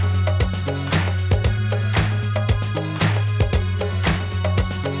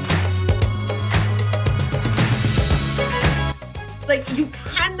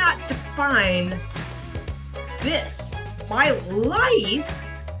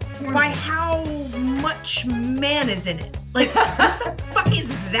by how much man is in it. Like, what the fuck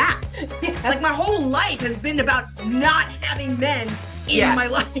is that? Yeah. Like, my whole life has been about not having men in my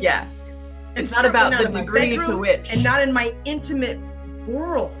life. Yeah. It's not about the degree to which. And not in my intimate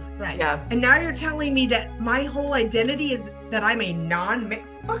world. Right. Yeah. And now you're telling me that my whole identity is that I'm a non-man.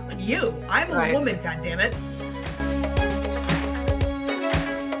 Fuck you. I'm a woman, goddammit.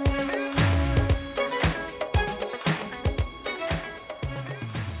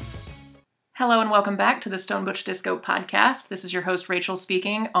 Hello and welcome back to the Stone Butch Disco podcast. This is your host Rachel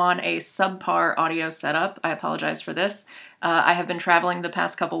speaking on a subpar audio setup. I apologize for this. I have been traveling the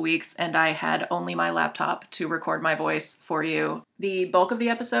past couple weeks and I had only my laptop to record my voice for you. The bulk of the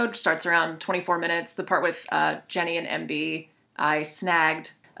episode starts around 24 minutes. The part with Jenny and MB I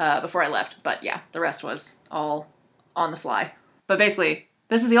snagged before I left, but yeah, the rest was all on the fly. But basically,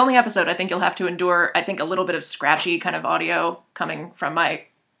 this is the only episode I think you'll have to endure, I think, a little bit of scratchy kind of audio coming from my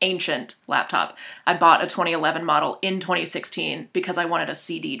ancient laptop. I bought a 2011 model in 2016 because I wanted a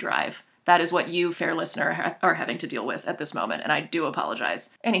CD drive. That is what you, fair listener, are having to deal with at this moment, and I do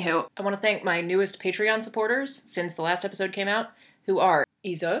apologize. Anywho, I want to thank my newest Patreon supporters since the last episode came out, who are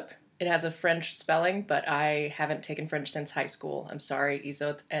Izot. It has a French spelling, but I haven't taken French since high school. I'm sorry,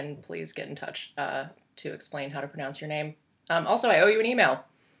 Izot, and please get in touch to explain how to pronounce your name. Also, I owe you an email.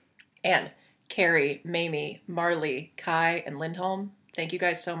 And Carrie, Mamie, Marley, Kai, and Lindholm. Thank you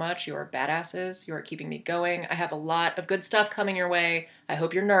guys so much. You are badasses. You are keeping me going. I have a lot of good stuff coming your way. I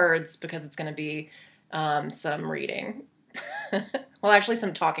hope you're nerds because it's going to be some reading. Well, actually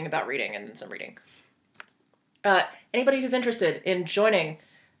some talking about reading and then some reading. Anybody who's interested in joining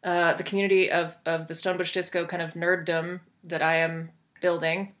the community of the Stone Butch Disco kind of nerddom that I am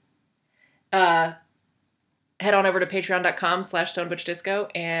building, head on over to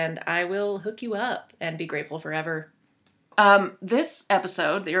patreon.com/stonebutchdisco and I will hook you up and be grateful forever. This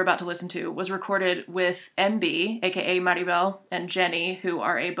episode that you're about to listen to was recorded with MB, aka Maribel, and Jenny, who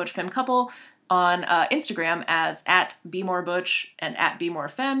are a Butch Femme couple, on Instagram as @BeMoreButch and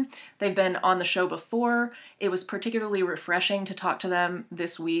 @BeMoreFemme. They've been on the show before. It was particularly refreshing to talk to them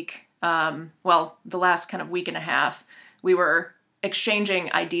this week. The last kind of week and a half. We were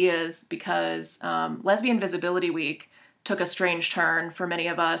exchanging ideas because Lesbian Visibility Week took a strange turn for many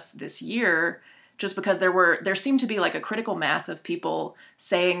of us this year, just because there seemed to be like a critical mass of people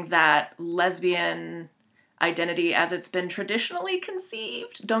saying that lesbian identity as it's been traditionally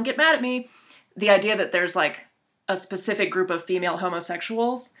conceived, don't get mad at me, the idea that there's like a specific group of female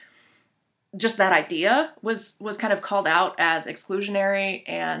homosexuals, just that idea was kind of called out as exclusionary.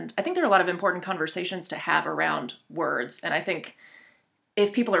 And I think there are a lot of important conversations to have around words. And I think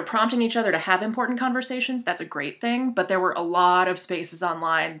if people are prompting each other to have important conversations, that's a great thing. But there were a lot of spaces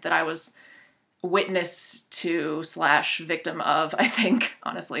online that I was witness to / victim of, I think,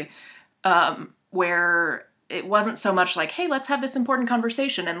 honestly, where it wasn't so much like, hey, let's have this important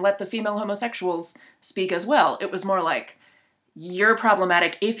conversation and let the female homosexuals speak as well. It was more like, you're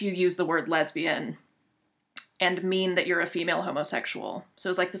problematic if you use the word lesbian and mean that you're a female homosexual. So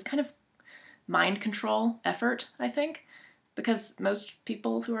it was like this kind of mind control effort, I think, because most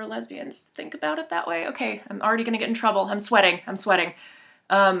people who are lesbians think about it that way. Okay, I'm already going to get in trouble. I'm sweating.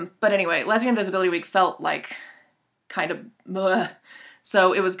 But anyway, Lesbian Visibility Week felt like kind of,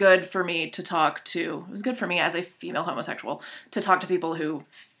 so it was good for me as a female homosexual to talk to people who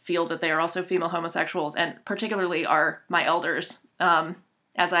feel that they are also female homosexuals, and particularly are my elders.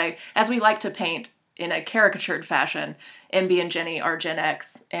 As we like to paint in a caricatured fashion, MB and Jenny are Gen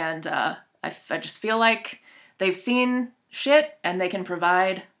X, and I just feel like they've seen shit and they can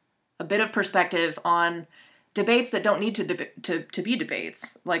provide a bit of perspective on debates that don't need to be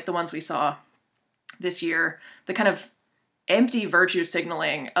debates, like the ones we saw this year. The kind of empty virtue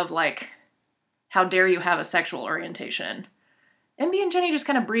signaling of like, how dare you have a sexual orientation. MB and Jenny just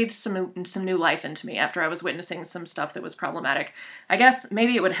kind of breathed some new life into me after I was witnessing some stuff that was problematic. I guess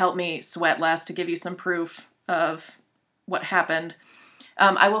maybe it would help me sweat less to give you some proof of what happened.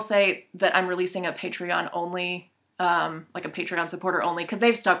 I will say that I'm releasing a Patreon only, like a Patreon supporter only, because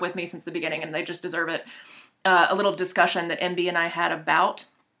they've stuck with me since the beginning and they just deserve it. A little discussion that MB and I had about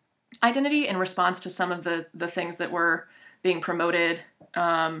identity in response to some of the things that were being promoted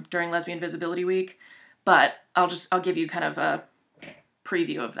during Lesbian Visibility Week. But I'll give you kind of a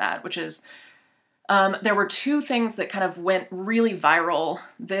preview of that, which is there were two things that kind of went really viral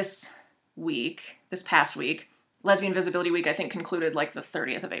this past week. Lesbian Visibility Week, I think, concluded like the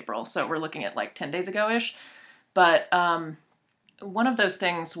 30th of April. So we're looking at like 10 days ago-ish. But one of those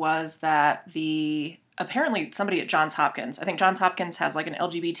things was that the apparently somebody at Johns Hopkins. I think Johns Hopkins has like an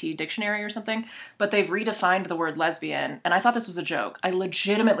LGBT dictionary or something, but they've redefined the word lesbian. And I thought this was a joke. I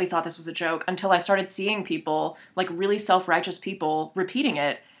legitimately thought this was a joke until I started seeing people, like really self-righteous people, repeating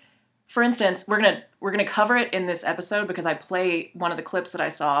it. For instance, we're gonna cover it in this episode because I play one of the clips that I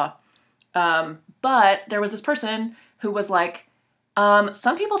saw. But there was this person who was like,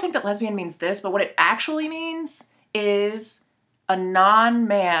 some people think that lesbian means this, but what it actually means is a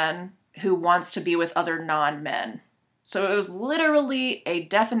non-man who wants to be with other non-men. So it was literally a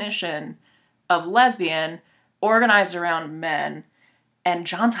definition of lesbian organized around men, and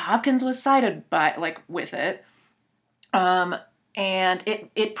Johns Hopkins was cited with it. And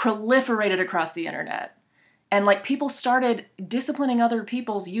it proliferated across the internet. And like people started disciplining other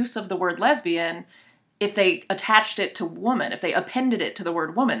people's use of the word lesbian if they attached it to woman, if they appended it to the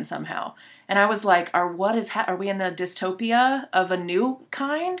word woman somehow. And I was like, are we in the dystopia of a new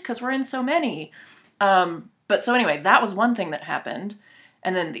kind? Because we're in so many. But so anyway, that was one thing that happened.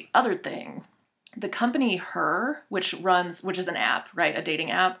 And then the other thing, the company Her, which is an app, right? A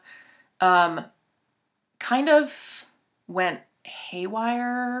dating app, kind of went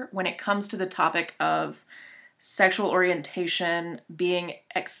haywire when it comes to the topic of sexual orientation being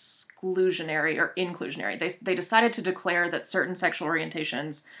exclusionary or inclusionary. They decided to declare that certain sexual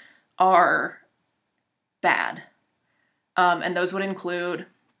orientations are bad. And those would include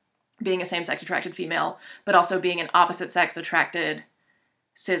being a same-sex attracted female, but also being an opposite-sex attracted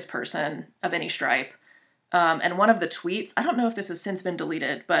cis person of any stripe. And one of the tweets, I don't know if this has since been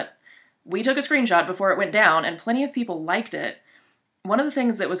deleted, but we took a screenshot before it went down, and plenty of people liked it. One of the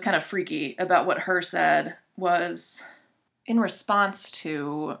things that was kind of freaky about what Her said was in response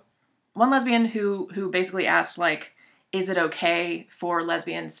to one lesbian who basically asked, like, is it okay for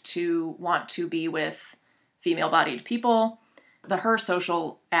lesbians to want to be with female-bodied people? The Her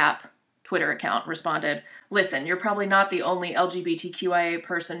social app Twitter account responded, listen, you're probably not the only LGBTQIA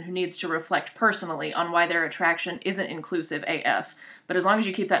person who needs to reflect personally on why their attraction isn't inclusive AF. But as long as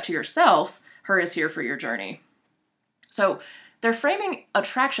you keep that to yourself, Her is here for your journey. So they're framing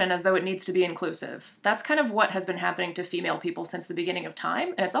attraction as though it needs to be inclusive. That's kind of what has been happening to female people since the beginning of time.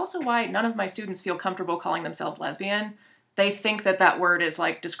 And it's also why none of my students feel comfortable calling themselves lesbian. They think that word is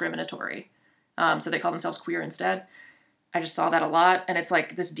like discriminatory. So they call themselves queer instead. I just saw that a lot. And it's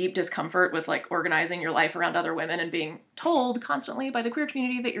like this deep discomfort with like organizing your life around other women and being told constantly by the queer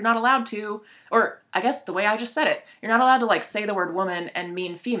community that you're not allowed to, or I guess the way I just said it, you're not allowed to like say the word woman and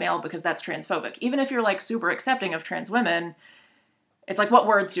mean female because that's transphobic. Even if you're like super accepting of trans women, it's like, what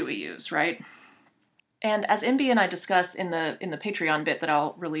words do we use, right? And as MB and I discuss in the Patreon bit that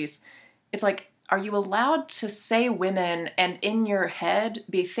I'll release, it's like, are you allowed to say women and in your head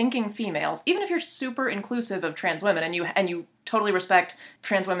be thinking females, even if you're super inclusive of trans women and you totally respect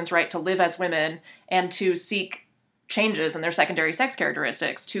trans women's right to live as women and to seek changes in their secondary sex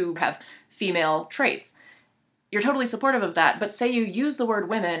characteristics to have female traits? You're totally supportive of that, but say you use the word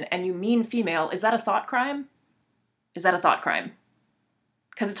women and you mean female, is that a thought crime? Is that a thought crime?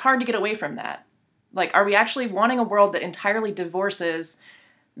 Because it's hard to get away from that. Like, are we actually wanting a world that entirely divorces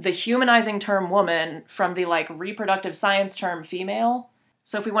the humanizing term woman from the, like, reproductive science term female?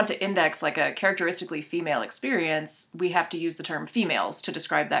 So if we want to index, like, a characteristically female experience, we have to use the term females to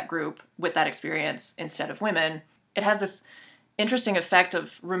describe that group with that experience instead of women. It has this interesting effect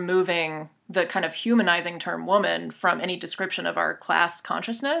of removing the kind of humanizing term woman from any description of our class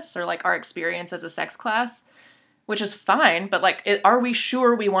consciousness or, like, our experience as a sex class. Which is fine, but like, are we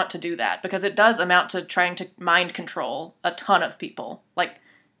sure we want to do that? Because it does amount to trying to mind control a ton of people, like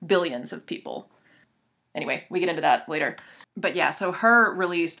billions of people. Anyway, we get into that later. But yeah, so Her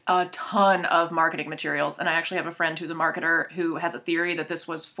released a ton of marketing materials, and I actually have a friend who's a marketer who has a theory that this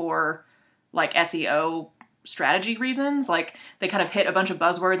was for like SEO strategy reasons. Like, they kind of hit a bunch of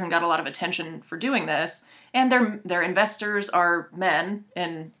buzzwords and got a lot of attention for doing this, and their investors are men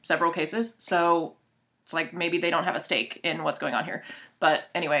in several cases, so it's like maybe they don't have a stake in what's going on here. But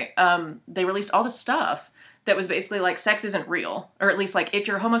anyway, they released all this stuff that was basically like sex isn't real. Or at least like if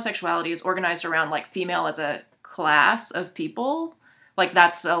your homosexuality is organized around like female as a class of people, like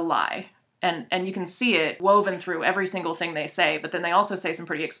that's a lie. And you can see it woven through every single thing they say, but then they also say some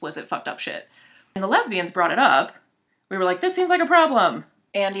pretty explicit fucked up shit. And the lesbians brought it up. We were like, this seems like a problem.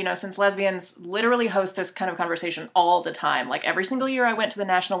 And, you know, since lesbians literally host this kind of conversation all the time, like every single year I went to the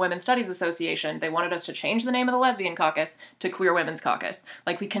National Women's Studies Association, they wanted us to change the name of the Lesbian Caucus to Queer Women's Caucus.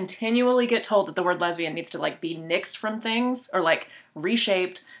 Like, we continually get told that the word lesbian needs to, like, be nixed from things or, like,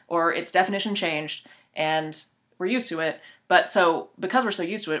 reshaped or its definition changed, and we're used to it. But so, because we're so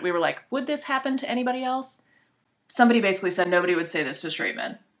used to it, we were like, would this happen to anybody else? Somebody basically said nobody would say this to straight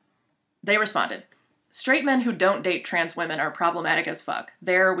men. They responded, Straight men who don't date trans women are problematic as fuck.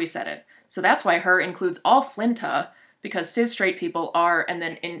 There, we said it. So that's why her includes all flinta, because cis straight people are, and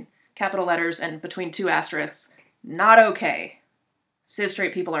then in capital letters and between 2 asterisks, not okay. Cis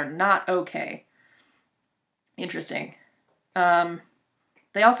straight people are not okay. Interesting.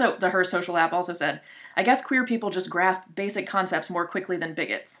 They also, the Her Social app also said, I guess queer people just grasp basic concepts more quickly than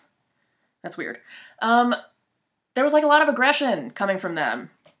bigots. That's weird. There was like a lot of aggression coming from them.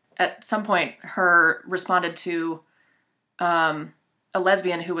 At some point, Her responded to a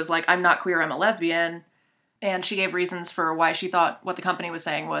lesbian who was like, I'm not queer, I'm a lesbian. And she gave reasons for why she thought what the company was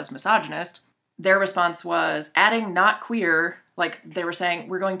saying was misogynist. Their response was adding not queer, like they were saying,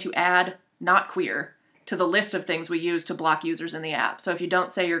 we're going to add not queer to the list of things we use to block users in the app. So if you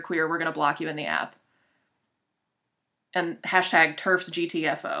don't say you're queer, we're going to block you in the app. And hashtag TERFs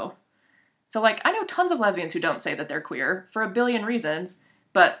GTFO. So like, I know tons of lesbians who don't say that they're queer for a billion reasons,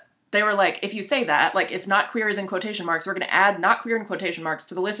 but they were like, if you say that, like if not queer is in quotation marks, we're going to add not queer in quotation marks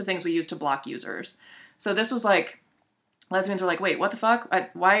to the list of things we use to block users. So this was like, lesbians were like, wait, what the fuck?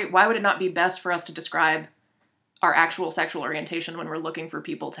 Why would it not be best for us to describe our actual sexual orientation when we're looking for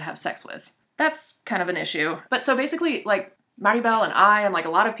people to have sex with? That's kind of an issue. But so basically, like, Maribel and I and like a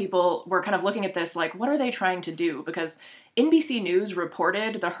lot of people were kind of looking at this like, what are they trying to do? Because NBC News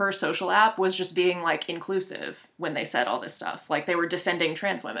reported the Her Social app was just being like inclusive when they said all this stuff. Like they were defending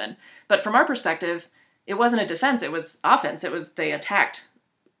trans women. But from our perspective, it wasn't a defense, it was offense. It was they attacked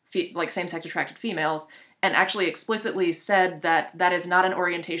like same-sex attracted females and actually explicitly said that that is not an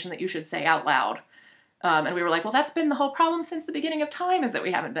orientation that you should say out loud. And we were like, well, that's been the whole problem since the beginning of time, is that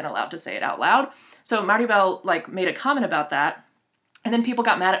we haven't been allowed to say it out loud. So Maribel like made a comment about that. And then people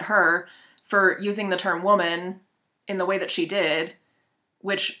got mad at her for using the term woman in the way that she did,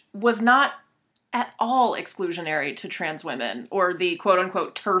 which was not at all exclusionary to trans women or the quote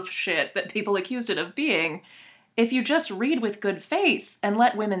unquote TERF shit that people accused it of being. If you just read with good faith and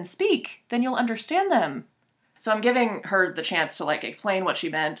let women speak, then you'll understand them. So I'm giving her the chance to like explain what she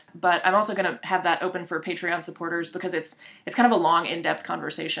meant, but I'm also going to have that open for Patreon supporters because it's kind of a long, in-depth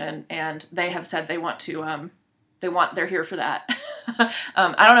conversation, and they have said they want to, they're here for that.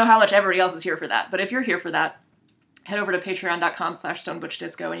 I don't know how much everybody else is here for that, but if you're here for that, head over to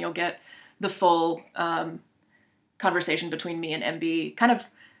patreon.com/stonebutchdisco and you'll get the full conversation between me and MB, kind of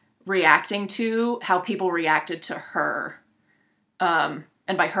reacting to how people reacted to her. And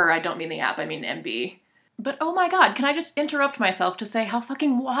by her, I don't mean the app, I mean MB. But oh my god, can I just interrupt myself to say how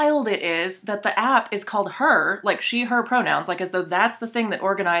fucking wild it is that the app is called Her, like she, her pronouns, like as though that's the thing that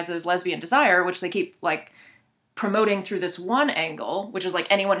organizes lesbian desire, which they keep like promoting through this one angle, which is like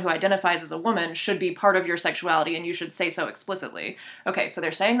anyone who identifies as a woman should be part of your sexuality and you should say so explicitly. Okay, so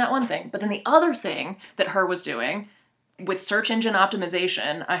they're saying that one thing, but then the other thing that Her was doing with search engine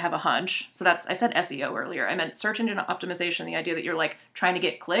optimization, I have a hunch. So that's, I said SEO earlier. I meant search engine optimization, the idea that you're like trying to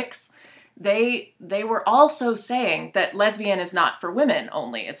get clicks. They were also saying that lesbian is not for women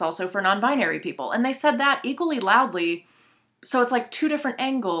only. It's also for non-binary people. And they said that equally loudly. So it's like two different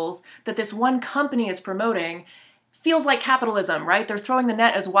angles that this one company is promoting. Feels like capitalism, right? They're throwing the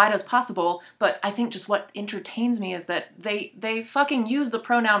net as wide as possible. But I think just what entertains me is that they fucking use the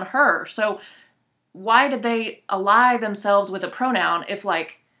pronoun her. So why did they ally themselves with a pronoun if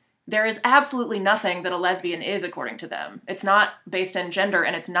like there is absolutely nothing that a lesbian is according to them? It's not based in gender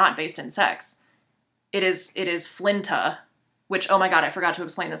and it's not based in sex. It is flinta, which, oh my god, I forgot to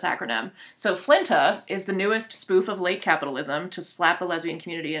explain this acronym. So flinta is the newest spoof of late capitalism to slap the lesbian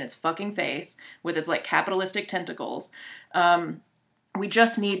community in its fucking face with its like capitalistic tentacles. We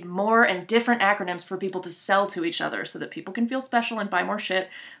just need more and different acronyms for people to sell to each other so that people can feel special and buy more shit.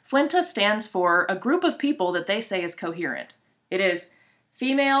 Flinta stands for a group of people that they say is coherent. It is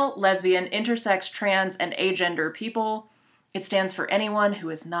female, lesbian, intersex, trans, and agender people. It stands for anyone who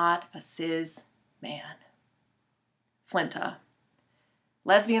is not a cis man. Flinta.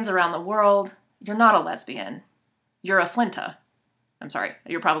 Lesbians around the world, you're not a lesbian. You're a flinta. I'm sorry,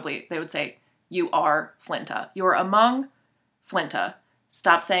 they would say, you are flinta. You're among flinta.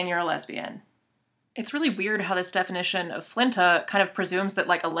 Stop saying you're a lesbian. It's really weird how this definition of flinta kind of presumes that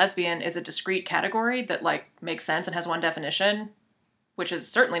like a lesbian is a discrete category that like makes sense and has one definition, which is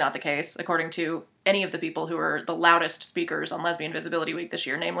certainly not the case according to any of the people who are the loudest speakers on Lesbian Visibility Week this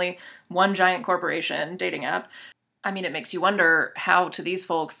year, namely one giant corporation dating app. I mean, it makes you wonder how to these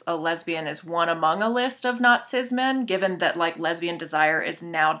folks a lesbian is one among a list of not cis men, given that like lesbian desire is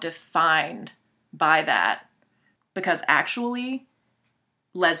now defined by that. Because actually,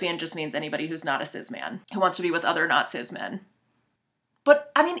 lesbian just means anybody who's not a cis man, who wants to be with other not cis men.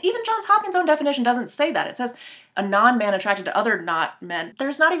 But, I mean, even Johns Hopkins' own definition doesn't say that. It says a non-man attracted to other not men.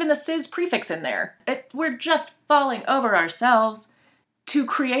 There's not even the cis prefix in there. We're just falling over ourselves to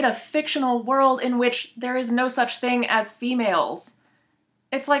create a fictional world in which there is no such thing as females.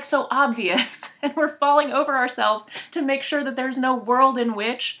 It's like so obvious, and we're falling over ourselves to make sure that there's no world in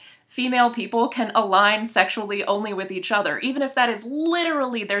which female people can align sexually only with each other, even if that is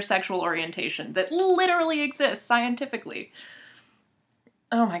literally their sexual orientation, that literally exists scientifically.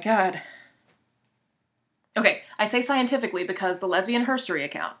 Oh my god. Okay, I say scientifically because the Lesbian Herstory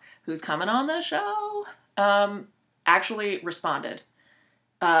account, who's coming on the show, actually responded.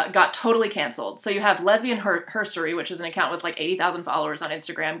 Got totally canceled. So you have Lesbian Herstory, which is an account with like 80,000 followers on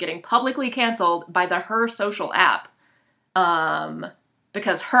Instagram, getting publicly canceled by the Her social app.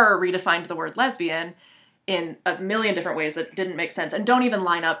 Because Her redefined the word lesbian in a million different ways that didn't make sense and don't even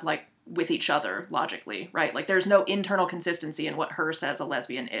line up like with each other logically, right? Like there's no internal consistency in what Her says a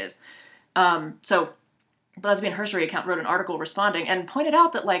lesbian is. So the Lesbian Herstory account wrote an article responding and pointed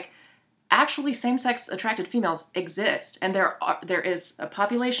out that like actually same-sex attracted females exist, and there is a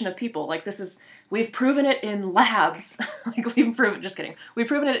population of people, like we've proven it in labs, we've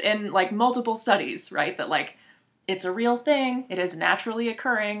proven it in like multiple studies, right, that like it's a real thing, it is naturally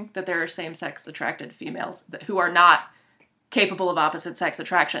occurring that there are same-sex attracted females who are not capable of opposite sex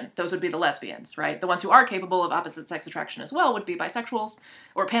attraction. Those would be the lesbians, right? The ones who are capable of opposite sex attraction as well would be bisexuals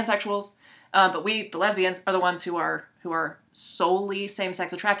or pansexuals. But we, the lesbians, are the ones who are solely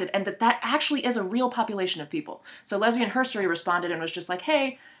same-sex attracted, and that actually is a real population of people. So Lesbian Herstory responded and was just like,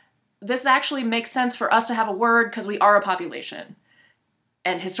 hey, this actually makes sense for us to have a word because we are a population.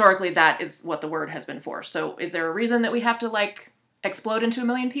 And historically, that is what the word has been for. So is there a reason that we have to, like, explode into a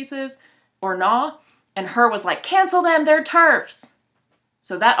million pieces or nah? And Her was like, cancel them, they're TERFs.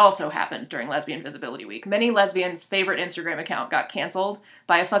 So that also happened during Lesbian Visibility Week. Many lesbians' favorite Instagram account got canceled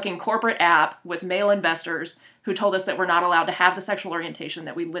by a fucking corporate app with male investors who told us that we're not allowed to have the sexual orientation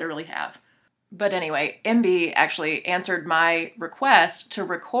that we literally have. But anyway, MB actually answered my request to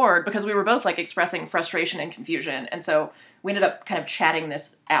record because we were both like expressing frustration and confusion. And so we ended up kind of chatting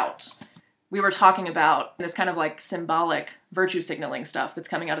this out. We were talking about this kind of like symbolic virtue signaling stuff that's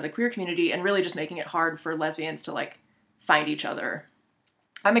coming out of the queer community and really just making it hard for lesbians to like find each other.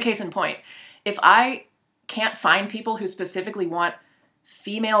 I'm a case in point. If I can't find people who specifically want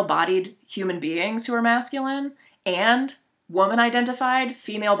female-bodied human beings who are masculine and woman-identified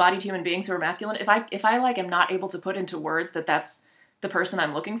female-bodied human beings who are masculine, if I like am not able to put into words that that's the person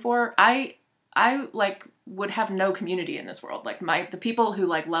I'm looking for, I like would have no community in this world. Like the people who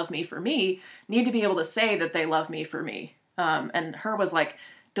like love me for me need to be able to say that they love me for me. And Her was like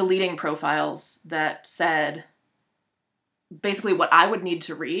deleting profiles that said basically what I would need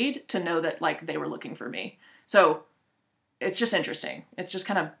to read to know that like they were looking for me. So it's just interesting. It's just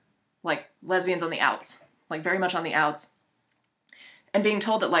kind of like lesbians on the outs, like very much on the outs. And being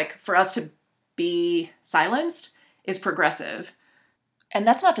told that like for us to be silenced is progressive. And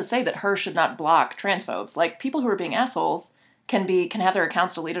that's not to say that Her should not block transphobes. Like people who are being assholes can have their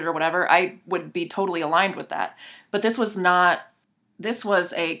accounts deleted or whatever. I would be totally aligned with that. But this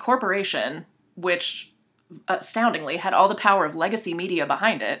was a corporation which astoundingly had all the power of legacy media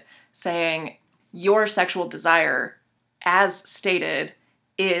behind it, saying your sexual desire, as stated,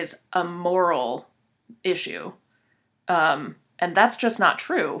 is a moral issue. And that's just not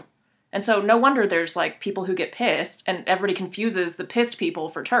true. And so no wonder there's like people who get pissed and everybody confuses the pissed people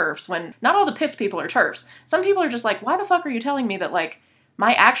for TERFs when not all the pissed people are TERFs. Some people are just like, why the fuck are you telling me that like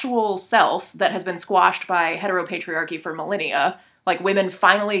my actual self that has been squashed by heteropatriarchy for millennia, like women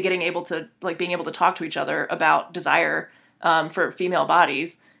finally being able to talk to each other about desire for female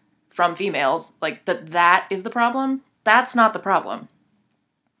bodies from females, like that is the problem? That's not the problem.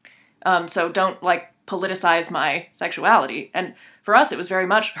 So don't like politicize my sexuality. And for us, it was very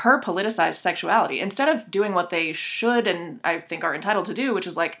much Her politicized sexuality. Instead of doing what they should and I think are entitled to do, which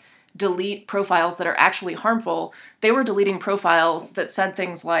is like delete profiles that are actually harmful, they were deleting profiles that said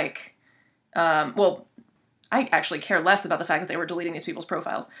things like, I actually care less about the fact that they were deleting these people's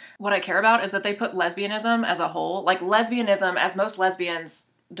profiles. What I care about is that they put lesbianism as a whole, like lesbianism as most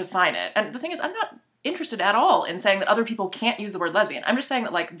lesbians define it. And the thing is, I'm not interested at all in saying that other people can't use the word lesbian. I'm just saying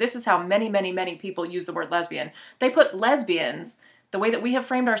that like this is how many, many, many people use the word lesbian. They put lesbians, the way that we have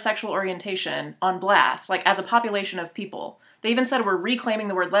framed our sexual orientation, on blast, like as a population of people. They even said we're reclaiming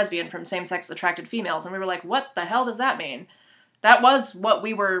the word lesbian from same-sex attracted females. And we were like, what the hell does that mean? That was what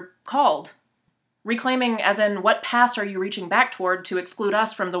we were called. Reclaiming as in, what past are you reaching back toward to exclude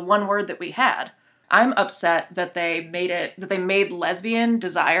us from the one word that we had? I'm upset that they made lesbian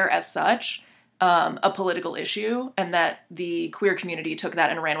desire as such a political issue, and that the queer community took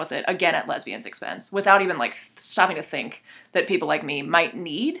that and ran with it, again, at lesbians' expense, without even like stopping to think that people like me might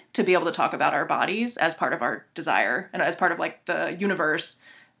need to be able to talk about our bodies as part of our desire and as part of like the universe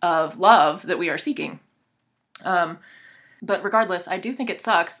of love that we are seeking. But regardless, I do think it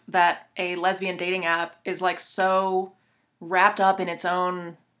sucks that a lesbian dating app is like so wrapped up in its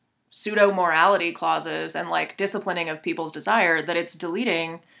own pseudo morality clauses and like disciplining of people's desire that it's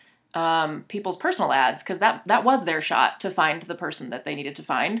deleting people's personal ads, because that was their shot to find the person that they needed to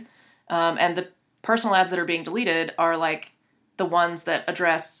find. And the personal ads that are being deleted are like the ones that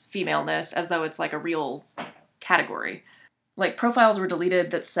address femaleness as though it's like a real category. Like, profiles were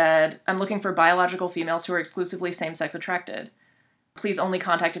deleted that said, "I'm looking for biological females who are exclusively same-sex attracted. Please only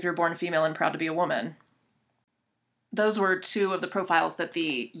contact if you're born female and proud to be a woman." Those were two of the profiles that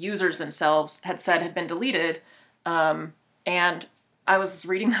the users themselves had said had been deleted. And I was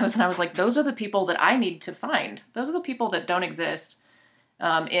reading those and I was like, those are the people that I need to find. Those are the people that don't exist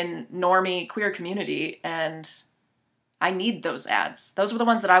in normie queer community, and I need those ads. Those were the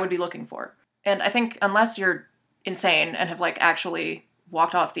ones that I would be looking for. And I think unless you're insane and have like actually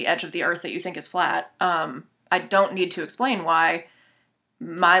walked off the edge of the earth that you think is flat, I don't need to explain why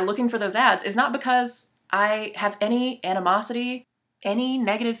my looking for those ads is not because I have any animosity, any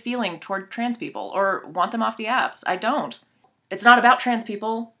negative feeling toward trans people or want them off the apps. I don't. It's not about trans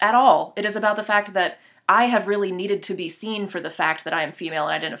people at all. It is about the fact that I have really needed to be seen for the fact that I am female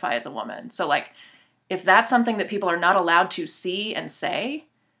and identify as a woman. So like, if that's something that people are not allowed to see and say,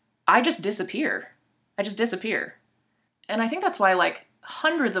 I just disappear. And I think that's why like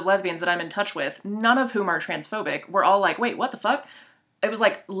hundreds of lesbians that I'm in touch with, none of whom are transphobic, were all like, wait, what the fuck? It was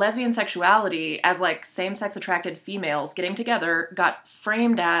like lesbian sexuality as like same-sex attracted females getting together got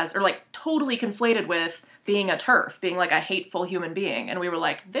framed as, or like totally conflated with being a TERF, being like a hateful human being. And we were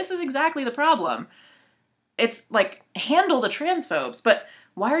like, this is exactly the problem. It's like, handle the transphobes, but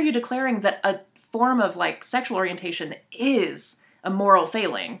why are you declaring that a form of like sexual orientation is a moral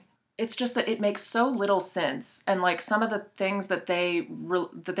failing? It's just that it makes so little sense. And like some of the things that they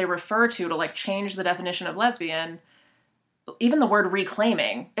refer to like change the definition of lesbian, even the word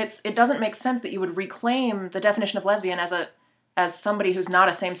reclaiming, it doesn't make sense that you would reclaim the definition of lesbian as somebody who's not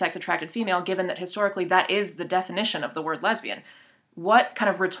a same-sex attracted female, given that historically that is the definition of the word lesbian. What kind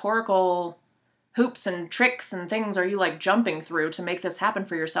of rhetorical hoops and tricks and things are you like jumping through to make this happen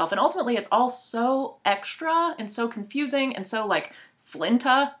for yourself? And ultimately it's all so extra and so confusing and so like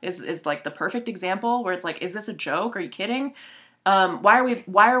Flinta is like the perfect example where it's like, is this a joke? Are you kidding? Why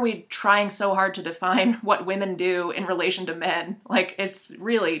are we trying so hard to define what women do in relation to men? Like, it's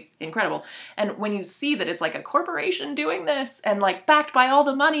really incredible. And when you see that it's like a corporation doing this and like backed by all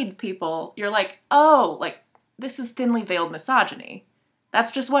the moneyed people, you're like, oh, like this is thinly veiled misogyny.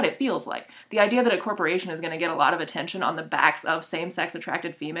 That's just what it feels like. The idea that a corporation is going to get a lot of attention on the backs of same-sex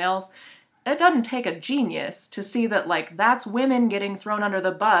attracted females, it doesn't take a genius to see that like that's women getting thrown under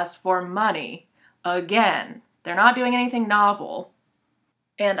the bus for money. Again. They're not doing anything novel.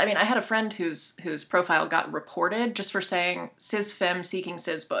 And I mean, I had a friend whose profile got reported just for saying cis femme seeking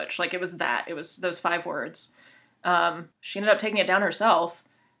cis butch. Like it was those 5 words. She ended up taking it down herself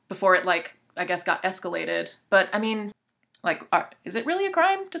before it like, I guess got escalated. But I mean, like, is it really a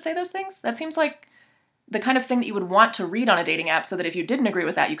crime to say those things? That seems like the kind of thing that you would want to read on a dating app so that if you didn't agree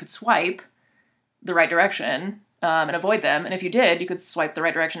with that, you could swipe the right direction and avoid them. And if you did, you could swipe the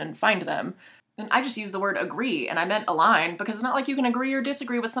right direction and find them. And I just used the word agree, and I meant align, because it's not like you can agree or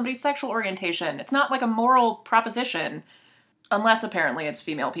disagree with somebody's sexual orientation. It's not like a moral proposition, unless apparently it's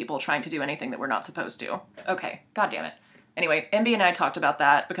female people trying to do anything that we're not supposed to. Okay, god damn it. Anyway, MB and I talked about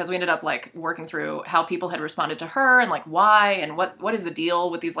that because we ended up like working through how people had responded to her and like why and what is the deal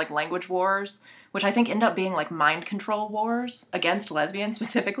with these like language wars, which I think end up being like mind control wars against lesbians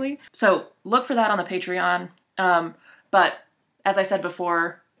specifically. So look for that on the Patreon. But as I said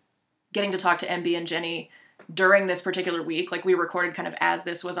before, getting to talk to MB and Jenny during this particular week, like we recorded kind of as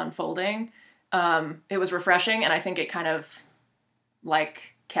this was unfolding, it was refreshing, and I think it kind of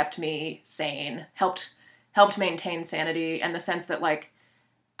like kept me sane, helped maintain sanity, and the sense that like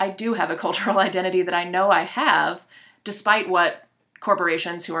I do have a cultural identity that I know I have, despite what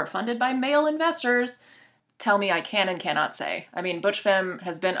corporations who are funded by male investors tell me I can and cannot say. I mean, Butch Femme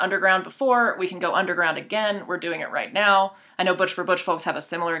has been underground before. We can go underground again. We're doing it right now. I know Butch for Butch folks have a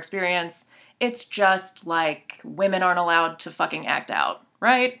similar experience. It's just like women aren't allowed to fucking act out,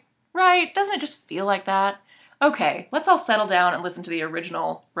 right? Right? Doesn't it just feel like that? Okay, let's all settle down and listen to the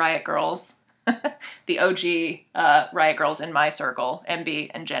original Riot Girls, the OG Riot Girls in my circle, MB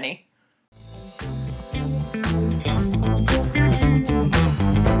and Jenny.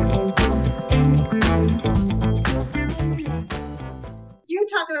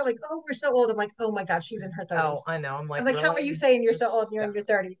 talk about like, oh, we're so old. I'm like, oh my God, she's in her 30s. Oh, I know. I'm like, really? How are you saying you're so old and you're in your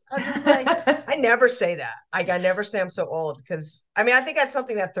 30s? I'm just like, I never say that. I never say I'm so old because I mean, I think that's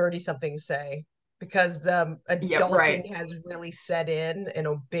something that 30 somethings say because the adulting has really set in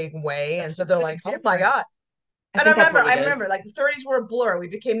a big way. And so they're like, oh my God. And I remember like the 30s were a blur. We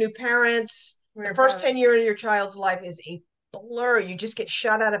became new parents. The first 10 years of your child's life is a blur. You just get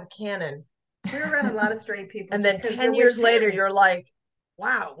shot out of a cannon. We were around a lot of straight people. And then 10 years later, you're like,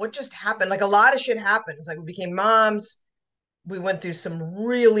 wow, what just happened? Like a lot of shit happens. Like we became moms. We went through some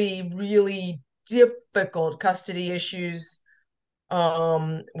really, really difficult custody issues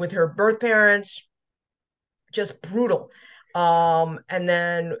with her birth parents. Just brutal. And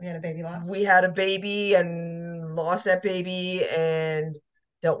then we had a baby loss. We had a baby and lost that baby and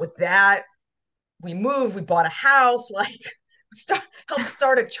dealt with that. We moved, we bought a house, like helped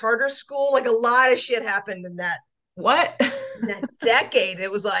start a charter school. Like a lot of shit happened in that decade.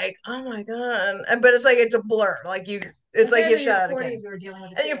 It was like, oh my God. But it's like it's a blur. Like it's like you shot out again. In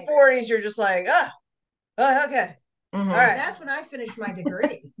your 40s, you're just like, okay. Mm-hmm. All right. That's when I finished my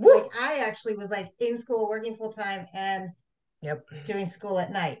degree. Like I actually was like in school, working full time, and doing school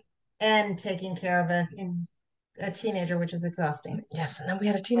at night and taking care of a teenager, which is exhausting. Yes, and then we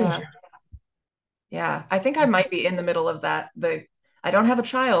had a teenager. Yeah, I think I might be in the middle of that. I don't have a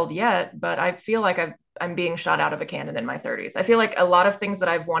child yet, but I feel like I'm being shot out of a cannon in my 30s. I feel like a lot of things that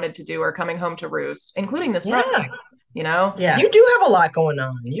I've wanted to do are coming home to roost, including this project. You know? Yeah. You do have a lot going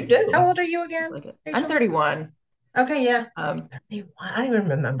on. You do. How old are you again? I'm 31. Okay, yeah. 31. I don't even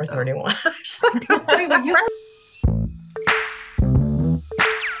remember 31. Wait, but you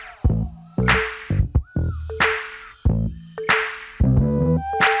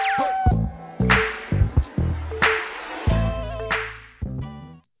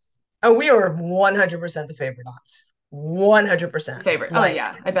Oh, we are 100% the favorite aunts. 100% favorite. Like, oh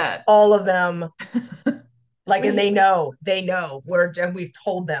yeah, I bet all of them. Like, and they know. We've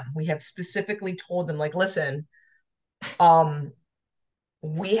told them. We have specifically told them. Like, listen,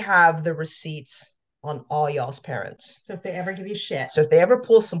 we have the receipts on all y'all's parents. So if they ever give you shit, so if they ever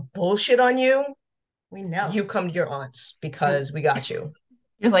pull some bullshit on you, we know you come to your aunts because we got you.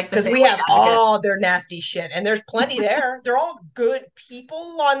 You're like, because we have all their nasty shit, and there's plenty there. They're all good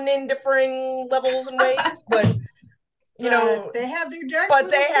people in differing levels and ways, but you know they have their dark.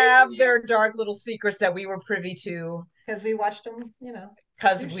 But they have their dark little secrets that we were privy to because we watched them.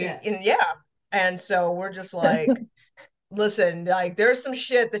 And so we're just like, listen, like there's some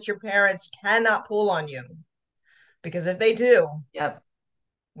shit that your parents cannot pull on you, because if they do,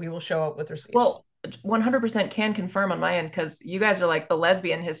 we will show up with receipts. Well, 100% can confirm on my end, because you guys are like the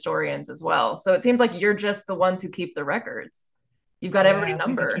lesbian historians as well. So it seems like you're just the ones who keep the records. You've got every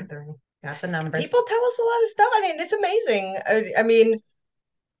number. Got the numbers. People tell us a lot of stuff. I mean, it's amazing. I mean,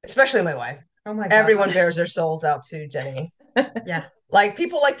 especially my wife. Oh my God. Everyone bears their souls out to Jenny. Yeah. Like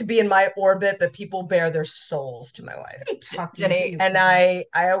people like to be in my orbit, but people bear their souls to my wife. Talk to Jenny. And I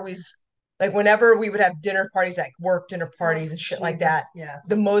always, like whenever we would have dinner parties, like work dinner parties and shit like that,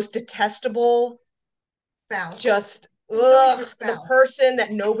 the most detestable spouse. Just the person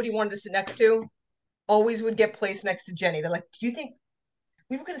that nobody wanted to sit next to always would get placed next to Jenny. They're like, do you think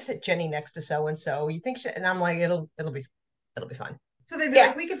we were going to sit Jenny next to so and so? You think? And I'm like, it'll be fun. So they'd be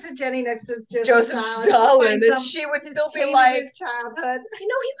like, we could sit Jenny next to Joseph Stalin, and she would still be like, childhood. You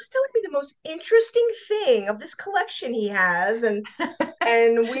know, he was telling me the most interesting thing of this collection he has, and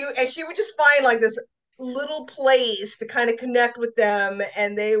she would just find like this little place to kind of connect with them,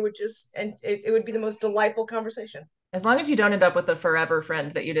 and they would it would be the most delightful conversation. As long as you don't end up with a forever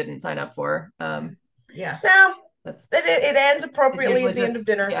friend that you didn't sign up for. No, it ends appropriately at the end of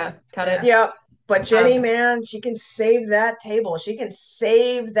dinner. Yeah, cut it. Yeah, but Jenny, man, she can save that table. She can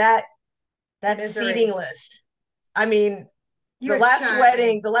save that seating list. I mean, the last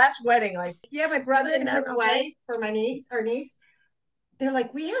wedding, like my brother and his wife for our niece. They're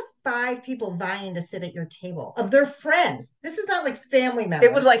like, we have 5 people vying to sit at your table of their friends. This is not like family members.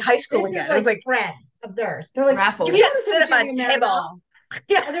 It was like high school again. It was like friend of theirs. They're like, raffle. You have to sit at my table.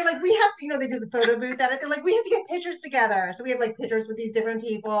 Yeah, and they're like, we have to, they do the photo booth at it. They're like, we have to get pictures together. So we have like pictures with these different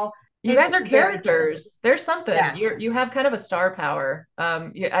people. You guys are characters. There's something. Yeah. You have kind of a star power.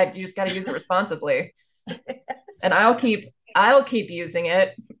 You just got to use it responsibly. And I'll keep using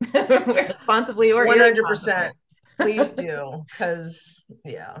it responsibly or 100%. Please do,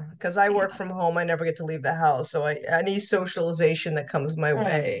 because I work from home. I never get to leave the house, so any socialization that comes my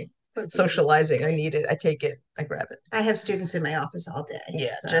way. Socializing, I need it. I take it. I grab it. I have students in my office all day.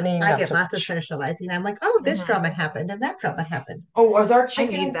 Yeah, so Jenny. I get lots of socializing. I'm like, oh, this drama happened and that drama happened. Oh, is our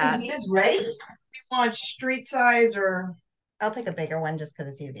chicken fajitas ready? We want street size or I'll take a bigger one just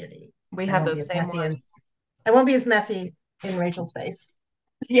because it's easier to eat. We have those same ones. I won't be as messy in Rachel's face.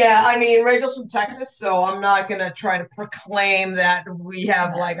 Yeah, I mean, Rachel's from Texas, so I'm not gonna try to proclaim that we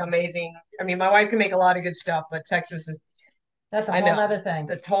have like amazing. I mean, my wife can make a lot of good stuff, but Texas is that's a whole other thing.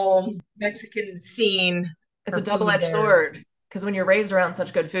 The whole Mexican scene. It's a double-edged sword because when you're raised around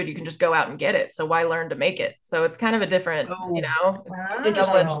such good food, you can just go out and get it. So why learn to make it? So it's kind of a different, it's a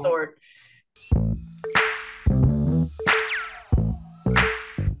double-edged sword.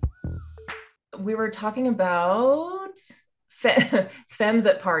 We were talking about femmes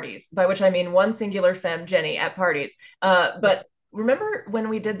at parties, by which I mean one singular femme, Jenny, at parties. But remember when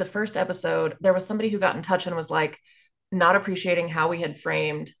we did the first episode, there was somebody who got in touch and was like, not appreciating how we had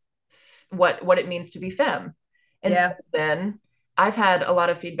framed what it means to be femme. And since then, I've had a lot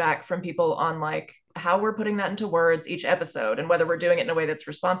of feedback from people on like how we're putting that into words each episode and whether we're doing it in a way that's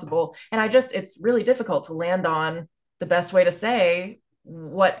responsible. And it's really difficult to land on the best way to say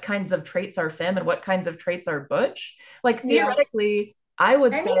what kinds of traits are femme and what kinds of traits are butch. Like theoretically, I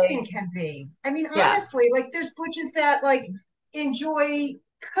would say anything can be. I mean, honestly, like there's butches that like enjoy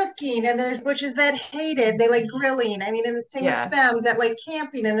cooking, and there's butches that hate it. They like grilling. I mean, and the same with femmes that like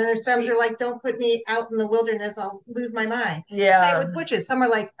camping, and then there's femmes that are like, don't put me out in the wilderness, I'll lose my mind. Same with butches. Some are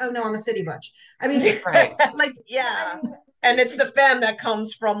like, oh no, I'm a city butch. I mean, like I mean, and it's the femme that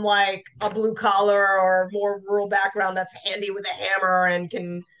comes from like a blue collar or more rural background that's handy with a hammer and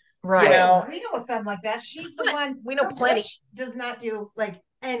can we know a femme like that. She's the one. We know plenty. Does not do like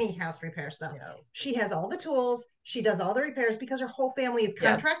any house repair stuff. She has all the tools. She does all the repairs because her whole family is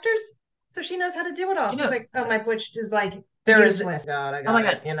contractors. So she knows how to do it all. She's like, oh, my butch is like useless. Oh my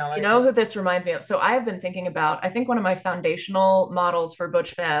God. You know who this reminds me of? So I have been thinking about, I think one of my foundational models for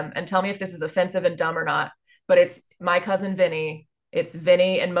butch femme, and tell me if this is offensive and dumb or not, but it's my cousin Vinny. It's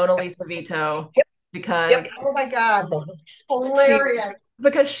Vinny and Mona Lisa Vito. Because oh my God, it's hilarious.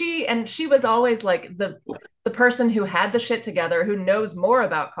 Because she was always like the person who had the shit together, who knows more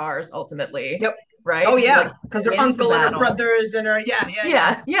about cars ultimately. Right? Oh yeah, because her uncle and her brothers and her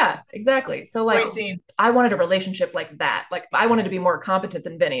exactly. So like I wanted a relationship like that. Like I wanted to be more competent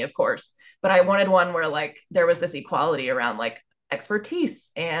than Vinny, of course, but I wanted one where like there was this equality around like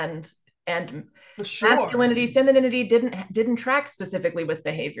expertise and masculinity, femininity didn't track specifically with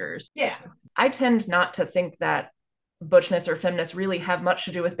behaviors. Yeah. I tend not to think that butchness or femness really have much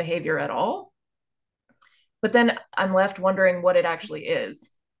to do with behavior at all. But then I'm left wondering what it actually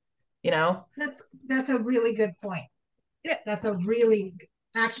is. That's a really good point. Yeah, that's a really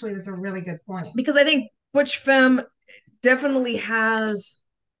good point. Because I think butch femme definitely has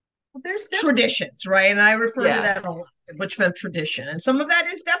there's traditions, right? And I refer to that a lot, butch femme tradition. And some of that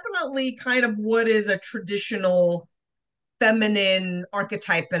is definitely kind of what is a traditional feminine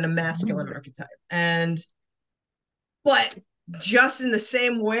archetype and a masculine archetype. But just in the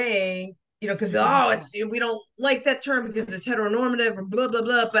same way, because we don't like that term because it's heteronormative or blah blah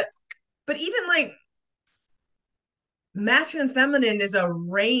blah. But even like masculine and feminine is a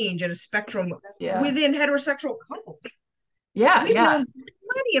range and a spectrum within heterosexual couples. Yeah, We've known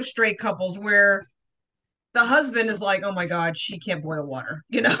plenty of straight couples where the husband is like, oh my God, she can't boil water.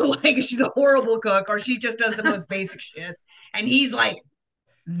 Like she's a horrible cook or she just does the most basic shit. And he's like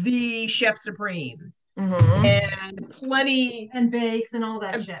the chef supreme. Mm-hmm. And plenty and bakes and all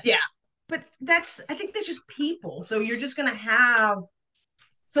that shit. Yeah. But I think that's just people. So you're just gonna have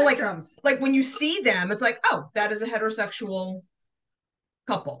like when you see them, it's like, oh, that is a heterosexual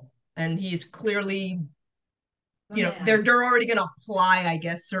couple. And he's clearly, they're already gonna apply, I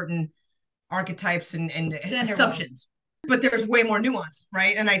guess, certain archetypes and assumptions. But there's way more nuance,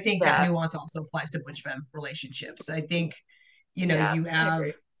 right? And I think that nuance also applies to butch femme relationships. I think, you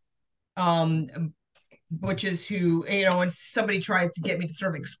have butches who, when somebody tries to get me to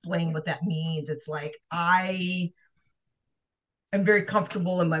sort of explain what that means, it's like I am very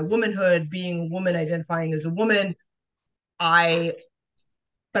comfortable in my womanhood, being a woman, identifying as a woman. But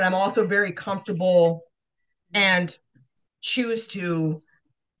I'm also very comfortable and choose to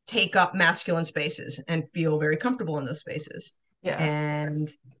take up masculine spaces and feel very comfortable in those spaces. Yeah. And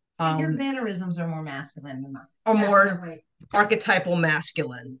your mannerisms are more masculine than mine. Are more archetypal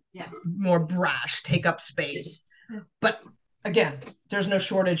masculine. Yeah. More brash, take up space. But again, there's no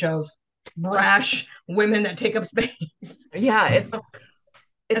shortage of brash women that take up space. Yeah, it's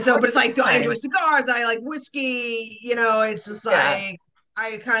but it's like, do I enjoy cigars? I like whiskey, it's just like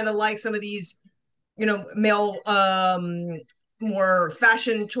I kind of like some of these, male more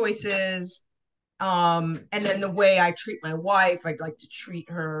fashion choices. And then the way I treat my wife, I'd like to treat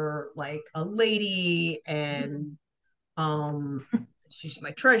her like a lady, and she's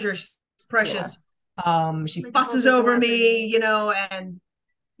my treasure, she's precious. She Like fusses over me, you know, and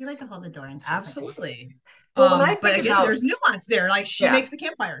you like to hold the door and absolutely. Well, when I But think again, about, there's nuance there. Like she yeah, makes the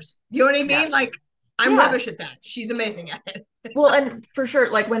campfires. You know what I mean? yeah, Like I'm yeah. rubbish at that. She's amazing at it. Well, and for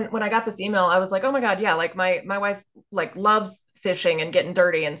sure, like when I got this email, I was like, oh my God, yeah, like my wife like loves fishing and getting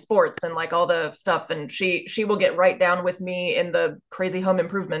dirty and sports and like all the stuff. And she will get right down with me in the crazy home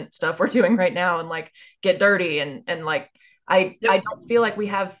improvement stuff we're doing right now and like get dirty and like I Yep. don't feel like we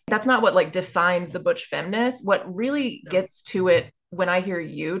have, that's not what like defines the butch feminist. What really gets to it when I hear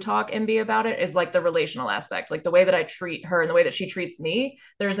you talk, MB, about it is like the relational aspect, like the way that I treat her and the way that she treats me.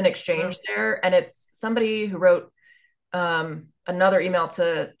 There's an exchange there. And it's somebody who wrote another email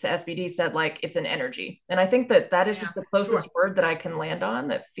to SBD said like it's an energy, and I think that that is just the closest word that I can land on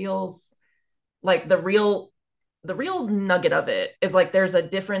that feels like the real nugget of it is like there's a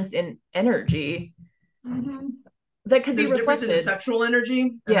difference in energy that could There's be a difference in the reflected. sexual energy,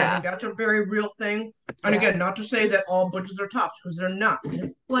 and I Yeah, think that's a very real thing. And again, not to say that all butches are tops, because they're not. There's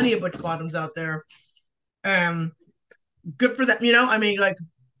plenty of butch bottoms out there. Good for them, you know. I mean, like,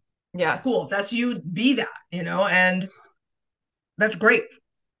 yeah, cool. That's you. Be that, you know, and that's great.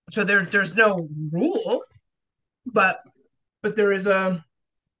 So there's no rule, but there is an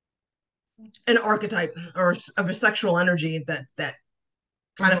archetype or of a sexual energy that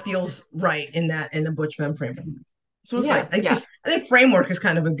kind of feels right in the butch femme frame. So it's yeah, like I think framework is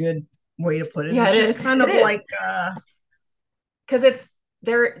kind of a good way to put it. Yeah, It's it just is. kind of It is. like Because it's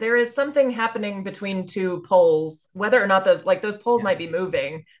there is something happening between two poles, whether or not those poles might be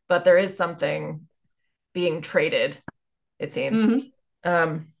moving, but there is something being traded, it seems.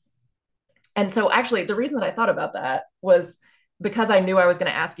 Um, and so actually the reason that I thought about that was because I knew I was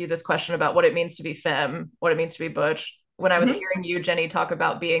going to ask you this question about what it means to be femme, what it means to be butch. When I was hearing you, Jenny, talk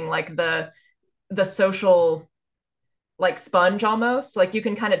about being like the social like sponge almost, like you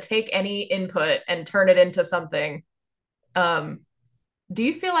can kind of take any input and turn it into something. Um, do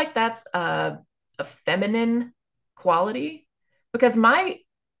you feel like that's a feminine quality? Because my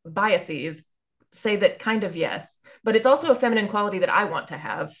biases say that kind of yes, but it's also a feminine quality that I want to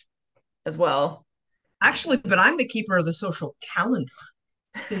have as well. actually, but I'm the keeper of the social calendar.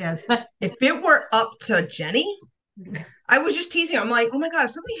 Yes. If it were up to Jenny, I was just teasing. I'm like, oh my God,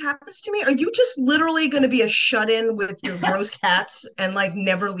 if something happens to me, are you just literally going to be a shut in with your gross cats and like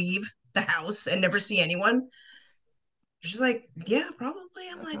never leave the house and never see anyone? She's like, yeah, probably.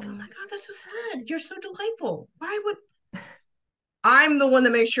 I'm like, oh my God, that's so sad. You're so delightful. Why would I'm the one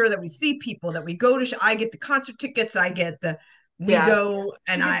that makes sure that we see people, that we go to, I get the concert tickets, I get we go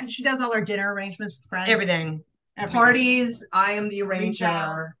and she does all our dinner arrangements for friends. Everything. Parties, I am the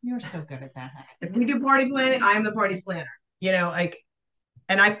arranger. You're so good at that. If we do party planning, I am the party planner. You know, like,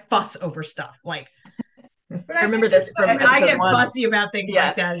 and I fuss over stuff. Like, but I remember this from I get one. fussy about things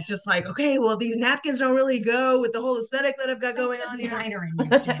like that. It's just like, okay, well, these napkins don't really go with the whole aesthetic that I've got going on here. Designer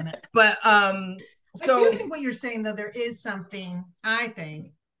in you, damn it. But so I do think what you're saying though, there is something, I think,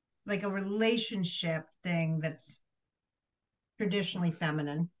 like a relationship thing that's traditionally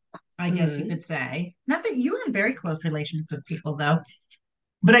feminine, I guess you could say. Not that you have very close relations with people though,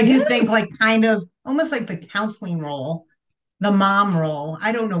 but I do think like kind of almost like the counseling role, the mom role.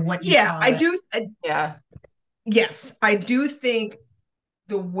 I don't know what you call I it. do. Yeah. Yes, I do think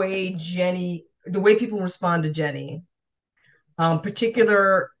the way people respond to Jenny,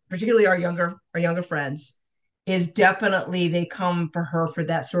 particularly our younger friends, is definitely they come for her for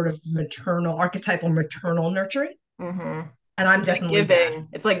that sort of archetypal maternal nurturing. Mm-hmm. And I'm definitely like giving. Dad.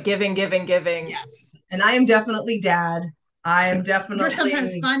 It's like giving. Yes. And I am definitely dad. I am definitely. You're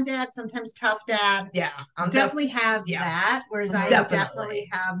sometimes fun dad, sometimes tough dad. Yeah. I'm definitely have that, whereas I definitely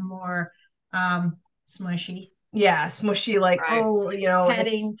have more smushy. Yeah, smushy, like, oh, you know,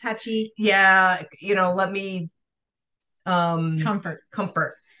 petting, touchy. Yeah, you know, let me comfort.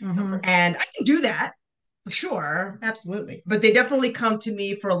 Mm-hmm. And I can do that for sure. Absolutely. But they definitely come to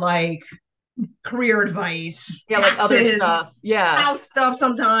me for like career advice, taxes, like other stuff. Yeah. House stuff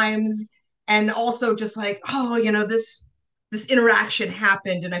sometimes. And also just like, oh, you know, this interaction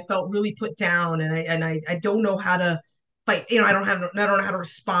happened and I felt really put down and I don't know how to fight, you know, I don't know how to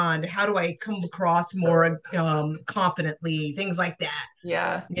respond. How do I come across more confidently? Things like that.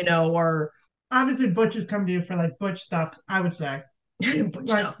 Yeah. You know, or obviously butches come to you for like butch stuff, I would say. Butch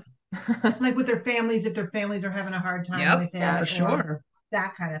stuff. Like with their families, if their families are having a hard time with it. Yeah, for sure.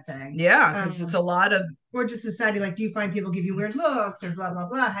 That kind of thing. Yeah, because it's a lot of or just society, like, do you find people give you weird looks or blah blah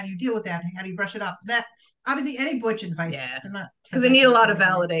blah? How do you deal with that? How do you brush it off? That obviously any butch advice. Yeah, because they need a lot of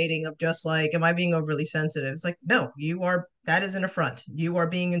validating of just like, am I being overly sensitive? It's like, no, you are. That is an affront. You are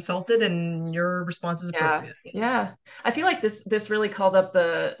being insulted, and your response is appropriate. Yeah, I feel like this really calls up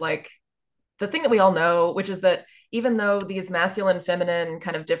the like the thing that we all know, which is that even though these masculine feminine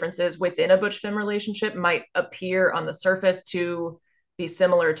kind of differences within a butch femme relationship might appear on the surface to be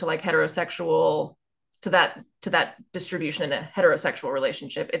similar to like heterosexual, to that distribution in a heterosexual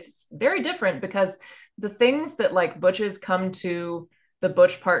relationship, it's very different, because the things that like butches come to the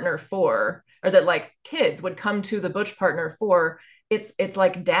butch partner for, or that like kids would come to the butch partner for, it's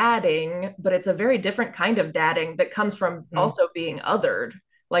like dadding, but it's a very different kind of dadding that comes from also being othered.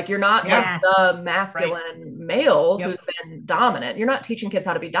 Like you're not like the masculine male who's been dominant. You're not teaching kids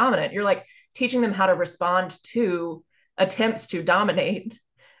how to be dominant. You're like teaching them how to respond to attempts to dominate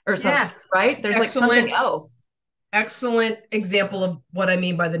or something, right? There's like something else. Excellent example of what I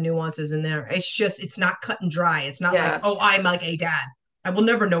mean by the nuances in there. It's just, it's not cut and dry. It's not like, oh, I'm like a dad. I will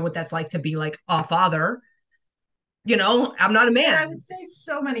never know what that's like to be like a father. You know, I'm not a man. And I would say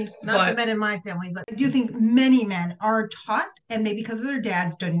so many, not the men in my family, but I do think many men are taught, and maybe because of their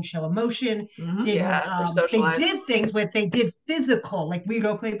dads didn't show emotion, they did things with, they did physical, like we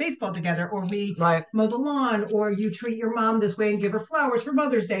go play baseball together, or we mow the lawn, or you treat your mom this way and give her flowers for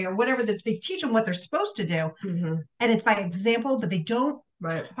Mother's Day, or whatever, that they teach them what they're supposed to do. And it's by example, but they don't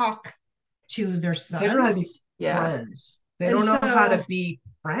talk to their sons. They don't know how to be friends. They don't know how to be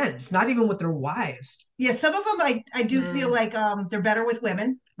friends, not even with their wives. Yeah, some of them I do feel like they're better with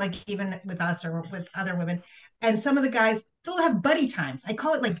women, like even with us or with other women. And some of the guys, they'll have buddy times. I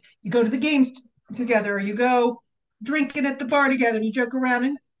call it like you go to the games together, or you go drinking at the bar together and you joke around.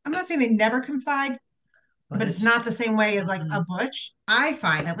 And I'm not saying they never confide, but it's not the same way as like a butch. I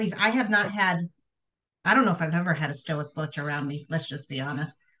find, at least I have not had, I don't know if I've ever had a stoic butch around me. Let's just be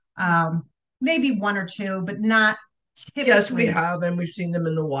honest. Maybe one or two, but not typically. Yes, we have, and we've seen them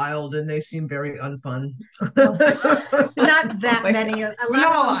in the wild, and they seem very unfun. Not that many. Not a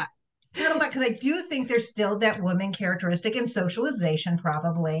lot. Not a lot, because I do think there's still that woman characteristic in socialization,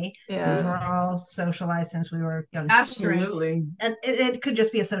 probably. Since we're all socialized since we were young. Absolutely. And it could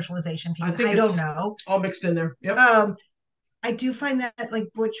just be a socialization piece. I don't know. All mixed in there. Yep. I do find that like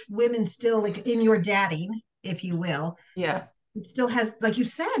butch women still, like in your dadding, if you will. Yeah. It still has, like you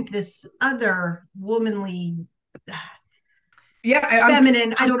said, this other womanly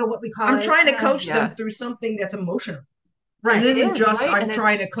feminine, I don't know what we call it. I'm trying to coach them through something that's emotional. Right. It isn't just I'm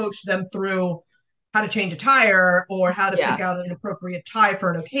trying to coach them through how to change a tire or how to pick out an appropriate tie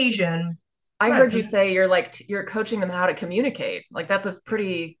for an occasion. I heard you say you're coaching them how to communicate. Like that's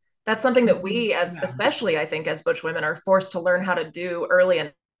something that we especially I think as butch women are forced to learn how to do early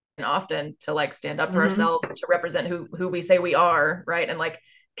and often, to like stand up for ourselves, to represent who we say we are, right? And like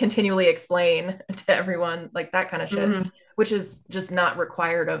continually explain to everyone, like that kind of shit, which is just not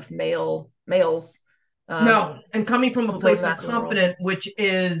required of males. No, and coming from a place of confidence, which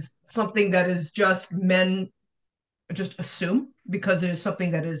is something that is just men just assume because it is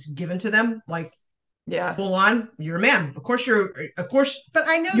something that is given to them. Like, full on, you're a man. Of course, but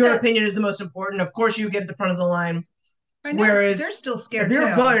I know your opinion is the most important. Of course, you get at the front of the line. I know. Whereas they're still scared.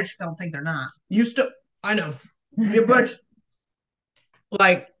 You're butch. Don't think they're not. I know. You're butch.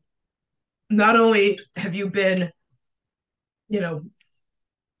 Like, not only have you been,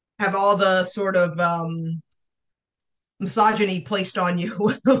 have all the sort of misogyny placed on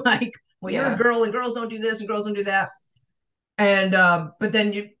you, like, well, you're a girl and girls don't do this and girls don't do that, and but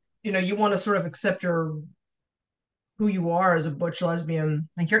then you want to sort of accept who you are as a butch lesbian,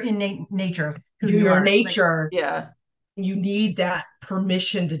 like your innate nature, your nature. Like, you need that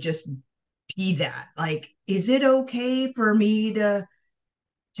permission to just be that. Like, is it okay for me to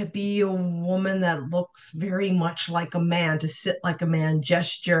be a woman that looks very much like a man, to sit like a man,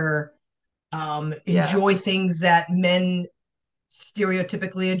 gesture, enjoy things that men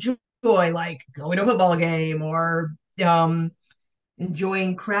stereotypically enjoy, like going to a football game or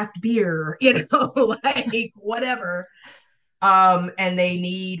enjoying craft beer, like whatever. And they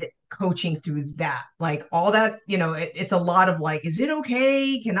need coaching through that, like all that, it's a lot of like, is it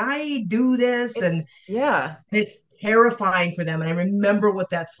okay? Can I do this? And it's terrifying for them. And I remember what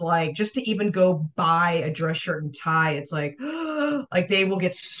that's like, just to even go buy a dress shirt and tie. It's like, like they will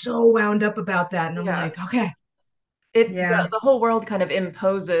get so wound up about that. And I'm like, okay. The whole world kind of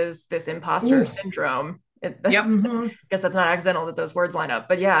imposes this imposter syndrome. I guess that's not accidental that those words line up,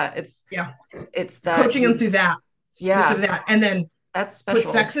 but it's that coaching them through that, specific that, and then that's special. Put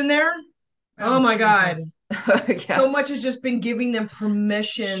sex in there. Oh my God. So much has just been giving them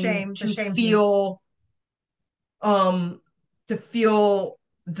permission to feel the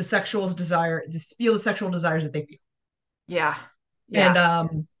sexual desire, to feel the sexual desires that they feel.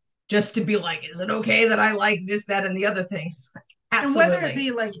 And just to be like, is it okay that I like this, that, and the other things? Absolutely. And whether it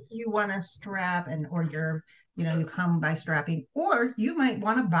be like you want to strap or you're, you come by strapping, or you might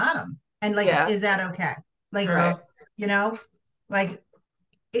want a bottom. And like, is that okay? Like, you know, like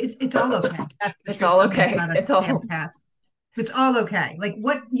it's all okay. That's the it's all okay. It's all it's all okay. Like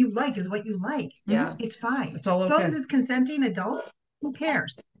what you like is what you like. Yeah. It's fine. It's all okay. As long as it's consenting adult, who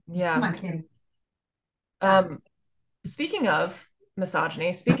cares? Yeah. Come on, kidding. Speaking of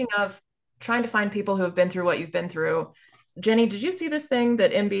misogyny, speaking of trying to find people who have been through what you've been through, Jenny, did you see this thing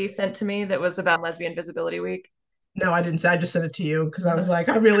that MB sent to me that was about Lesbian Visibility Week? No, I didn't. I just sent it to you because I was like,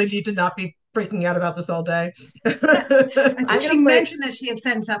 I really need to not be freaking out about this all day. I think she mentioned that she had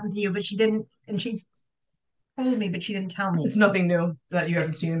sent something to you, but she didn't, and she told me, but she didn't tell me. It's nothing new that you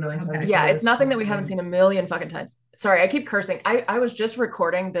haven't seen a million times. Yeah, it's nothing that we haven't seen a million fucking times. Sorry, I keep cursing. I was just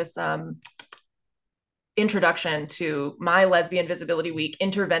recording this introduction to my Lesbian Visibility Week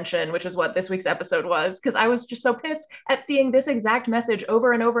intervention, which is what this week's episode was, because I was just so pissed at seeing this exact message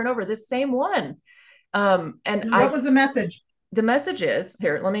over and over and over, this same one. And what was the message? The message is,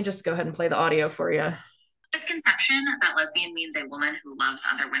 here, let me just go ahead and play the audio for you. Misconception that lesbian means a woman who loves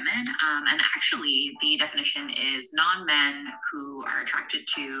other women, and actually the definition is non-men who are attracted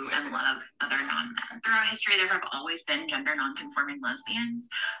to and love other non-men. Throughout history, there have always been gender non-conforming lesbians,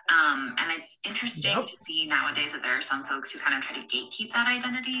 and it's interesting to see nowadays that there are some folks who kind of try to gatekeep that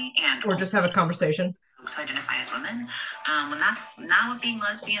identity and or just have a conversation. Folks who identify as women, when that's not what being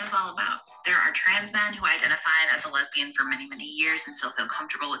lesbian is all about. There are trans men who identified as a lesbian for many, many years and still feel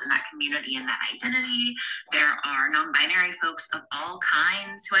comfortable within that community and that identity. There are non-binary folks of all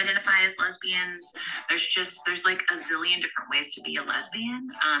kinds who identify as lesbians. There's like a zillion different ways to be a lesbian.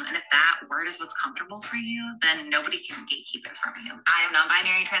 And if that word is what's comfortable for you, then nobody can gatekeep it from you. I am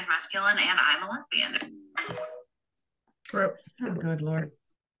non-binary transmasculine and I'm a lesbian. Oh, good Lord.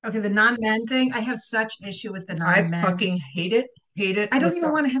 Okay, the non-men thing. I have such issue with the non-men. I fucking hate it. Hate it. I don't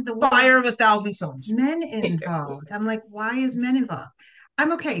even want to have the fire of 1,000 suns. Men involved. I'm like, why is men involved?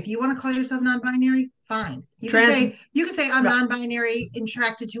 I'm okay. If you want to call yourself non-binary, fine. You can say I'm non-binary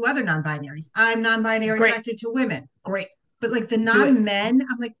attracted to other non-binaries. I'm non-binary attracted to women. Great. But like the non-men,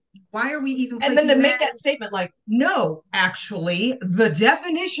 I'm like, why are we even and then to make that statement like, no, actually, the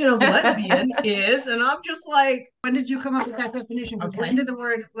definition of lesbian is, and I'm just like, when did you come up with that definition? When did the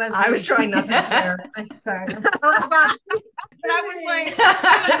word lesbian? I was trying not to swear. I'm sorry. But I was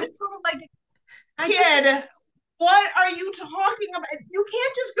like, sort of like, kid, what are you talking about? You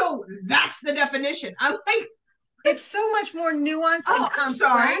can't just go, that's the definition. I'm like, it's so much more nuanced and complex. I'm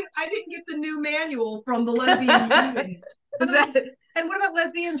sorry. I didn't get the new manual from the lesbian union. And what about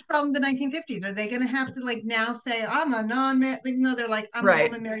lesbians from the 1950s? Are they going to have to like now say I'm a non-man, even though they're like I'm a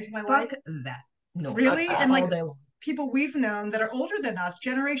woman married to my wife? That no, really? And like people we've known that are older than us,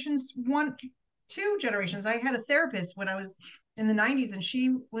 generations 1, 2 generations. I had a therapist when I was in the 90s, and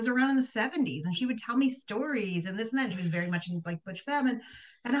she was around in the 70s, and she would tell me stories and this and that. And she was very much in like butch femme, and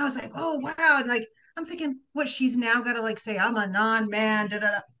I was like, oh wow, and like I'm thinking, what she's now got to like say I'm a non-man. Da,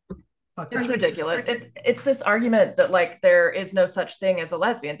 da, da. It's ridiculous. It's this argument that like there is no such thing as a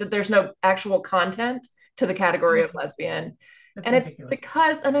lesbian, that there's no actual content to the category of lesbian. That's and ridiculous. It's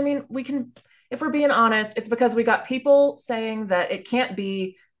because, and I mean, we can, if we're being honest, it's because we got people saying that it can't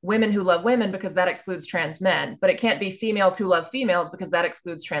be women who love women because that excludes trans men, but it can't be females who love females because that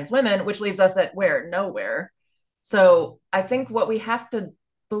excludes trans women, which leaves us at where? Nowhere. So I think what we have to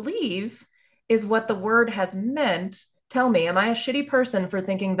believe is what the word has meant. Tell me, am I a shitty person for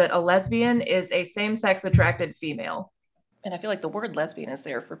thinking that a lesbian is a same-sex attracted female? And I feel like the word lesbian is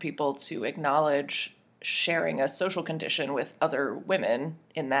there for people to acknowledge sharing a social condition with other women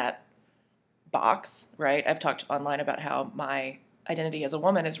in that box, right? I've talked online about how my identity as a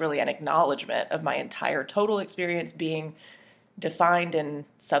woman is really an acknowledgement of my entire total experience being defined in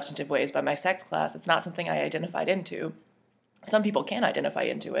substantive ways by my sex class. It's not something I identified into. Some people can identify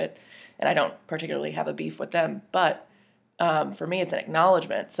into it, and I don't particularly have a beef with them, but for me, it's an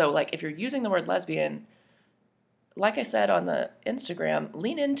acknowledgement. So like if you're using the word lesbian, like I said on the Instagram,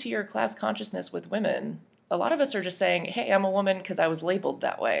 lean into your class consciousness with women. A lot of us are just saying, hey, I'm a woman because I was labeled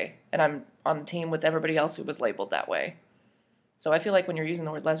that way, and I'm on the team with everybody else who was labeled that way. So I feel like when you're using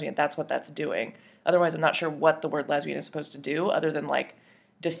the word lesbian, that's what that's doing. Otherwise, I'm not sure what the word lesbian is supposed to do other than like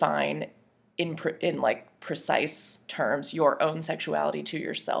define in like precise terms your own sexuality to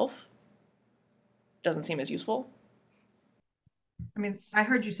yourself. Doesn't seem as useful. I mean, I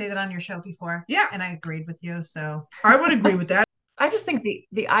heard you say that on your show before. Yeah. And I agreed with you. So I would agree with that. I just think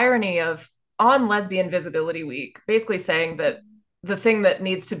the irony of on Lesbian Visibility Week, basically saying that the thing that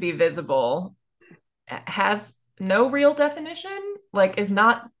needs to be visible has no real definition, like is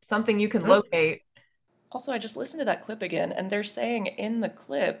not something you can locate. Also, I just listened to that clip again, and they're saying in the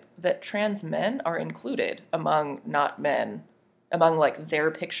clip that trans men are included among not men among like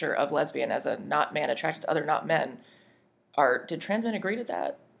their picture of lesbian as a not man attracted to other not men did trans men agree to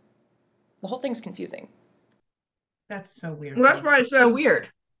that? The whole thing's confusing. That's so weird. Well, that's why I said so weird.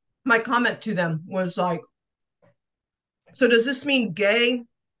 My comment to them was like, so does this mean gay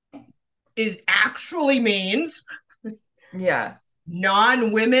actually means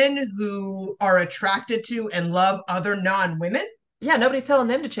non-women who are attracted to and love other non-women? Yeah, nobody's telling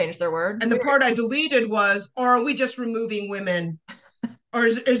them to change their word. And the part I deleted was, or are we just removing women? Or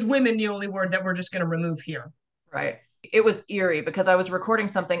is women the only word that we're just going to remove here? Right. It was eerie because I was recording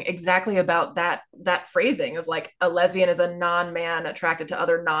something exactly about that phrasing of like a lesbian is a non-man attracted to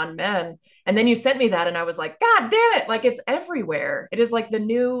other non-men. And then you sent me that and I was like, God damn it. Like it's everywhere. It is like the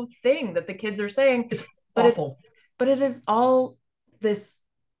new thing that the kids are saying. It's awful. But it is all this,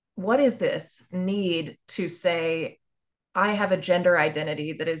 what is this need to say, I have a gender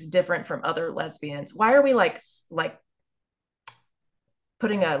identity that is different from other lesbians? Why are we like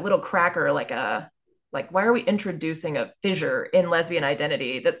putting a little cracker, why are we introducing a fissure in lesbian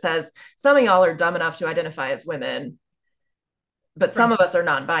identity that says some of y'all are dumb enough to identify as women, but some of us are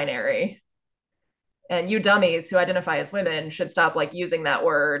non-binary, and you dummies who identify as women should stop like using that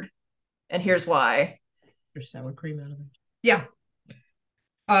word, and here's why. There's sour cream out of it. Yeah.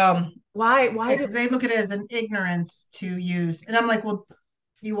 Why because they look at it as an ignorance to use, and I'm like, well,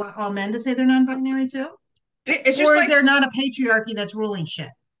 you want all men to say they're non-binary too? It's just, or is there not a patriarchy that's ruling shit?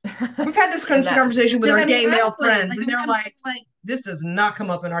 We've had this conversation with our gay male friends, and they're like, this does not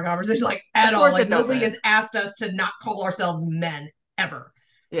come up in our conversation, like, at all. Like, nobody has asked us to not call ourselves men, ever.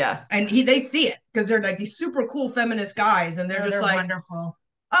 Yeah. And they see it, because they're like these super cool feminist guys, and they're just like, wonderful.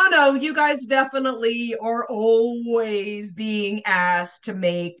 Oh, no, you guys definitely are always being asked to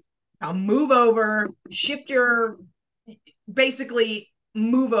make a move over, basically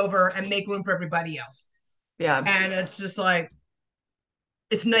move over and make room for everybody else. Yeah. And it's just like,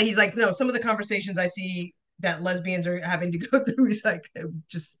 he's like, no, some of the conversations I see that lesbians are having to go through, he's like, it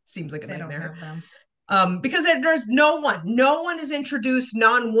just seems like a nightmare. Because there's no one is introduced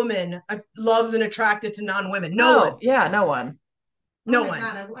non-woman loves and attracted to non-women. No one. Yeah, no one. No one.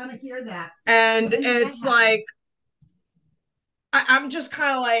 God, I want to hear that. And it's like, I'm just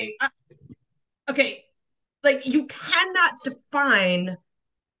kind of like, okay, like you cannot define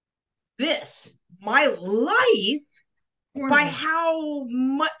my life, by how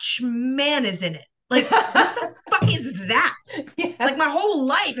much man is in it. Like, what the fuck is that? Yeah. Like, my whole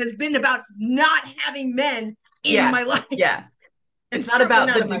life has been about not having men in my life. Yeah. It's not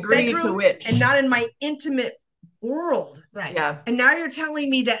about the degree to which. And not in my intimate world. Right. Yeah. And now you're telling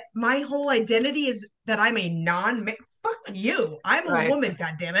me that my whole identity is that I'm a non-man. Fuck you. I'm a woman,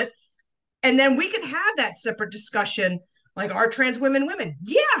 goddammit. And then we can have that separate discussion, like, are trans women women?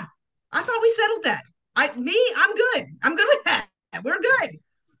 Yeah. I thought we settled that. I'm good. I'm good with that. We're good.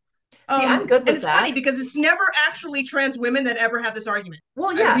 See, I'm good with and it's funny because it's never actually trans women that ever have this argument.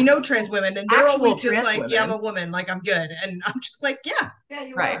 Well, yeah. We know trans women, and they're always just like, women. yeah, I'm a woman. Like, I'm good. And I'm just like, yeah,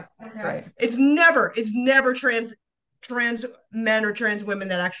 you are. Okay. Right. It's never trans men or trans women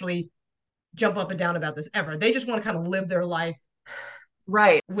that actually jump up and down about this ever. They just want to kind of live their life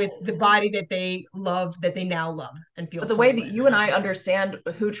right with the body that they love, that they now love and feel. But the way that you and I understand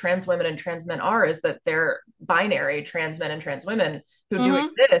who trans women and trans men are is that they're binary trans men and trans women who do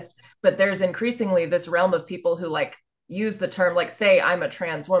exist, but there's increasingly this realm of people who like use the term, like, say I'm a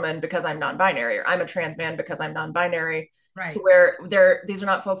trans woman because I'm non-binary, or I'm a trans man because I'm non-binary, right? To where these are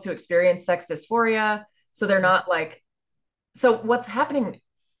not folks who experience sex dysphoria, so they're not like, so what's happening,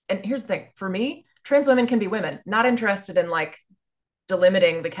 and here's the thing, for me, trans women can be women, not interested in like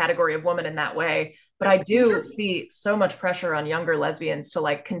delimiting the category of woman in that way, but I do see so much pressure on younger lesbians to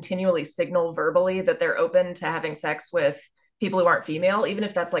like continually signal verbally that they're open to having sex with people who aren't female, even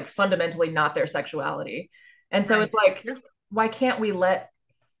if that's like fundamentally not their sexuality. And so it's like, why can't we let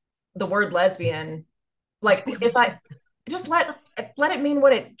the word lesbian, like, if I just let it mean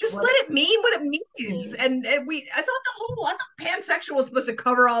what it just let it mean what it means. And I thought pansexual was supposed to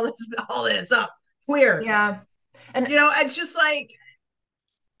cover all this up. Queer. Yeah. And it's just like,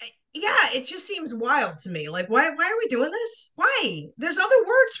 yeah, it just seems wild to me. Like, why are we doing this? Why? There's other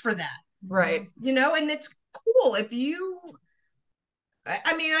words for that. Right. And it's cool if you,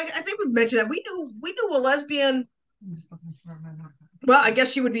 I mean, I think we mentioned that we knew a lesbian. Well, I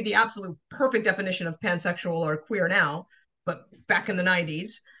guess she would be the absolute perfect definition of pansexual or queer now, but back in the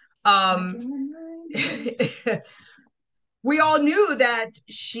 90s. We all knew that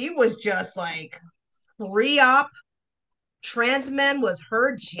she was just like pre-op trans men was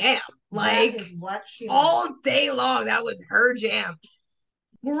her jam. Like, all day long, that was her jam.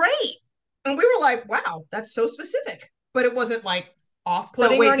 Great. And we were like, wow, that's so specific. but it wasn't like So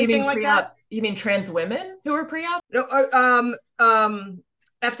off-putting wait, or anything like that. You mean trans women who were pre-op? No,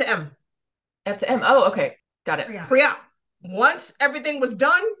 F to M. F to M. Oh, okay. Got it. Pre-op. Once everything was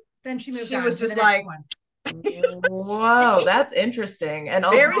done, then she moved she on was to just the next like, one. Whoa, that's interesting. And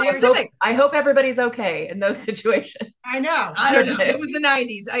also, very specific. I hope everybody's okay in those situations. I know. I don't know. It was the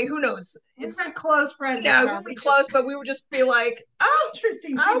 90s. Who knows? We weren't close friends. No, we weren't close, but we would just be like, oh,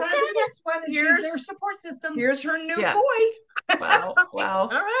 interesting. She's on the next one, and here's their support system. Here's her new boy. Wow. All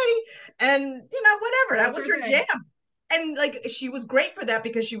righty. And, whatever. That was her jam. And, like, she was great for that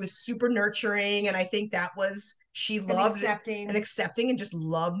because she was super nurturing. And I think that was, she loved accepting and just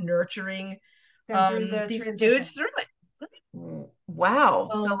loved nurturing these dudes through it. Wow.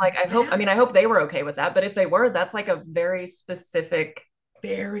 So like, I hope they were okay with that. But if they were, that's like a very specific,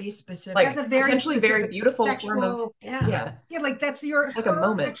 like, that's a very potentially very beautiful sexual, form of, yeah. Like that's your, like a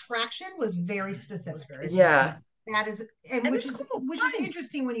moment. Attraction was very specific. Yeah. That is, which is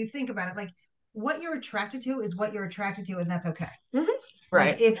interesting when you think about it. Like, what you're attracted to is what you're attracted to, and that's okay. Mm-hmm. Right.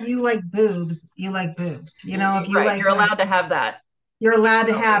 Like, if you like boobs, you like boobs. If you like, you're allowed to have that. You're allowed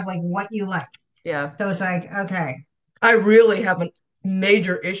to have like what you like. Yeah. So it's like, okay. I really have a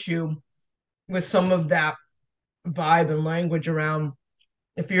major issue with some of that vibe and language around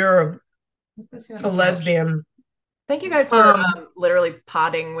if you're a lesbian. Thank you guys for literally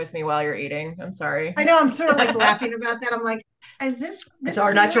potting with me while you're eating. I'm sorry. I know, I'm sort of like laughing about that. I'm like, is this it's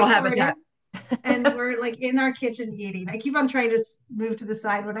our natural habitat. And we're like in our kitchen eating. I keep on trying to move to the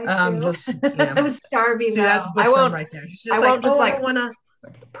side when I do. I was starving. See, that's Butch right there. She's just I don't want to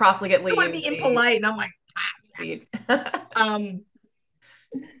profligately. I want to be impolite, and I'm like,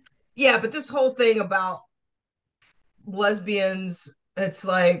 yeah, but this whole thing about lesbians, it's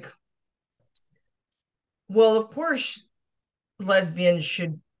like, well, of course, lesbians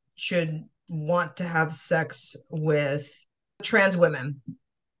should want to have sex with trans women.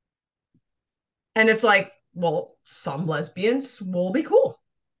 And it's like, well, some lesbians will be cool.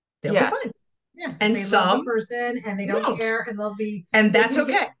 They'll be fine. Yeah. And they some love the person and they don't care and they'll be, and that's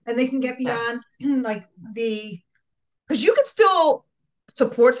okay. And they can get beyond like because you can still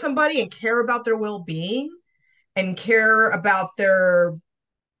support somebody and care about their well-being and care about their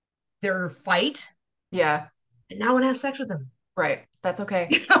fight. Yeah. And not want to have sex with them. Right. That's okay.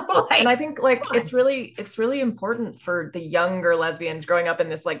 And I think like it's really important for the younger lesbians growing up in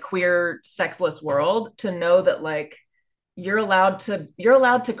this like queer sexless world to know that like you're allowed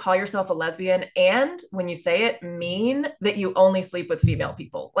to call yourself a lesbian, and when you say it, mean that you only sleep with female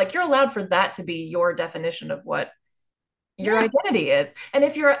people. Like you're allowed for that to be your definition of what your identity is. And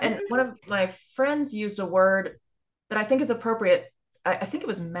if you're, and one of my friends used a word that I think is appropriate. I think it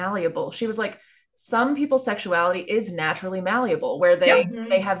was malleable. She was like, some people's sexuality is naturally malleable, where they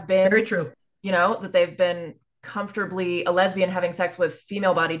have been very true, that they've been comfortably a lesbian having sex with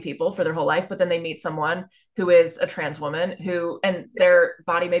female bodied people for their whole life, but then they meet someone who is a trans woman and their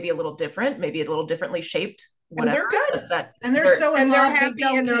body may be a little different, maybe a little differently shaped, whatever. And they're good. And they're so in love, happy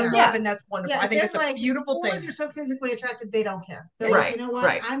and they're in love, and that's wonderful. I think it's like, a beautiful thing. As you're so physically attracted, they don't care. They're right, like, you know what?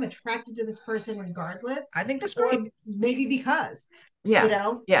 Right. I'm attracted to this person regardless. I think that's great. Maybe because.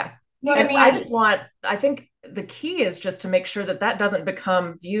 Yeah. Yeah. No, and I think the key is just to make sure that doesn't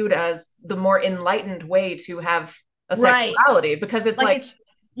become viewed as the more enlightened way to have a sexuality, because it's like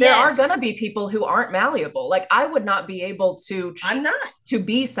there are going to be people who aren't malleable. Like I would not be able to, to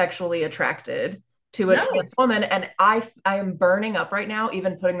be sexually attracted to a trans woman. And I am burning up right now,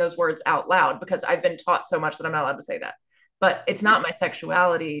 even putting those words out loud, because I've been taught so much that I'm not allowed to say that. But it's not my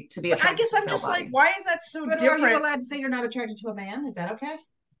sexuality to be attracted. I guess I'm just like, why is that so different? Are you allowed to say you're not attracted to a man? Is that okay?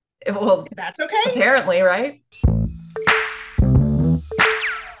 Well, that's okay. Apparently, right?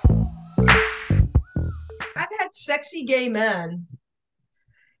 I've had sexy gay men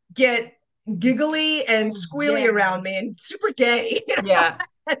get giggly and squealy around me and super gay. Yeah.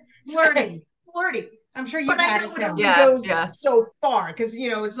 Flirty. I'm sure you've had it too. It goes so far because,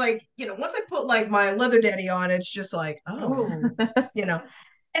 it's like, once I put like my leather daddy on, it's just like, and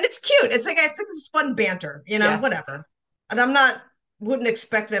it's cute. It's like this fun banter, whatever. And wouldn't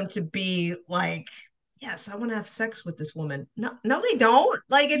expect them to be like, yes, I want to have sex with this woman. No, they don't.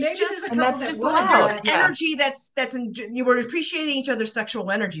 Like it's maybe just a couple that there's an energy that's you were appreciating each other's sexual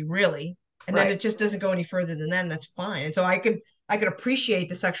energy, really, and then it just doesn't go any further than that, and that's fine. And so I could appreciate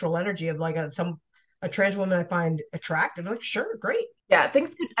the sexual energy of like a trans woman I find attractive. Like, sure, great. Yeah,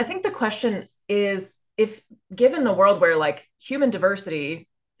 I think the question is, if given the world where like human diversity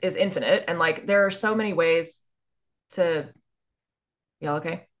is infinite and like there are so many ways to. Y'all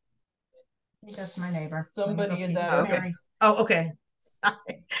okay? I think that's my neighbor. Somebody is out. Okay. Oh, okay.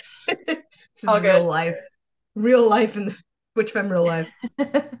 Sorry. This is all real life. real life and the Twitch femme real life.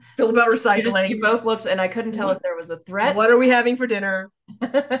 Still about recycling. You both looked, and I couldn't tell if there was a threat. What are we having for dinner?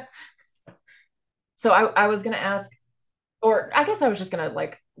 So I was gonna ask, or I guess I was just gonna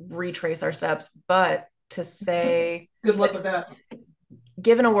like retrace our steps, but to say, good luck with that.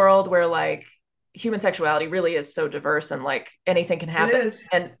 Given a world where like human sexuality really is so diverse and like anything can happen,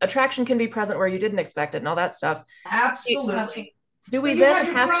 and attraction can be present where you didn't expect it, and all that stuff. Absolutely. Do we you then have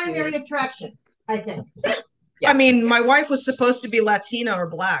your have primary to? attraction? I think. Yeah. I mean, my wife was supposed to be Latina or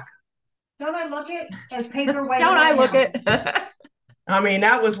Black. Don't I look it as paper white? Don't I look it? I mean,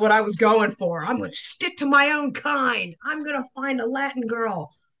 that was what I was going for. I'm going to stick to my own kind. I'm going to find a Latin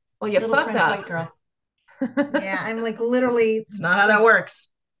girl. Well, you little fucked French up. White girl. Yeah, I'm like literally. It's not how that works.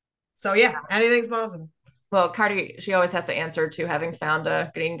 So yeah, anything's possible. Well, Cardi, she always has to answer to having found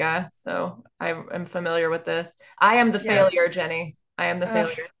a gringa, so I am familiar with this. I am the failure, Jenny. I am the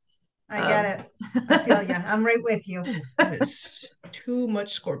failure. I get it. I feel you. I'm right with you. It's too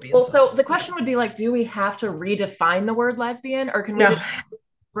much Scorpion. Well, so the question would be like, do we have to redefine the word lesbian, or can we just,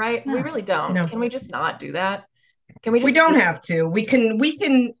 right? No. We really don't. No. Can we just not do that? Can we just? We don't have to. We can.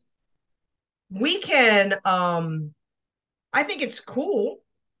 I think it's cool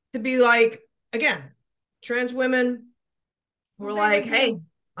to be like, again, trans women who are like, hey,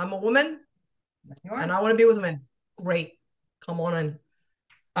 I'm a woman and I want to be with women. Great. Come on in.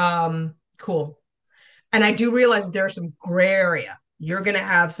 Cool. And I do realize there's some gray area. You're going to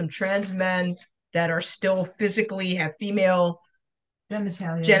have some trans men that are still physically have female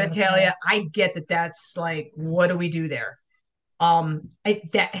genitalia. I get that. That's like, what do we do there?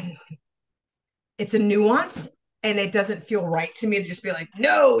 It's a nuance, and it doesn't feel right to me to just be like,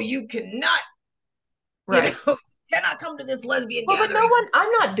 no, you cannot. Right. You know, cannot come to this lesbian gathering.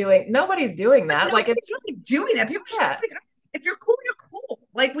 But nobody's doing that. Like, it's really doing that. People just think, if you're cool, you're cool.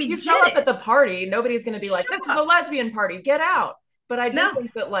 Like, we show up at the party, nobody's going to be like, this is a lesbian party, get out. But I do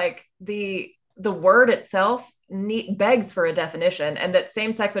think that like the word itself begs for a definition, and that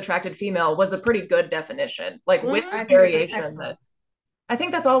same-sex attracted female was a pretty good definition, like with variation. That I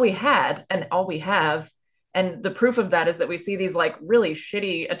think that's all we had and all we have. And the proof of that is that we see these like really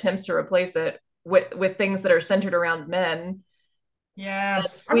shitty attempts to replace it with things that are centered around men.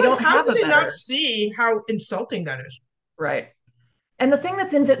 Yes. We don't have a better. Not see how insulting that is. Right. And the thing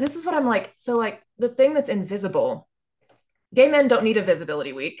that's this is what I'm like, so like the thing that's invisible, gay men don't need a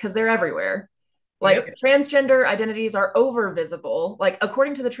visibility week because they're everywhere. Like transgender identities are over visible. Like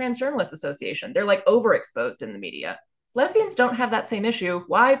according to the Trans Journalists Association, they're like overexposed in the media. Lesbians don't have that same issue.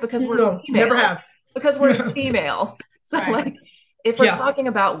 Why? Because we're female. Never have. Because we're female. So like if we're talking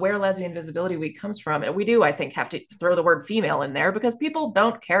about where Lesbian Visibility Week comes from, and we do, I think, have to throw the word female in there because people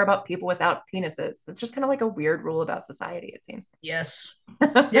don't care about people without penises. It's just kind of like a weird rule about society, it seems. Yes.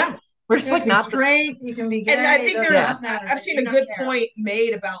 Yeah. We're just like not straight, you can be gay. And I think I've seen a good point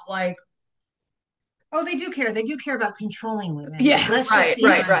made about like, oh, they do care. They do care about controlling women. Yes, right.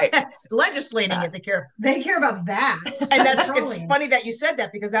 Yes, legislating it. They care. They care about that. And it's funny that you said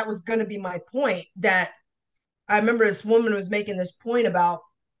that because that was going to be my point. That I remember this woman was making this point about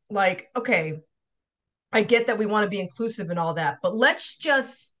like, okay, I get that we want to be inclusive and all that, but let's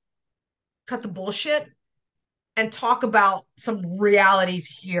just cut the bullshit and talk about some realities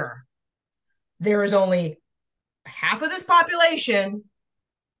here. There is only half of this population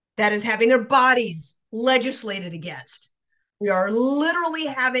that is having their bodies legislated against. We are literally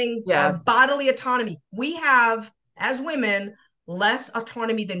having bodily autonomy. We have, as women, less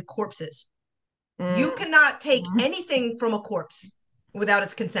autonomy than corpses. You cannot take anything from a corpse without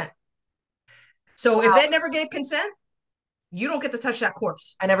its consent. So if they never gave consent, you don't get to touch that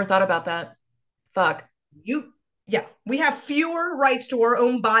corpse. I never thought about that. Fuck. We have fewer rights to our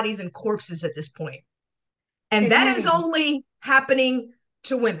own bodies and corpses at this point. And that is only happening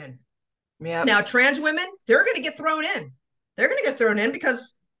to women. Yeah. Now, trans women, they're going to get thrown in. They're going to get thrown in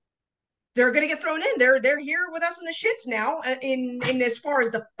because they're going to get thrown in. They're here with us in the shits now in as far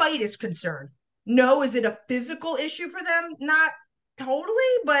as the fight is concerned. No, is it a physical issue for them? Not totally,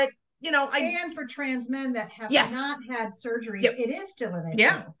 but and for trans men that have not had surgery, it is still an issue.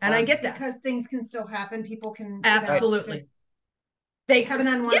 Yeah, and I get that. Because things can still happen. People can absolutely. They have an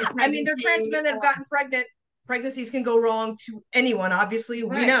unwanted pregnancy. I mean, they're trans men that have gotten pregnant. Pregnancies can go wrong to anyone, obviously,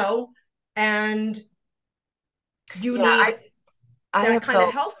 we know. And you need that kind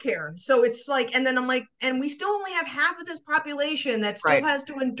of health care. So it's like, and then I'm like, and we still only have half of this population that still has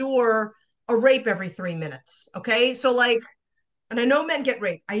to endure a rape every 3 minutes. Okay. So like, and I know men get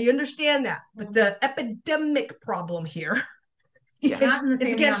raped. I understand that. But the epidemic problem here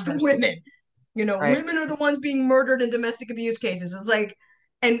is against women. Women are the ones being murdered in domestic abuse cases. It's like,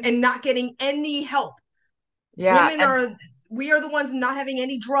 and not getting any help. Yeah. We are the ones not having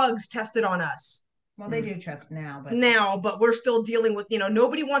any drugs tested on us. Well, they do trust now, but we're still dealing with,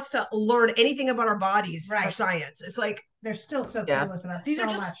 nobody wants to learn anything about our bodies for science. It's like they're still so clueless about these are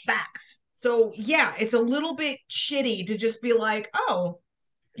just facts. So yeah, it's a little bit shitty to just be like, oh,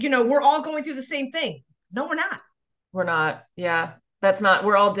 we're all going through the same thing. No, we're not. We're not. Yeah.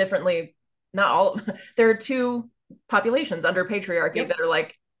 We're all differently, not all. There are two populations under patriarchy that are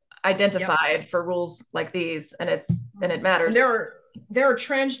like identified for rules like these, and it matters. And there are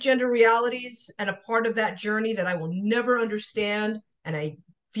transgender realities and a part of that journey that I will never understand, and I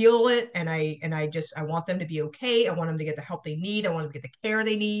feel it, and I want them to be okay. I want them to get the help they need. I want them to get the care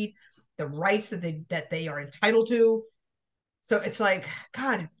they need, the rights that they are entitled to. So it's like,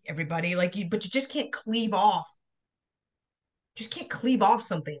 God, everybody, but you just can't cleave off. Just can't cleave off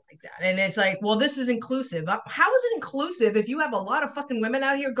something like that. And it's like, well, this is inclusive. How is it inclusive if you have a lot of fucking women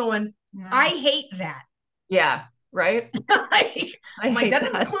out here going, I hate that? Yeah, right? I'm like, that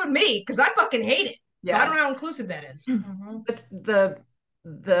doesn't include me because I fucking hate it. Yeah. So I don't know how inclusive that is. It's the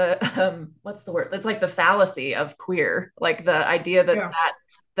what's the word? It's like the fallacy of queer. Like the idea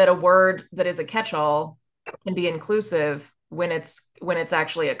that a word that is a catch-all can be inclusive when it's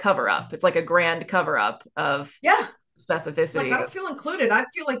actually a cover-up. It's like a grand cover-up of specificity. Like, I don't feel included. I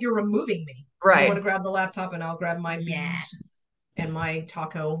feel like you're removing me. Right. You want to grab the laptop and I'll grab my beans and my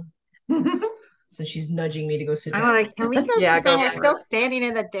taco. So she's nudging me to go sit down. I'm like, can we go? We're still standing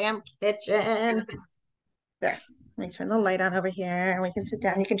in the damn kitchen. There. Let me turn the light on over here. We can sit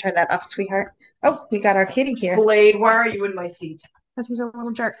down. You can turn that up, sweetheart. Oh, we got our kitty here. Blade, why are you in my seat? Because he's a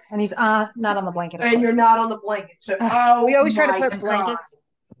little jerk. And he's not on the blanket. And you're not on the blanket. So we always try to put blankets.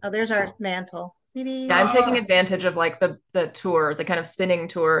 Oh, there's our mantle. Yeah, I'm taking advantage of like the tour, the kind of spinning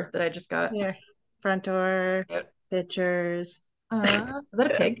tour that I just got. Yeah. Front door, pictures. Is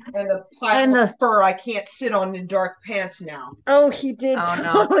that a pig? And the pile of fur I can't sit on in dark pants now. Oh, he did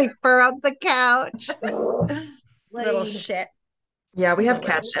totally fur up the couch. Little shit. Yeah, we have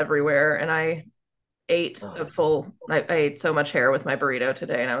cats everywhere, and I ate I ate so much hair with my burrito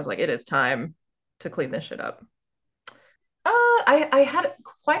today, and I was like, it is time to clean this shit up. I had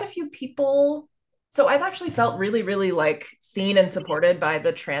quite a few people. So I've actually felt really, really like seen and supported by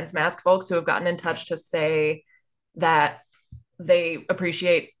the trans mask folks who have gotten in touch to say that they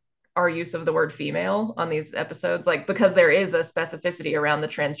appreciate our use of the word female on these episodes, like because there is a specificity around the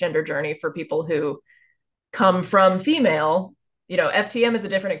transgender journey for people who come from female. FTM is a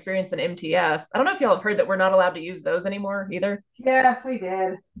different experience than MTF. I don't know if y'all have heard that we're not allowed to use those anymore either. Yes, we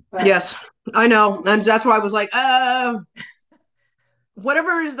did. But... Yes, I know. And that's why I was like,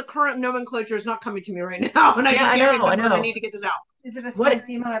 whatever is the current nomenclature is not coming to me right now. And I know. I need to get this out. Is it a assigned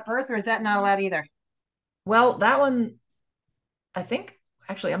female at birth or is that not allowed either? Well, that one, I think,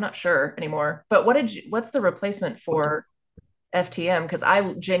 actually, I'm not sure anymore. But what's the replacement for FTM? Because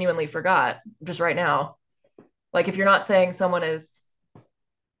I genuinely forgot just right now. Like if you're not saying someone is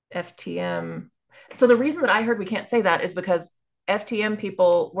FTM. So the reason that I heard we can't say that is because FTM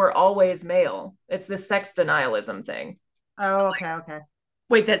people were always male. It's this sex denialism thing. Oh, okay.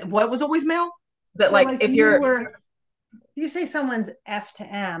 Wait, that what was always male? That so like if you say someone's F to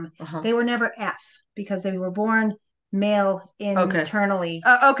M, they were never F because they were born male internally,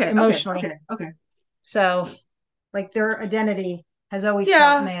 emotionally. Okay. So like their identity has always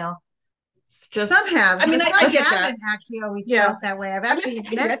felt male. Just some have. I mean, I get that. Actually, always felt that way. I've actually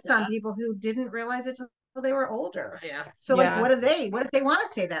met some people who didn't realize it until they were older. Yeah. So, like, what if they want to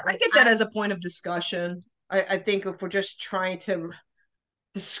say that? Like, I get that as a point of discussion. I think if we're just trying to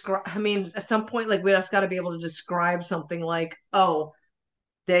describe, I mean, at some point, like, we just got to be able to describe something like, oh,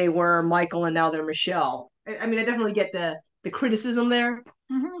 they were Michael and now they're Michelle. I mean, I definitely get the criticism there,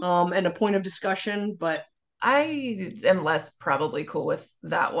 and a point of discussion, but. I am less probably cool with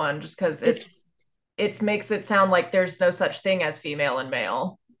that one just because it makes it sound like there's no such thing as female and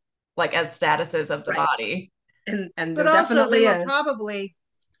male, like as statuses of the body. And but also they were probably,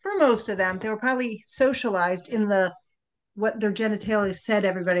 for most of them, they were probably socialized in what their genitalia said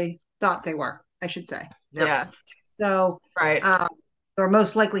everybody thought they were, I should say. Yeah. So they were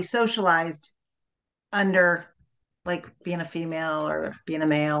most likely socialized under like being a female or being a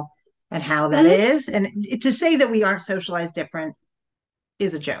male. And how that is, and to say that we aren't socialized different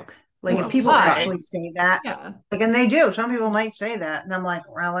is a joke. Like if people actually say that, like, and they do. Some people might say that, and I'm like,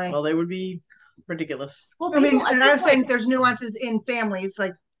 really? Well, they would be ridiculous. Well, I mean, and I'm saying there's nuances in families.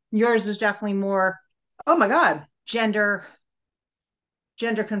 Like yours is definitely more. Oh my God, gender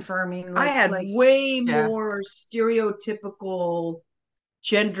confirming. Like, I had way more stereotypical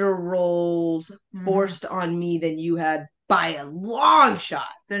gender roles forced on me than you had by a long shot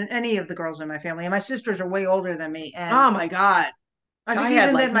than any of the girls in my family. And my sisters are way older than me. And oh my God. I think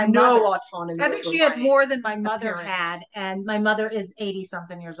even like than my mother, autonomy. I think she had more than my mother had, and my mother is 80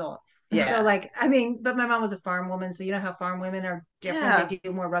 something years old. Yeah. So like, I mean, but my mom was a farm woman, so you know how farm women are different. Yeah. They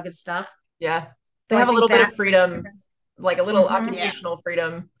do more rugged stuff. Yeah. They have a little bit of freedom, like a little occupational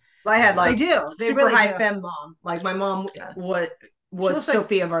freedom. I had like they super really high femme mom. Like my mom was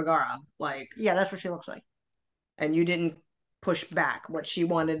Sofia Vergara. Like yeah, that's what she looks like. And you didn't push back. What she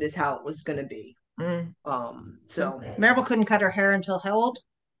wanted is how it was going to be. So Maribel couldn't cut her hair until how old?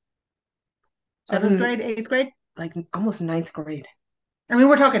 7th grade, 8th grade? Like almost 9th grade. I mean,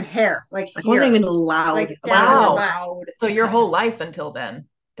 we're talking hair. Like wasn't even allowed. Like, wow. So your whole life until then.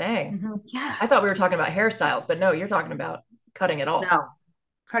 Dang. Mm-hmm. Yeah. I thought we were talking about hairstyles, but no, you're talking about cutting it all. No.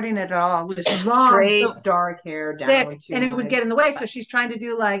 Cutting it all. With straight dark hair down thick, and it would get in the way. So she's trying to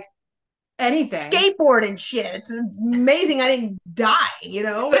do like anything. Skateboard and shit. It's amazing I didn't die, you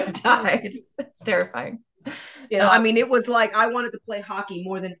know? Died. It's terrifying. You know, I mean, it was like I wanted to play hockey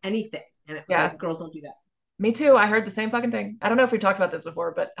more than anything. And it was like, girls don't do that. Me too. I heard the same fucking thing. I don't know if we talked about this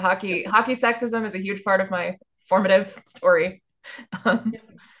before, but hockey sexism is a huge part of my formative story.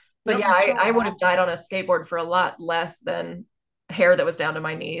 But yeah, I would have died on a skateboard for a lot less than hair that was down to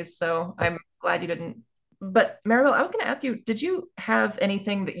my knees. So I'm glad you didn't. But Maribel, I was going to ask you, did you have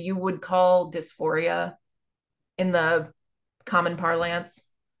anything that you would call dysphoria in the common parlance?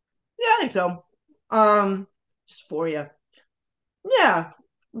 Yeah, I think so. Dysphoria. Yeah,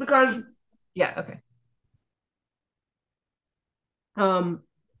 because yeah, okay.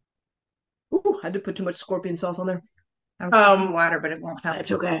 Ooh, I did put too much scorpion sauce on there. Water, but it won't help.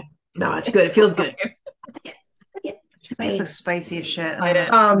 It's okay. No, it's good. It feels good. It's so spicy as shit.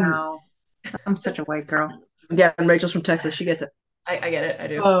 No. I'm such a white girl. Yeah, and Rachel's from Texas. She gets it. I get it. I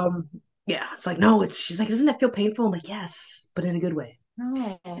do. Yeah, it's like, no, she's like, doesn't that feel painful? I'm like, yes, but in a good way.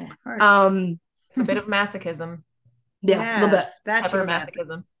 No. It's a bit of masochism. Yeah, a little bit. That's your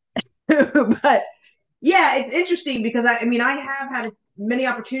masochism. But yeah, it's interesting because I mean, I have had many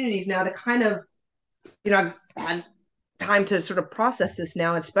opportunities now to kind of, you know, I've had time to sort of process this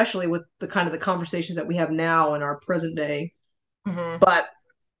now, especially with the kind of the conversations that we have now in our present day. Mm-hmm.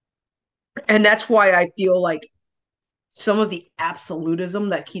 And that's why I feel like some of the absolutism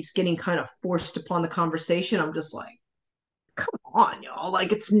that keeps getting kind of forced upon the conversation, I'm just like, come on, y'all.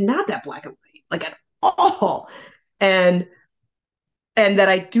 Like, it's not that black and white, like at all. And that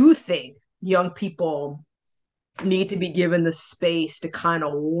I do think young people need to be given the space to kind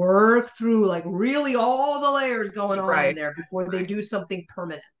of work through like really all the layers going on in there before they do something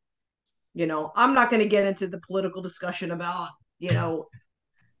permanent. You know, I'm not going to get into the political discussion about, you know,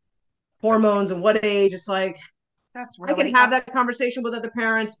 hormones and what age. It's like, that's really, I can have that conversation with other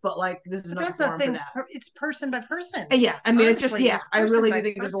parents, but like, this is not the forum for that. It's person by person. And yeah, I mean, honestly, it's just, I really do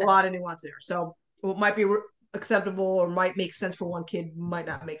think there's a lot of nuance there. So what might be acceptable or might make sense for one kid might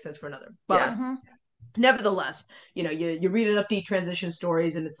not make sense for another. But nevertheless, you know, you read enough detransition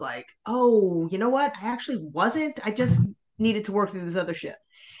stories and it's like, oh, you know what? I actually wasn't. I just needed to work through this other shit.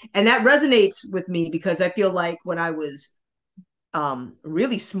 And that resonates with me because I feel like when I was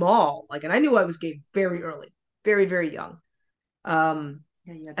really small, like, and I knew I was gay very early, very, very young. And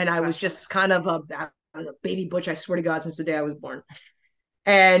I was just kind of a baby butch, I swear to God, since the day I was born.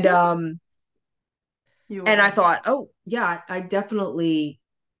 And I thought, oh yeah, I definitely,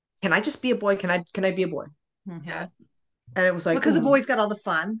 can I just be a boy? Can I be a boy? Yeah. And it was like, because the boys got all the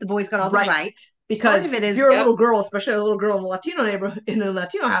fun, the boys got all the rights. Because if you're a little girl, especially a little girl in a Latino neighborhood, in a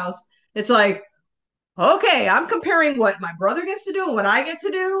Latino house, it's like, okay, I'm comparing what my brother gets to do and what I get to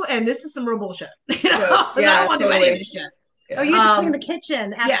do, and this is some real bullshit. You know? I don't want to do any of this shit. Yeah. Oh, you have to clean the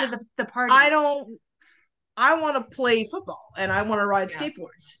kitchen after the party. I want to play football and I want to ride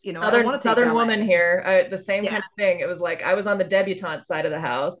skateboards. You know, Southern woman here, the same kind of thing. It was like I was on the debutante side of the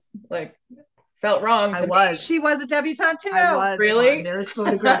house, like. Felt wrong to me. She was a debutante too. I was. Really? There's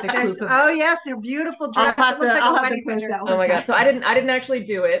photographic proof of oh yes, your beautiful dress. I'll have to post that one. Oh my God. So I didn't actually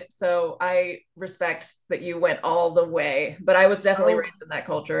do it. So I respect that you went all the way. But I was definitely raised in that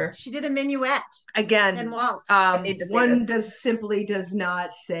culture. She did a minuet. Again. And waltz. One does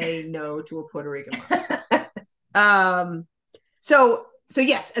not say no to a Puerto Rican woman. So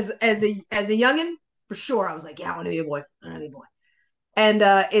yes, as a youngin', for sure, I was like, yeah, I want to be a boy. I want to be a boy. And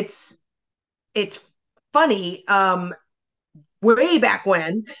it's funny, way back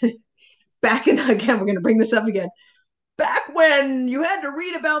when, again, we're going to bring this up again, back when you had to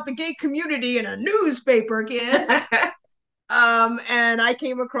read about the gay community in a newspaper, kid. And I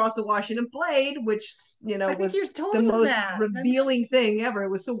came across the Washington Blade, which, you know, was the most revealing thing ever. It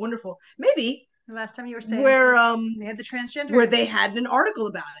was so wonderful. Maybe The last time you were saying where they had the transgender, where they had an article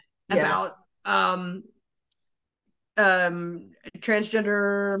about it, about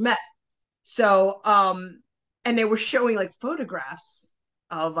transgender men. So and they were showing like photographs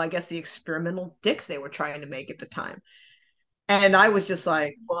of, I guess, the experimental dicks they were trying to make at the time. And I was just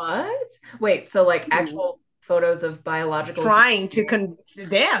like, what? Wait, so like actual photos of biological trying to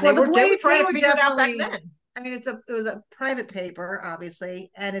they were trying to figure it out back then. I mean, it was a private paper, obviously,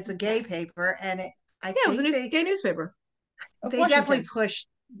 and it's a gay paper, and it was a gay newspaper. They definitely pushed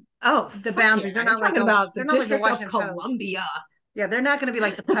the boundaries. They're not like about the District of Columbia. Yeah, they're not going to be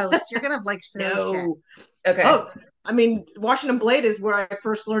like the Post. You're going to like no. Okay. Oh, I mean, Washington Blade is where I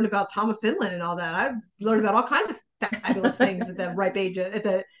first learned about Tom of Finland and all that. I learned about all kinds of fabulous things at the ripe age at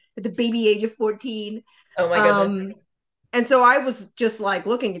the baby age of 14. Oh my goodness. And so I was just like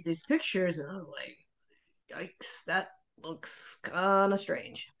looking at these pictures, and I was like, yikes, that looks kind of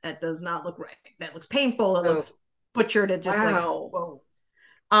strange. That does not look right. That looks painful. It looks butchered. It just like, whoa.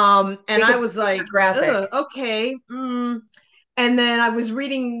 And I was like, okay. And then I was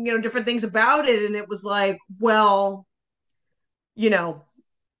reading, different things about it, and it was like, well,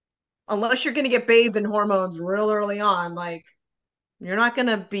 unless you're going to get bathed in hormones real early on, like, you're not going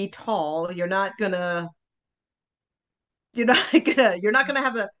to be tall. You're not going to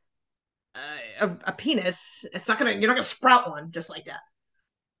have a penis. You're not gonna sprout one just like that.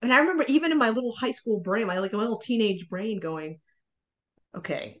 And I remember even in my little high school brain, my little teenage brain going,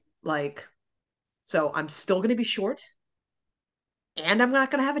 okay, like, so I'm still gonna be short, and I'm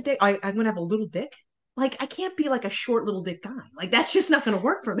not gonna have a dick. I'm gonna have a little dick. Like, I can't be like a short little dick guy. Like, that's just not gonna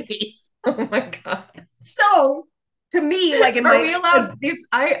work for me. Oh my God. So to me, like,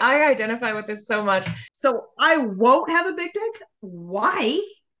 I identify with this so much. So I won't have a big dick. Why?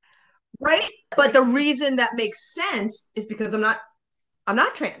 Right? But the reason that makes sense is because I'm not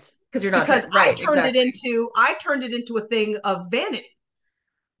trans. Because you're not trans. Right, I turned it into a thing of vanity.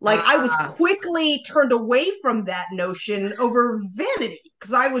 Like, I was quickly turned away from that notion over vanity.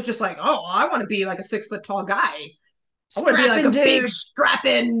 Because I was just like, oh, I want to be like a 6 foot tall guy. I want to be like a big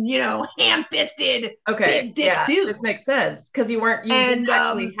strapping, ham-fisted, big dick dude. This makes sense. Because you didn't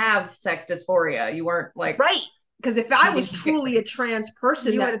actually have sex dysphoria. You weren't like... Right. Because if I was truly a trans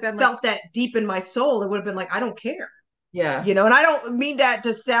person that felt that deep in my soul, it would have been like, I don't care. Yeah. And I don't mean that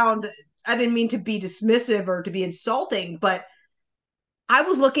to sound, I didn't mean to be dismissive or to be insulting, but I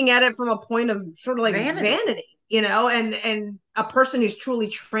was looking at it from a point of sort of like vanity, and a person who's truly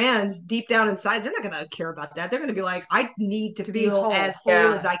trans deep down inside, they're not going to care about that. They're going to be like, I need to feel as whole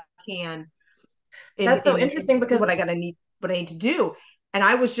as I can. That's so interesting because what I need to do. And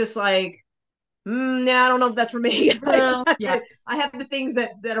I was just like, I don't know if that's for me. I have the things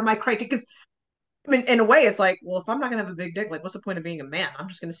that are my criteria. Because I mean, in a way, it's like, well, if I'm not gonna have a big dick, like, what's the point of being a man? I'm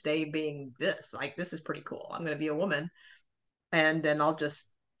just gonna stay being this. Like, this is pretty cool. I'm gonna be a woman, and then I'll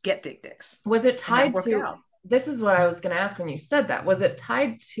just get big dicks. Was it tied to? This is what I was gonna ask when you said that. Was it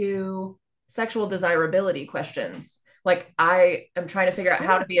tied to sexual desirability questions? Like, I am trying to figure out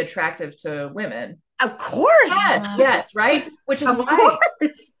how to be attractive to women. Of course. Yes, right. Which is why.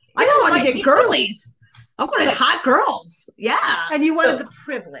 I just want to get girlies. I wanted hot girls. Yeah. And you wanted the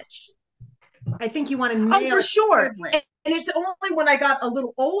privilege. I think you wanted male for sure. privilege. And it's only when I got a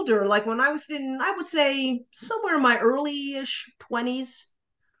little older, like when I was I would say somewhere in my early-ish 20s,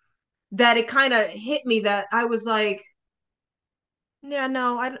 that it kind of hit me that I was like, yeah,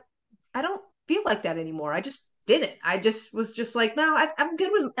 no, I don't feel like that anymore. I just didn't. I just was just like, no, I'm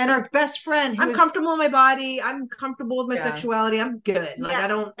good with. And our best friend, I'm comfortable in my body. I'm comfortable with my sexuality. I'm good. Like, I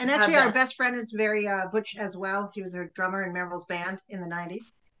don't. And actually, our best friend is very butch as well. She was a drummer in Marvel's band in the '90s,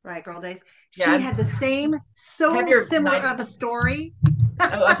 right? Girl days. Yeah. She had the same, similar of a story.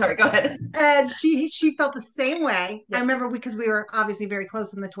 Oh, I'm sorry. Go ahead. And she felt the same way. Yeah. I remember because we were obviously very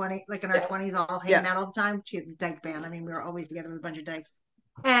close in the 20s, like in our 20s, all hanging out all the time. She had the dyke band. I mean, we were always together with a bunch of dykes,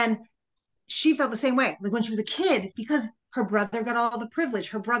 and she felt the same way, like when she was a kid, because her brother got all the privilege.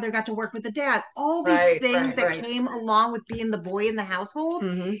 Her brother got to work with the dad. All these things that came along with being the boy in the household,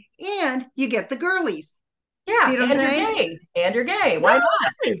 and you get the girlies. Yeah, see what I'm saying? You're gay. Why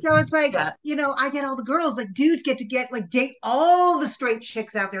not? So it's like, I get all the girls. Like, dudes get to date all the straight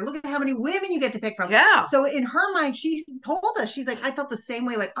chicks out there. Look at how many women you get to pick from. Yeah. So in her mind, she told us, she's like, I felt the same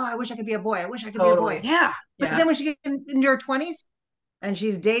way. Like, oh, I wish I could be a boy. I wish I could be a boy. Yeah. But then when she gets into her 20s, and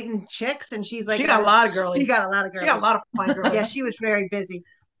she's dating chicks, and she's like, she got a lot of girls. She got a lot of girls. She got a lot of fine girls. Yeah, she was very busy.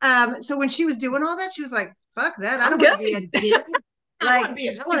 So when she was doing all that, she was like, fuck that. I don't want to be a dude. Like,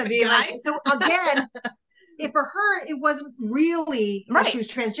 I want to be like, so again, for her, it wasn't really that Right. she was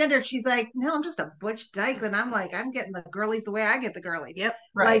transgender. She's like, no, I'm just a butch dyke, and I'm like, I'm getting the girlies the way I get the girlies. Yep.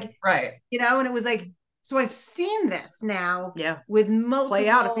 Right. Like, right. you know, and it was like, so I've seen this now. Yeah. With multiple Play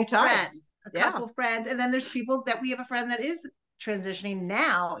out a few times. friends, a couple friends, and then there's people that we have a friend that is transitioning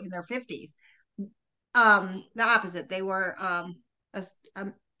now in their 50s. The opposite. They were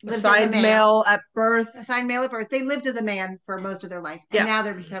assigned male at birth. Assigned male at birth. They lived as a man for most of their life, and now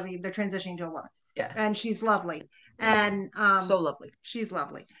they're transitioning to a woman. Yeah, and she's lovely, and so lovely. She's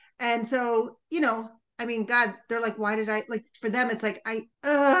lovely, and so I mean, God, they're like, why did I like? For them, it's like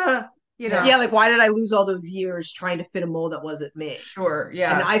yeah, like why did I lose all those years trying to fit a mold that wasn't me? Sure,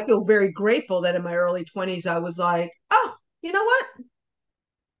 yeah. And I feel very grateful that in my early 20s, I was like, oh, you know what?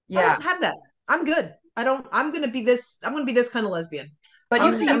 Yeah, I don't have that. I'm good. I'm gonna be this kind of lesbian. But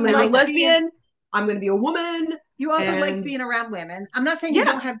I'm gonna be a lesbian. I'm gonna be a woman. You also like being around women. I'm not saying you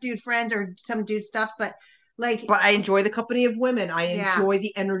don't have dude friends or some dude stuff, but I enjoy the company of women. I enjoy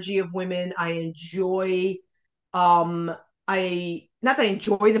the energy of women. I enjoy not that I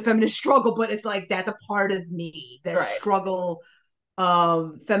enjoy the feminist struggle, but it's like that's a part of me. The struggle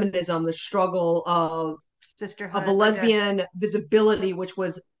of feminism, the struggle of sisterhood, of a lesbian visibility, which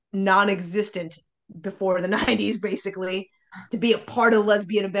was non-existent before the 90s, basically. To be a part of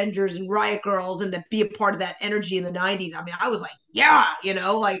Lesbian Avengers and Riot Girls and to be a part of that energy in the 90s. I mean, I was like,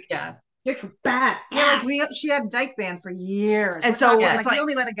 it's bad. Yeah, she had dyke band for years. And so we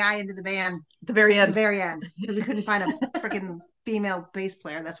only let a guy into the band at the very end. Because we couldn't find a freaking female bass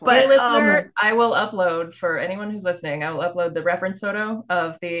player. That's why. But listener, I will upload, for anyone who's listening, I will upload the reference photo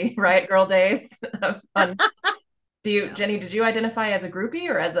of the Riot Girl days. Jenny, did you identify as a groupie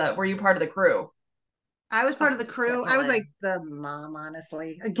or were you part of the crew? I was part of the crew. Definitely. I was like the mom,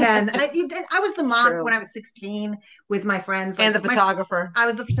 honestly. Again, I was the mom when I was 16 with my friends. And the photographer. I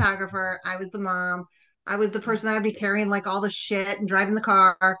was the photographer. I was the mom. I was the person that would be carrying like all the shit and driving the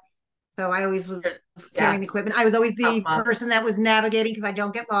car. So I always was carrying the equipment. I was always the person that was navigating because I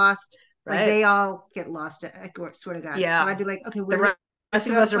don't get lost. Like they all get lost, I swear to God. Yeah. So I'd be like, okay, the rest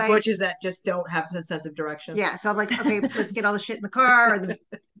of us are butches that just don't have a sense of direction. Yeah. So I'm like, okay, let's get all the shit in the car or the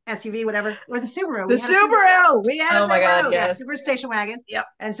SUV, whatever, or the Subaru. We had a Subaru. Yes. Subaru station wagon. Yep.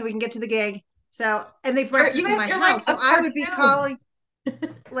 And so we can get to the gig. So, and they practice in my house. So I would be calling,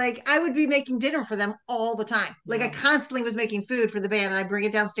 I would be making dinner for them all the time. Like I constantly was making food for the band and I'd bring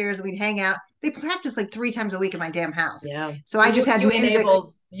it downstairs and we'd hang out. They practice like 3 times a week in my damn house. Yeah. So I just had music.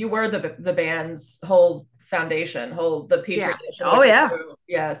 You were the band's whole foundation, the Petri dish. Oh yeah.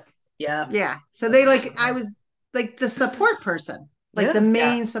 Yes. Yeah. Yeah. So they I was like the support person. The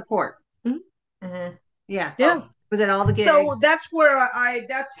main support. Mm-hmm. Yeah. Yeah. Was at all the gigs. So that's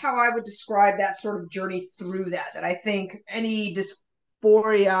how I would describe that sort of journey through that I think any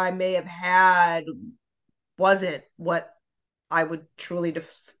dysphoria I may have had wasn't what I would truly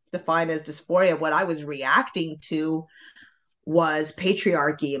define as dysphoria. What I was reacting to was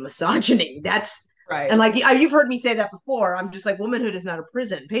patriarchy and misogyny. That's right. And you've heard me say that before. I'm just like, womanhood is not a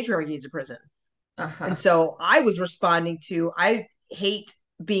prison. Patriarchy is a prison. Uh-huh. And so I was responding to, I hate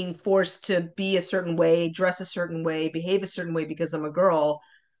being forced to be a certain way, dress a certain way, behave a certain way because I'm a girl.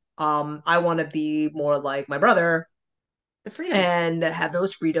 I want to be more like my brother, the freedoms, and have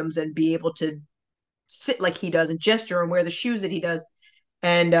those freedoms and be able to sit like he does and gesture and wear the shoes that he does.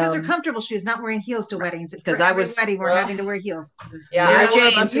 And because they're comfortable shoes, not wearing heels to weddings. Because I was wedding, we're having to wear heels. Yeah,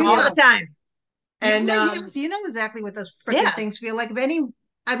 James all the time. And you know exactly what those freaking things feel like.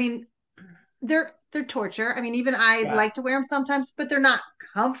 They're torture. I mean, even I like to wear them sometimes, but they're not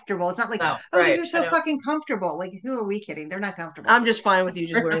comfortable. It's not like, these are so fucking comfortable. Like, who are we kidding? They're not comfortable. I'm just fine with you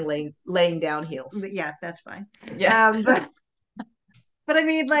just wearing laying down heels. Yeah, that's fine. Yeah. But I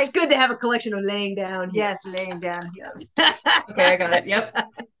mean, it's good to have a collection of laying down heels. Yes, laying down heels. Okay, I got it. Yep.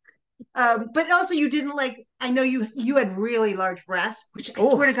 But also you didn't I know you had really large breasts, which I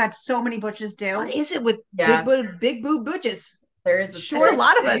swear to God, so many butches do. What is it with big boob butches? There is a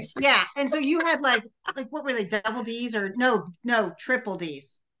lot of us. Yeah. And so you had like what were they, double D's or no, triple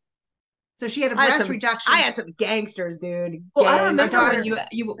D's. So she had a breast reduction. I had some gangsters, dude. Well, I remember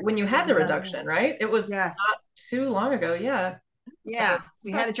when you had the reduction, right? It was not too long ago. Yeah. Yeah.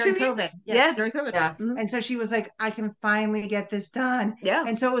 We had it during COVID. Yeah, during COVID. Yeah. Mm-hmm. And so she was like, I can finally get this done. Yeah.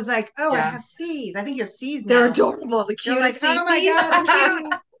 And so it was like, I have C's. I think you have C's now. They're adorable. The cutest C's. Oh my God, they're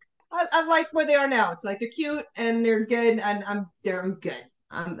cute. I like where they are now. It's like they're cute and they're good, and I'm good.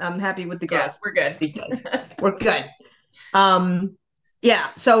 I'm happy with the girls. Yes, we're good these days. We're good. Yeah.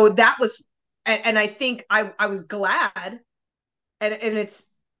 So that was, and I think I was glad, and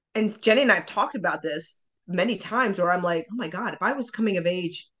Jenny and I have talked about this many times where I'm like, oh my God, if I was coming of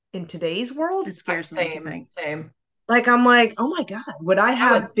age in today's world. It scares me to think. Same. Like, I'm like, oh my God, would I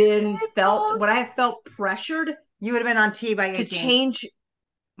have felt pressured? You would have been on T by 18. To change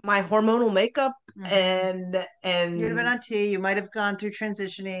my hormonal makeup, mm-hmm. and you'd have been on T. You might have gone through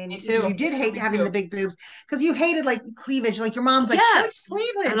transitioning. Me too. You did hate having the big boobs because you hated like cleavage. Like your mom's like, yes,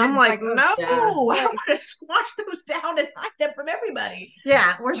 cleavage, and I'm like, no, I want to squash those down and hide them from everybody.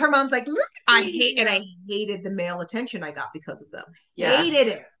 Yeah, whereas her mom's like, look, I hated the male attention I got because of them. Yeah. Hated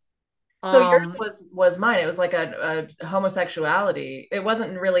it. So yours was mine. It was like a homosexuality. It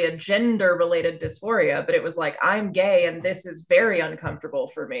wasn't really a gender related dysphoria, but it was like, I'm gay and this is very uncomfortable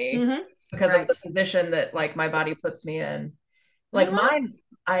for me because of the position that like my body puts me in. Like mine,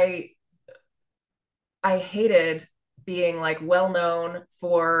 I hated being like well known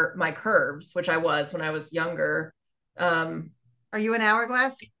for my curves, which I was when I was younger. Are you an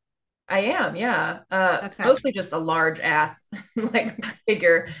hourglass? I am, yeah. Mostly just a large ass like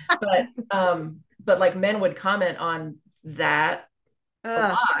figure, but like men would comment on that a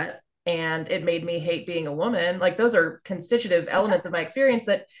lot, and it made me hate being a woman. Like those are constitutive elements of my experience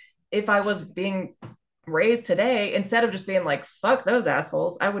that if I was being raised today, instead of just being like fuck those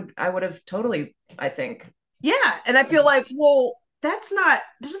assholes, I would have totally, I think. Yeah, and I feel like, well, there's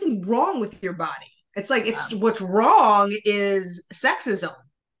nothing wrong with your body. It's like what's wrong is sexism.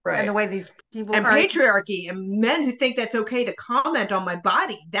 Right. And the way these people and patriarchy and men who think that's okay to comment on my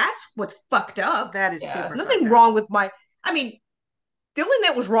body. That's what's fucked up. That is super. Nothing wrong with the only thing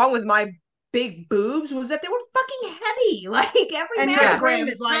that was wrong with my big boobs was that they were fucking heavy. Like every mammogram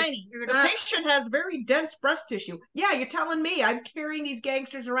is like, tiny. The patient has very dense breast tissue. Yeah, you're telling me I'm carrying these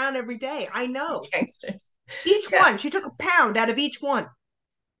gangsters around every day. I know. Gangsters. Each one. She took a pound out of each one.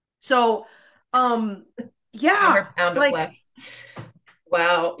 So, yeah. Pound of flesh.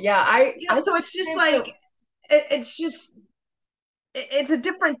 Wow. Yeah. So it's just like, it's a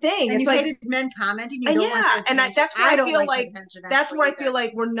different thing. And it's you like hated men commenting. You don't want and that's where I feel like that's where I feel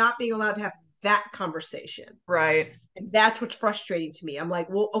like we're not being allowed to have that conversation. Right. And that's what's frustrating to me. I'm like,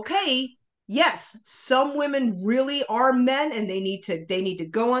 well, okay, yes, some women really are men, and they need to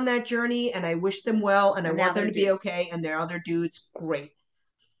go on that journey. And I wish them well, and I want them to be okay. And they're other dudes, great.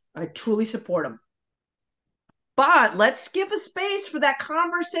 I truly support them. But let's give a space for that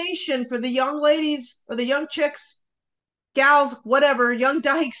conversation for the young ladies or the young chicks, gals, whatever, young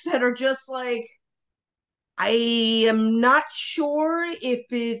dykes that are just like, I am not sure if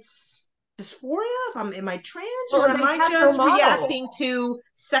it's dysphoria, am I trans, or am I just reacting to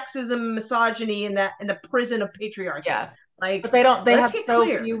sexism, misogyny, and the prison of patriarchy? Yeah. Like, but they have so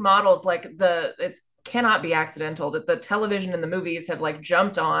few models. Like it cannot be accidental that the television and the movies have like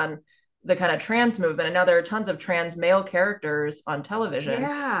jumped on the kind of trans movement, and now there are tons of trans male characters on television.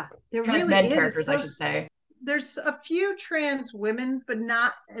 Yeah, there trans really men is. characters, I should say. There's a few trans women, but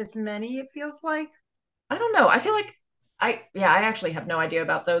not as many. It feels like. I don't know. I feel like I actually have no idea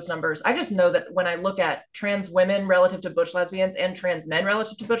about those numbers. I just know that when I look at trans women relative to butch lesbians and trans men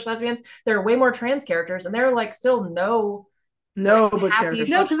relative to butch lesbians, there are way more trans characters, and there are like still no butch characters.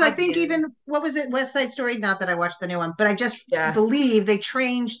 No, because I think even what was it, West Side Story? Not that I watched the new one, but I just believe they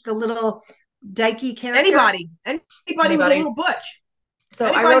changed the little dykey character. Anybody was a little butch. So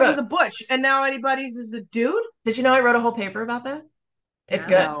anybody's was a butch, and now anybody's is a dude. Did you know I wrote a whole paper about that? It's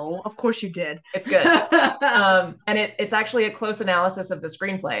good. No, of course you did. It's good. And it's actually a close analysis of the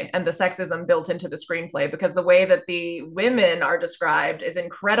screenplay and the sexism built into the screenplay, because the way that the women are described is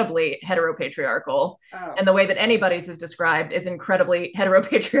incredibly heteropatriarchal. And the way that anybody's is described is incredibly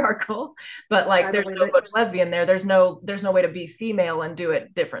heteropatriarchal. But like there's no butch lesbian there. There's no way to be female and do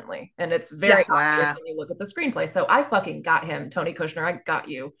it differently. And it's very obvious when you look at the screenplay. So I fucking got him, Tony Kushner. I got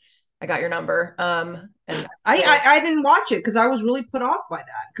you. I got your number. And I didn't watch it because I was really put off by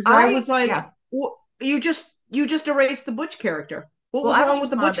that. Because I was like, well, you just erased the butch character. What was wrong with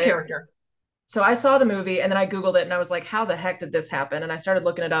the butch character? So I saw the movie and then I Googled it and I was like, how the heck did this happen? And I started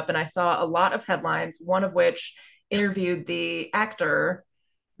looking it up and I saw a lot of headlines, one of which interviewed the actor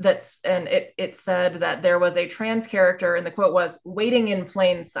and it said that there was a trans character, and the quote was "waiting in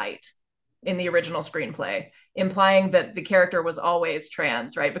plain sight" in the original screenplay, implying that the character was always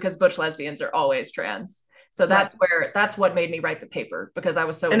trans, right? Because butch lesbians are always trans. So that's what made me write the paper, because I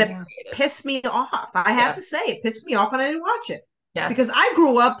was so and it pissed me off. I have to say, it pissed me off and I didn't watch it. Yeah. Because I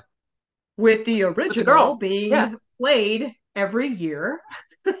grew up with the original being played every year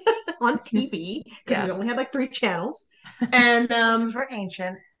on TV, because we only had like 3 channels. And we're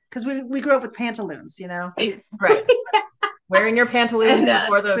ancient because we grew up with pantaloons, you know? Right. Wearing your pantaloons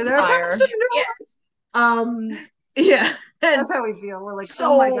before the fire. Yes. Yeah. That's how we feel. We're like,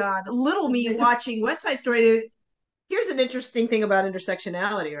 so oh my God. Little me watching West Side Story, here's an interesting thing about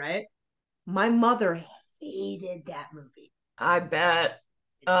intersectionality, right? My mother hated that movie. I bet.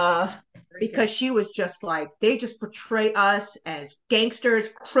 Because she was just like, they just portray us as gangsters,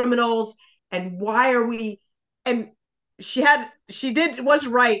 criminals, and why are we? And was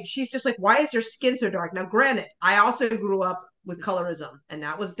right. She's just like, why is your skin so dark? Now, granted, I also grew up with colorism, and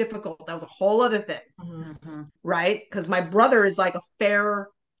that was difficult. That was a whole other thing, right? Because my brother is like a fair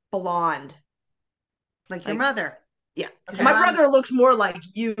blonde, like your mother. Yeah, okay. My brother looks more like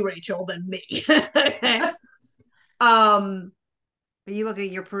you, Rachel, than me. But you look at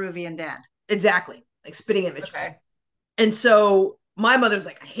your Peruvian dad. Exactly, like spitting image. Okay. And so my mother's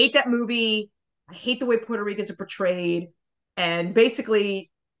like, I hate that movie. I hate the way Puerto Ricans are portrayed. And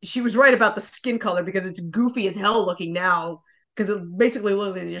basically, she was right about the skin color because it's goofy as hell looking now. Because it basically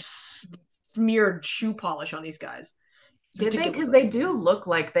literally just smeared shoe polish on these guys. Did they? Because they do look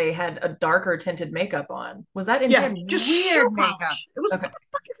like they had a darker tinted makeup on. Was that just weird makeup? It was, okay. What the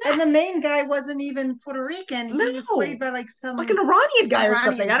fuck is that? And the main guy wasn't even Puerto Rican. No. He was played by like an Iranian guy or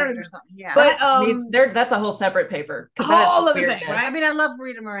something. I don't know. Yeah. But that's a whole separate paper. Whole other thing, right? I mean, I love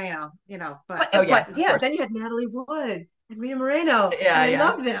Rita Moreno, but then you had Natalie Wood and Rita Moreno. Yeah, I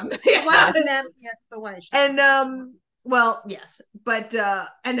loved them. Why was Natalie? Yeah, but why? And well, yes, but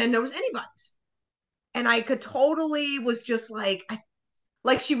and then there was Anybody's. And I could totally was just like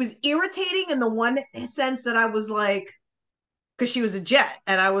she was irritating in the one sense that I was like, because she was a jet,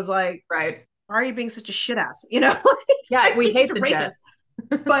 and I was like, right, why are you being such a shit ass? You know? Yeah, we hate the jets.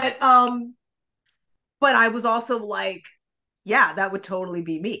 but I was also like, yeah, that would totally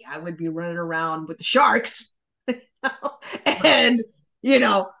be me. I would be running around with the sharks, and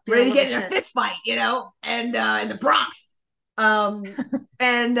ready to get in a fist fight, and in the Bronx,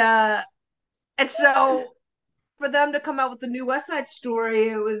 and so for them to come out with the new West Side Story,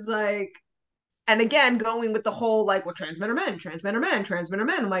 it was like, and again, going with the whole like, well, trans men are men, trans men are men, trans men are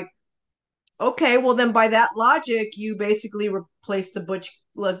men. I'm like, okay, well then by that logic, you basically replaced the butch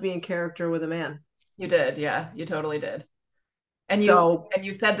lesbian character with a man. You did, yeah, you totally did. And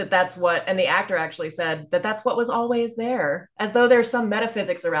you said that's what, and the actor actually said that's what was always there, as though there's some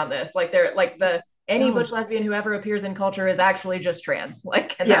metaphysics around this, like any butch lesbian who ever appears in culture is actually just trans,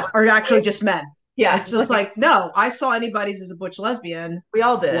 or actually just men. Yeah, it's just like no, I saw Anybody's as a butch lesbian. We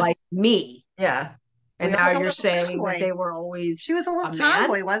all did, like me. Yeah, and now you're saying that they were always. She was a little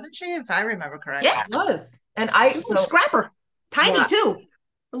tomboy, wasn't she? If I remember correctly. Yeah, it was. And she was a scrapper, tiny too,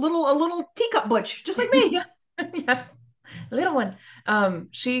 a little teacup butch, just like me. Yeah. Little one.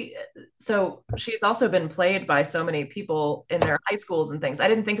 She's also been played by so many people in their high schools and things. I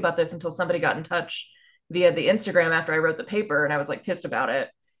didn't think about this until somebody got in touch via the Instagram after I wrote the paper, and I was like pissed about it.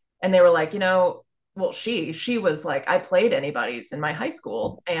 And they were like, well, she was like, I played Anybody's in my high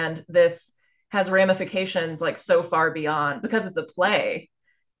school, and this has ramifications like so far beyond, because it's a play.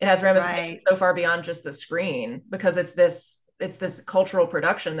 It has ramifications so far beyond just the screen, because it's this cultural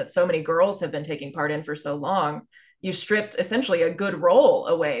production that so many girls have been taking part in for so long. You stripped essentially a good role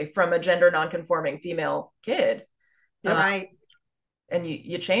away from a gender nonconforming female kid. Right. And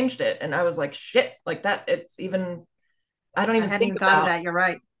you changed it. And I was like, shit, like that. It's even, I hadn't even thought of that. You're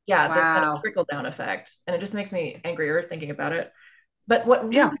right. Yeah. Wow. This kind of trickle down effect. And it just makes me angrier thinking about it. But what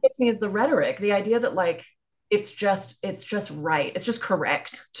really gets me is the rhetoric, the idea that like, it's just right. It's just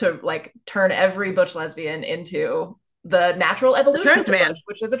correct to like turn every butch lesbian into the natural evolution trans man,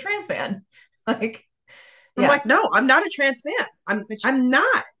 which is a trans man. Like, I'm like, no, I'm not a trans man. I'm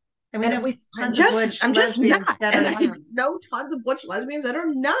not. I mean, I'm just not. And I know tons of butch lesbians that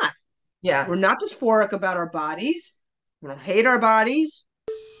are not. Yeah. We're not dysphoric about our bodies. We don't hate our bodies.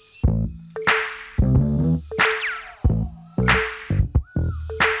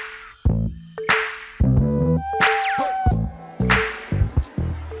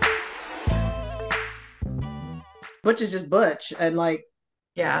 Butch is just butch. And like,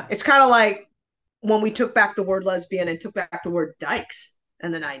 yeah, it's kind of like when we took back the word lesbian and took back the word dykes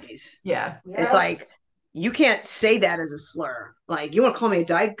in the 90s. Yeah. It's like, you can't say that as a slur. Like, you want to call me a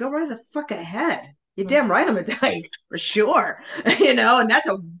dyke? Go right the fuck ahead. You're damn right I'm a dyke, for sure. And that's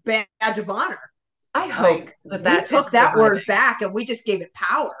a badge of honor. I hope that we took that word back and we just gave it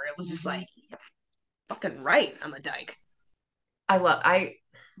power. It was just like, fucking right, I'm a dyke. I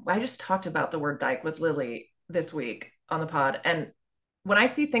just talked about the word dyke with Lily this week on the pod, and when I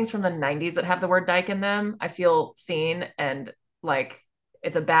see things from the 90s that have the word dyke in them, I feel seen and like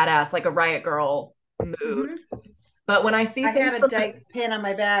it's a badass, like a riot girl mood. Mm-hmm. But when I see I had a dyke pin on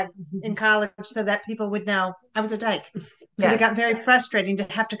my bag in college so that people would know I was a dyke, because it got very frustrating to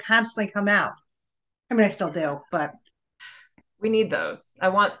have to constantly come out. I mean, I still do, but We need those. I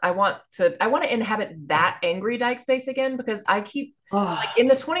want to inhabit that angry dyke space again, because I keep like in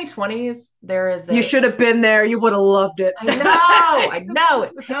the 2020s there is You should have been there. You would have loved it. I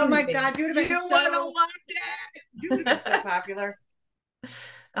know. Oh my God, you would have been so loved it. You would have been so popular.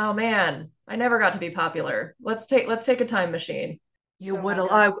 Oh man, I never got to be popular. Let's take a time machine. You would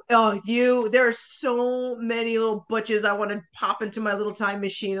have. There are so many little butches I want to pop into my little time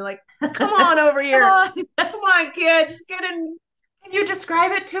machine and like, come on over here. Come on, kids. Get in. Can you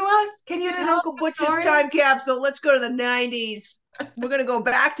describe it to us? Can you tell Uncle Butch's time capsule? Let's go to the 90s. We're gonna go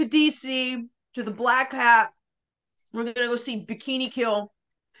back to DC to the Black Hat. We're gonna go see Bikini Kill.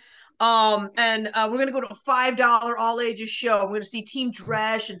 And we're gonna go to a $5 all ages show. We're gonna see Team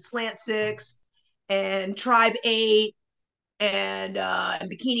Dresch and Slant Six and Tribe 8 and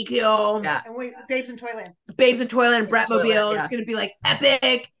Bikini Kill. Yeah. And wait, Babes in Toyland. Babes in Toyland and Bratmobile. It's gonna be like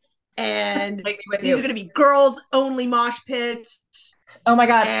epic. And these are gonna be girls only mosh pits. Oh my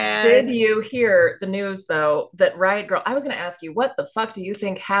God. Did you hear the news though that Riot Girl, I was gonna ask you, what the fuck do you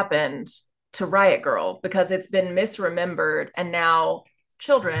think happened to Riot Girl? Because it's been misremembered and now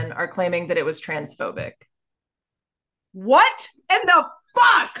children are claiming that it was transphobic. What in the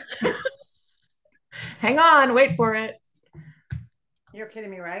fuck? Hang on, wait for it. You're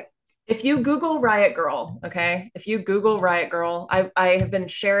kidding me, right? If you Google Riot Girl, okay? If you Google Riot Girl, I have been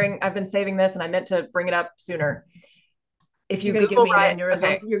saving this and I meant to bring it up sooner. If you Google Riot,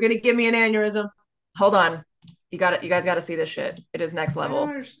 okay. You're gonna give me an aneurysm. Hold on. You guys got to see this shit. It is next level. I don't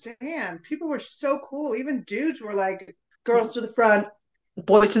understand. People were so cool. Even dudes were like, girls to the front,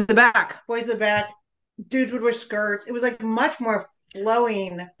 boys to the back. Boys to the back. Dudes would wear skirts. It was like much more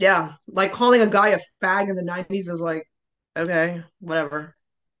flowing. Yeah. Like calling a guy a fag in the 90s was like, okay, whatever.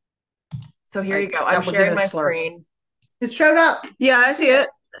 So here you go. I'm sharing my screen. It showed up. Yeah, I see it.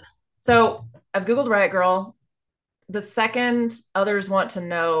 So I've Googled Riot Girl. The second others want to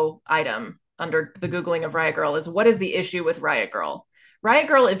know item under the Googling of Riot Girl is, what is the issue with Riot Girl? Riot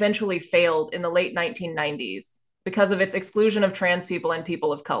Girl eventually failed in the late 1990s because of its exclusion of trans people and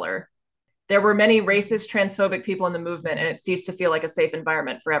people of color. There were many racist, transphobic people in the movement, and it ceased to feel like a safe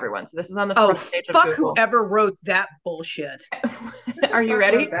environment for everyone. So this is on the front page of Google. Fuck whoever wrote that bullshit. Are you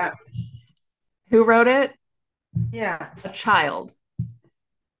ready? Who wrote it? Yeah. A child.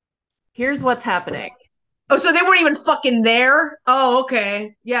 Here's what's happening. Oh, so they weren't even fucking there? Oh,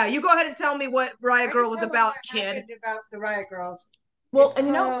 okay. Yeah, you go ahead and tell me what Riot Girl was about, kid. About the Riot Girls. Well,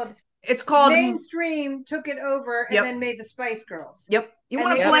 it's called Mainstream took it over and then made the Spice Girls. Yep. You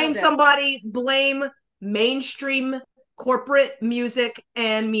want to blame somebody, blame mainstream corporate music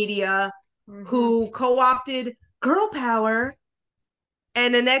and media who co-opted girl power.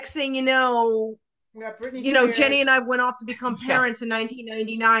 And the next thing you know, Jenny and I went off to become parents in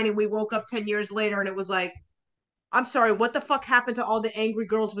 1999, and we woke up 10 years later and it was like, I'm sorry, what the fuck happened to all the angry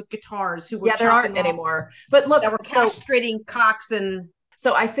girls with guitars who were there aren't anymore. But look, that were castrating cocks and...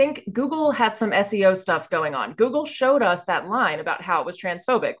 So I think Google has some SEO stuff going on. Google showed us that line about how it was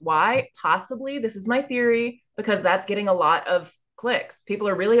transphobic. Why? Possibly, this is my theory, because that's getting a lot of clicks. People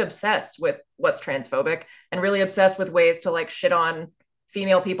are really obsessed with what's transphobic and really obsessed with ways to like shit on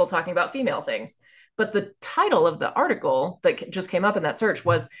female people talking about female things. But the title of the article that just came up in that search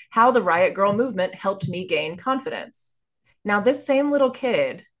was How the Riot Girl Movement Helped Me Gain Confidence. Now, this same little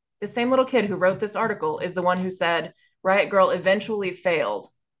kid who wrote this article is the one who said Riot Girl eventually failed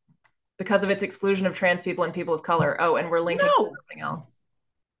because of its exclusion of trans people and people of color. Oh, and we're linking to something else.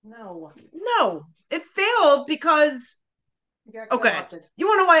 No, it failed because... Okay, you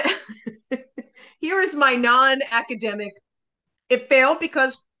want to know what? Here is my non-academic. It failed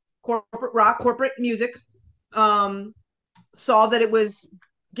because corporate rock, corporate music saw that it was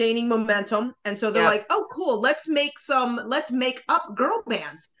gaining momentum, and so they're like, oh cool, let's make up girl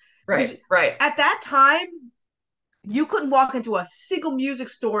bands. Right. At that time, you couldn't walk into a single music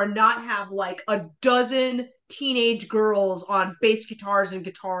store and not have like a dozen teenage girls on bass guitars and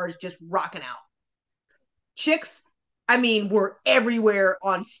guitars just rocking out. Chicks, were everywhere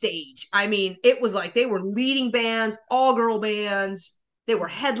on stage. It was like they were leading bands, all girl bands. They were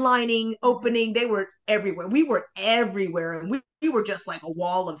headlining, opening. They were everywhere. We were everywhere. And we were just like a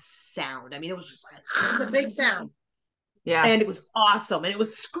wall of sound. It was just like... It was a big sound. Yeah. And it was awesome. And it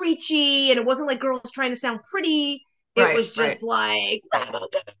was screechy. And it wasn't like girls trying to sound pretty. It was just like...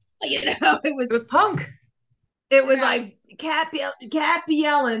 It was punk. It was like Cat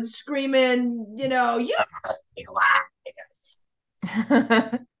yelling, screaming, you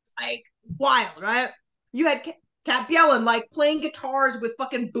it's like wild, right? You had Cat yelling, like playing guitars with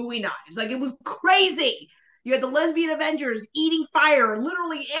fucking Bowie knives. Like, it was crazy. You had the Lesbian Avengers eating fire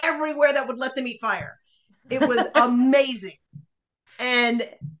literally everywhere that would let them eat fire. It was amazing. and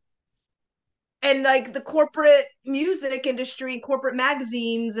like the corporate music industry, corporate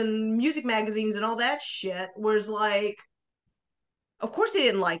magazines and music magazines and all that shit was like, of course they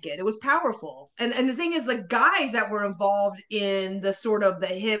didn't like it. It was powerful. And the thing is, the guys that were involved in the sort of the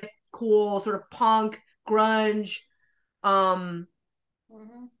hip, cool, sort of punk, grunge, um,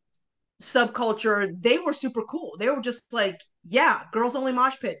 subculture, they were super cool. They were just like, yeah, girls only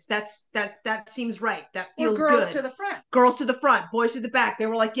mosh pits. That seems right. That feels good. Girls to the front. Girls to the front, boys to the back. They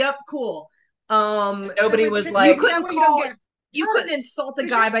were like, yep, cool. Nobody was like, you couldn't insult a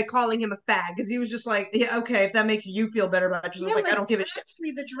guy by calling him a fag, because he was just like, yeah, okay, if that makes you feel better about yourself, like, I don't give a shit.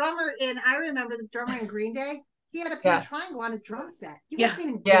 Actually, I remember the drummer in Green Day, he had a pink triangle on his drum set. He wasn't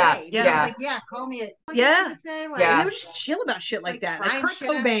even gay. Yeah. He was like, yeah, call me it. And they were just chill about shit like that. Like Kurt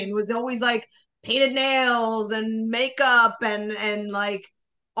Cobain was always like painted nails and makeup and like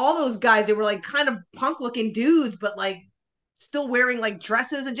all those guys, they were like kind of punk looking dudes, but like still wearing like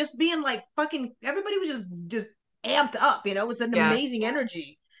dresses and just being like fucking, everybody was just amped up, you know. It was an amazing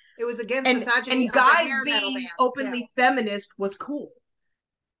energy. It was against misogyny, and guys being openly feminist was cool.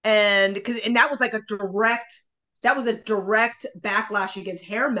 And that was like a direct backlash against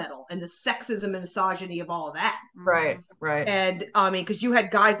hair metal and the sexism and misogyny of all of that. Right. And I mean, because you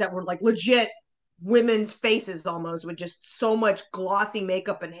had guys that were like legit women's faces almost, with just so much glossy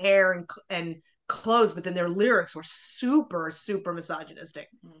makeup and hair and clothes, but then their lyrics were super, super misogynistic.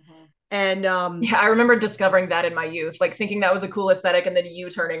 And I remember discovering that in my youth, like thinking that was a cool aesthetic, and then you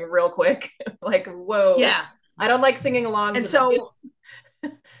turning real quick, like, whoa, I don't like singing along. And so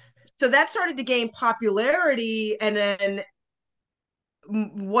that started to gain popularity, and then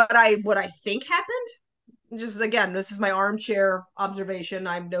what I think happened, just again, this is my armchair observation,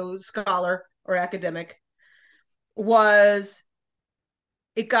 I'm no scholar or academic, was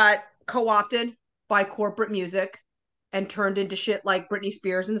it got co-opted by corporate music and turned into shit like Britney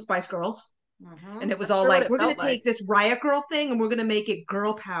Spears and the Spice Girls. And it was all like, we're going to take this Riot Girl thing and we're going to make it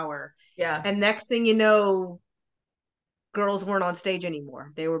girl power. Yeah. And next thing you know, girls weren't on stage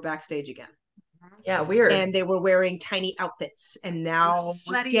anymore. They were backstage again. Yeah, weird. And they were wearing tiny outfits. And now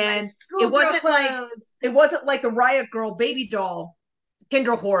again, it wasn't like the Riot Girl baby doll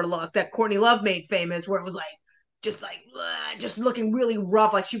Kinder whore look that Courtney Love made famous, where it was like just looking really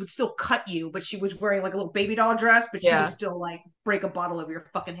rough, like she would still cut you, but she was wearing like a little baby doll dress, but she would still like break a bottle over your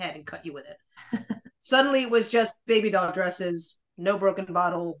fucking head and cut you with it. Suddenly it was just baby doll dresses, no broken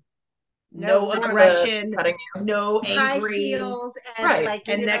bottle, no aggression, no angry, high heels,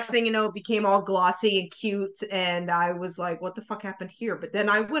 and next thing you know, it became all glossy and cute, and I was like, what the fuck happened here? But then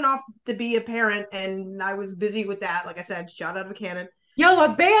I went off to be a parent, and I was busy with that. Like I said, shot out of a cannon. Y'all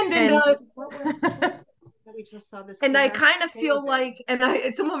abandoned us. We just saw this, and I kind of feel like, and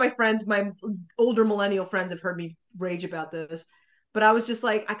some of my friends, my older millennial friends, have heard me rage about this, but I was just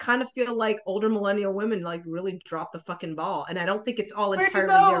like, I kind of feel like older millennial women like really dropped the fucking ball, and I don't think it's all entirely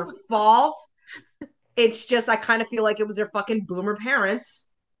their fault. It's just, I kind of feel like it was their fucking boomer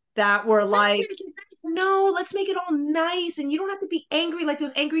parents that were like, no, let's make it all nice, and you don't have to be angry like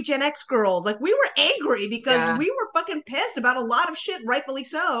those angry Gen X girls. Like, we were angry because we were fucking pissed about a lot of shit, rightfully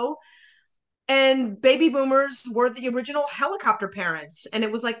so. And baby boomers were the original helicopter parents. And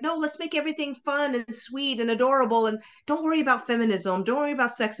it was like, no, let's make everything fun and sweet and adorable. And don't worry about feminism. Don't worry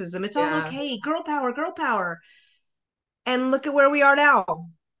about sexism. It's all okay. Girl power, girl power. And look at where we are now.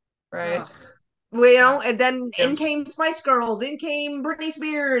 Right. You know, and then in came Spice Girls, in came Britney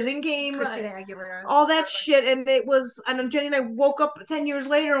Spears, in came Christina Aguilera, all that shit. And it was, and Jenny and I woke up 10 years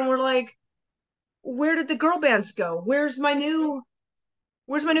later and we're like, where did the girl bands go? Where's my new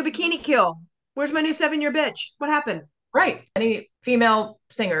Bikini Kill? Where's my new 7-year bitch? What happened? Right. Any female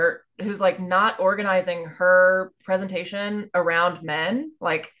singer who's like not organizing her presentation around men,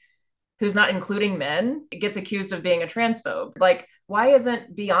 like who's not including men, gets accused of being a transphobe. Like, why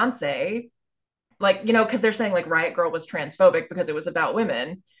isn't Beyonce, like, you know, because they're saying like Riot Girl was transphobic because it was about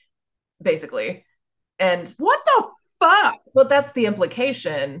women, basically. And what the fuck? Well, that's the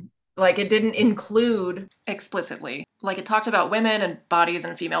implication. Like, it didn't include explicitly. Like, it talked about women and bodies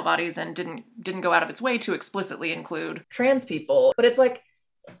and female bodies and didn't go out of its way to explicitly include trans people. But it's like,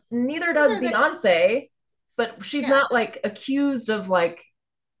 neither does Beyonce, but she's not like accused of like,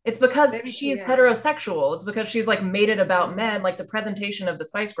 it's because she's heterosexual. It's because she's like made it about men. Like, the presentation of the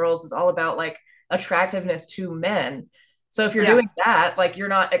Spice Girls is all about like attractiveness to men. So if you're doing that, like, you're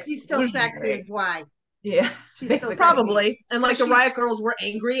not she's still sexy is why. Yeah, probably. And like the Riot Girls were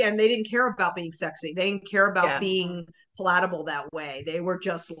angry and they didn't care about being sexy. They didn't care about being palatable that way. They were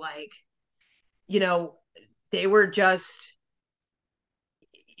just like, you know, they were just,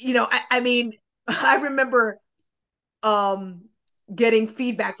 you know, I mean, I remember getting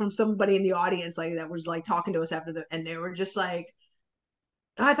feedback from somebody in the audience like that was like talking to us after and they were just like,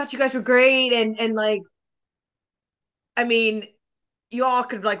 oh, I thought you guys were great, and like, I mean, you all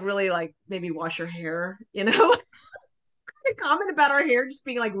could like really like maybe wash your hair, you know. Comment about our hair just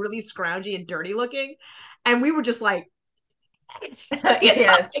being like really scroungy and dirty looking, and we were just like,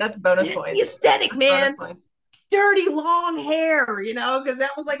 yes, that's bonus points. The aesthetic, man. Dirty long hair, you know, because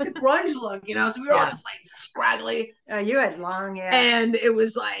that was like the grunge look, you know. So we were all just like scraggly. You had long hair, and it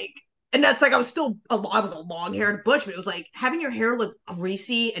was like, and that's like I was a long haired butch, but it was like having your hair look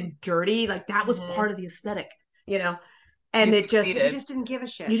greasy and dirty, like that was part of the aesthetic, you know. And you just didn't give a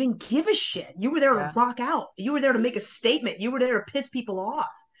shit. You didn't give a shit. You were there to rock out. You were there to make a statement. You were there to piss people off.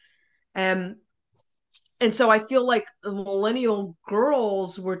 And so I feel like the millennial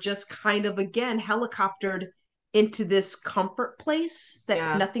girls were just kind of, again, helicoptered into this comfort place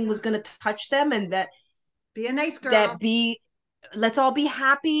that nothing was going to touch them, and that be a nice girl. Let's all be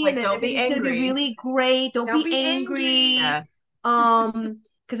happy, like, and everything's going to be really great. Don't be angry. Yeah.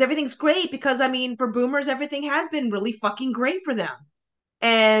 Because everything's great, because I mean, for boomers, everything has been really fucking great for them.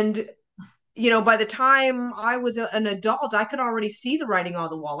 And, you know, by the time I was an adult, I could already see the writing on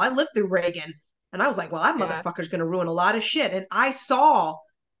the wall. I lived through Reagan, and I was like, well, that motherfucker's going to ruin a lot of shit. And I saw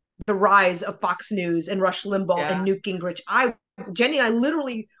the rise of Fox News and Rush Limbaugh and Newt Gingrich. Jenny and I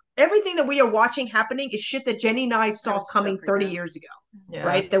literally, everything that we are watching happening is shit that Jenny and I saw coming 30 years ago,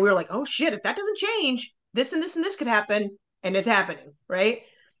 right? That we were like, oh shit, if that doesn't change, this and this and this could happen, and it's happening, right?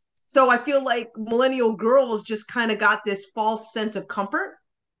 So I feel like millennial girls just kind of got this false sense of comfort,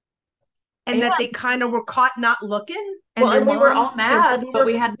 and that they kind of were caught not looking. And well, and we were all mad, but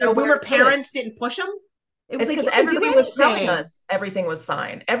we had no boomer parents didn't push them. It's because everybody was telling us everything was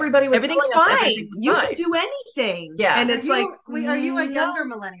fine. Everything's fine. You can do anything. Yeah, and it's like, are you a younger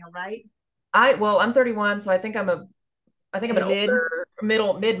millennial, right? I'm 31, so I think I'm an older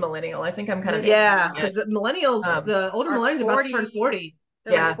mid millennial. I think I'm kind of because millennials, the older millennials are about to turn 40.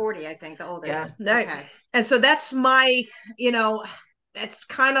 They're like 40, I think, the oldest. Yeah. Okay. And so that's my, you know, that's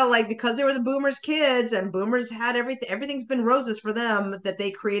kind of like, because they were the boomers' kids and boomers had everything's been roses for them, that they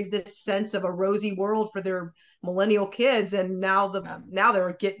created this sense of a rosy world for their millennial kids. And now now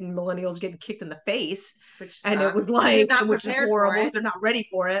they're millennials getting kicked in the face. And it was like, which is horrible. They're not ready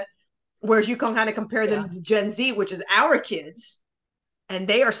for it. Whereas you can kind of compare them to Gen Z, which is our kids. And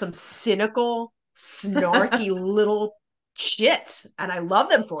they are some cynical, snarky little shit, and I love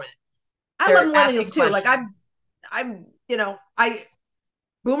them for it. I love millennials too. Like I'm, you know,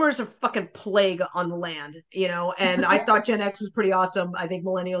 boomers are fucking plague on the land, you know, and I thought Gen X was pretty awesome. I think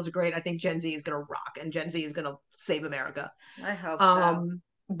millennials are great. I think Gen Z is gonna rock, and Gen Z is gonna save America. I hope so.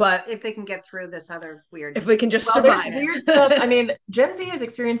 But if they can get through this other weird, if we can just survive weird stuff. I mean, Gen Z is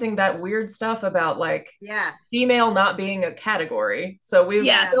experiencing that weird stuff about like female not being a category. So we've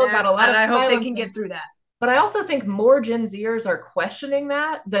still got a lot of, I hope they can get through that. But I also think more Gen Zers are questioning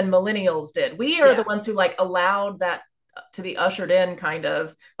that than millennials did. We are the ones who like allowed that to be ushered in, kind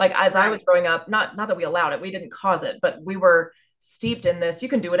of like as I was growing up, not that we allowed it, we didn't cause it, but we were steeped in this. You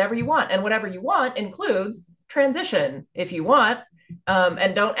can do whatever you want, and whatever you want includes transition if you want,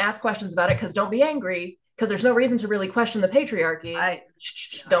 and don't ask questions about it, because don't be angry, because there's no reason to really question the patriarchy.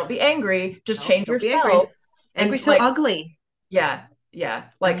 Don't be angry, just change yourself. Angry's so ugly. Yeah,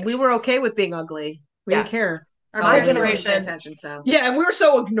 like we were okay with being ugly. We didn't care. My generation, attention, so and we were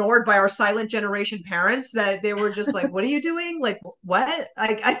so ignored by our silent generation parents that they were just like, "What are you doing? Like, what?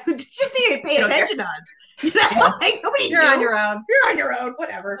 I just need to pay attention to us." You know, like, you're on your own. You're on your own.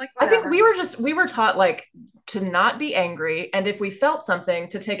 Whatever. Like, I think we were taught like to not be angry, and if we felt something,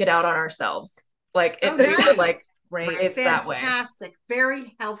 to take it out on ourselves. Like it like raised that way. Fantastic,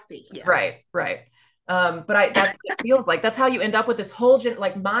 very healthy. Yeah. Right. But that's what it feels like. That's how you end up with this whole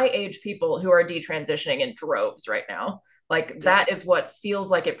like my age people who are detransitioning in droves right now. Like that is what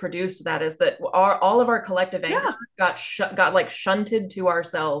feels like it produced. That is that all of our collective anger got like shunted to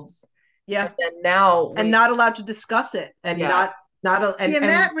ourselves. Yeah, and now and not allowed to discuss it, and not and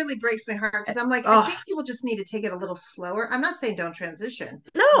that really breaks my heart, because I'm like, I think people just need to take it a little slower. I'm not saying don't transition.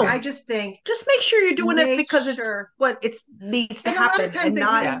 No, I just think just make sure you're doing it because it's what it needs to happen, a lot of times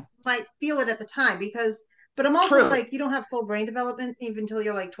and might feel it at the time, but I'm also like, you don't have full brain development even until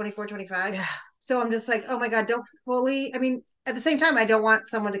you're like 24, 25. Yeah. So I'm just like, oh my God, don't fully. I mean, at the same time, I don't want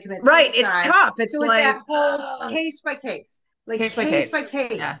someone to commit suicide. Right, it's tough. It's so like that whole case by case, like case by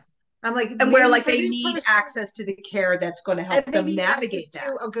case. Yeah. I'm like, and where like they need access to the care that's going to help them navigate that.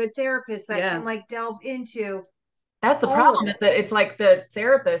 To a good therapist that can like delve into. That's the problem, is that it's like the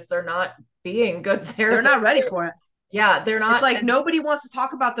therapists are not being good therapists. They're not ready for it. Yeah, they're not. It's like nobody wants to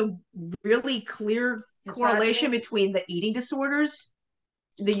talk about the really clear correlation between the eating disorders,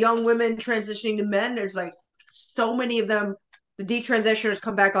 the young women transitioning to men. There's like so many of them. The detransitioners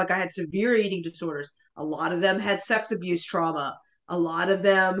come back like, I had severe eating disorders. A lot of them had sex abuse trauma. A lot of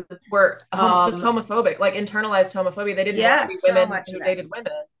them were just homophobic, like internalized homophobia. They didn't want to be women who dated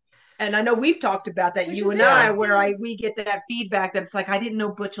women. And I know we've talked about that, you and I, where we get that feedback that's like, I didn't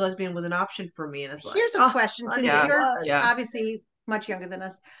know butch lesbian was an option for me. And it's like, here's a question, since you're obviously much younger than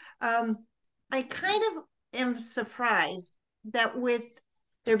us. I kind of am surprised that with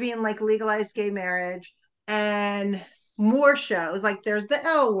there being like legalized gay marriage and more shows, like there's the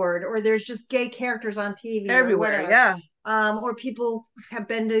L Word, or there's just gay characters on TV everywhere, or people have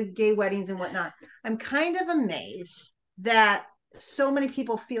been to gay weddings and whatnot. I'm kind of amazed that so many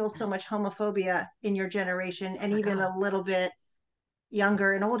people feel so much homophobia in your generation, and even a little bit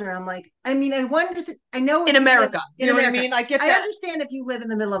younger and older. I'm like, I mean, I wonder, I know in America, you know what I mean? I understand if you live in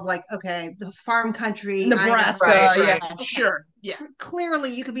the middle of like, okay, the farm country, Nebraska, sure. Yeah.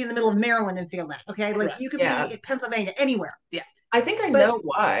 Clearly you could be in the middle of Maryland and feel that. Okay. Like you could be in Pennsylvania, anywhere. Yeah. I think I know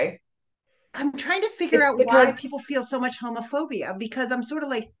why. I'm trying to figure out why people feel so much homophobia, because I'm sort of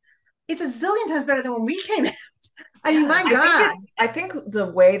like, it's a zillion times better than when we came out. I mean, my God. I think the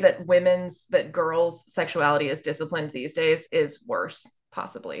way that girls' sexuality is disciplined these days is worse,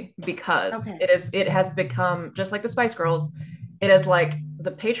 possibly, because it has become just like the Spice Girls. It is like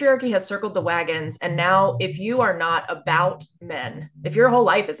the patriarchy has circled the wagons, and now if you are not about men, if your whole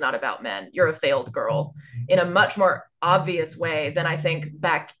life is not about men, you're a failed girl in a much more obvious way than I think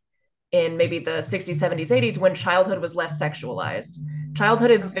back in maybe the 60s, 70s, 80s, when childhood was less sexualized. Childhood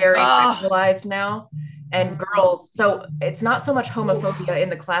is very sexualized now. And girls, so it's not so much homophobia in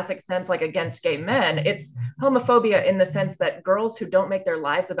the classic sense, like against gay men. It's homophobia in the sense that girls who don't make their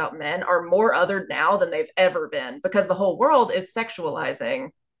lives about men are more othered now than they've ever been, because the whole world is sexualizing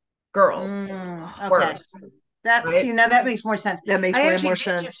girls. Okay. See, now that makes more sense. That makes way more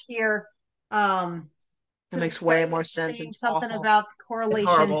sense. Just hear, that makes way more sense. Something about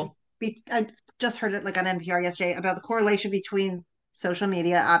correlation. I just heard it like on NPR yesterday about the correlation between social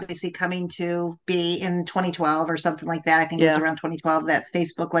media obviously coming to be in 2012 or something like that. I think it was around 2012 that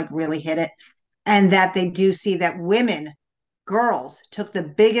Facebook like really hit it, and that they do see that girls took the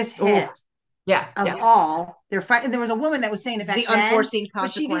biggest hit of all. They're fighting. There was a woman that was saying it back then, unforeseen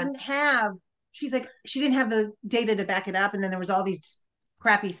consequence. She didn't have the data to back it up, and then there was all these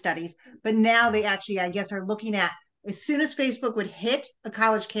crappy studies. But now they actually, I guess, are looking at, as soon as Facebook would hit a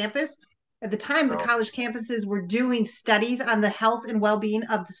college campus. At the time, the college campuses were doing studies on the health and well-being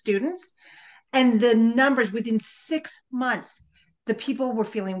of the students. And the numbers within 6 months, the people were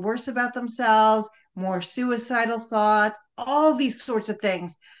feeling worse about themselves, more suicidal thoughts, all these sorts of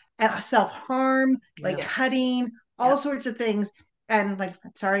things, self-harm, like cutting, all sorts of things. And like,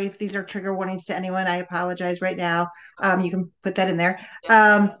 sorry if these are trigger warnings to anyone, I apologize right now. You can put that in there.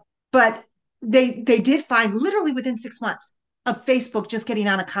 But they did find literally within 6 months of Facebook just getting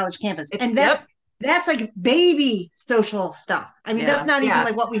on a college campus. And that's like baby social stuff. I mean, that's not even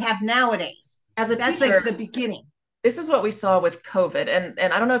like what we have nowadays. That's teacher, like the beginning. This is what we saw with COVID.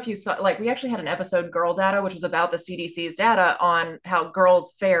 And I don't know if you saw, like, we actually had an episode, Girl Data, which was about the CDC's data on how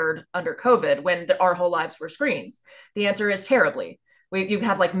girls fared under COVID when our whole lives were screens. The answer is terribly. You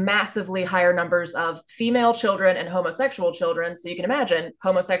have like massively higher numbers of female children and homosexual children. So you can imagine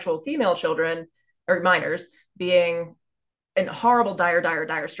homosexual female children or minors being in horrible,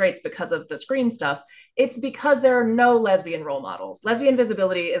 dire straits because of the screen stuff. It's because there are no lesbian role models. Lesbian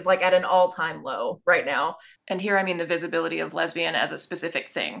visibility is like at an all-time low right now. And here I mean the visibility of lesbian as a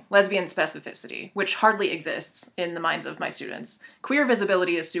specific thing, lesbian specificity, which hardly exists in the minds of my students. Queer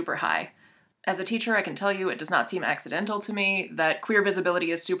visibility is super high. As a teacher, I can tell you it does not seem accidental to me that queer visibility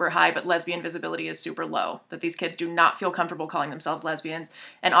is super high, but lesbian visibility is super low, that these kids do not feel comfortable calling themselves lesbians,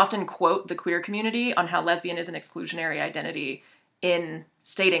 and often quote the queer community on how lesbian is an exclusionary identity in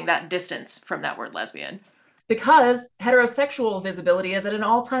stating that distance from that word lesbian. Because heterosexual visibility is at an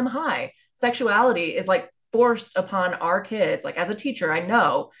all-time high. Sexuality is like forced upon our kids. Like as a teacher, I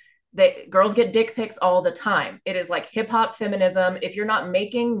know that girls get dick pics all the time. It is like hip-hop feminism. If you're not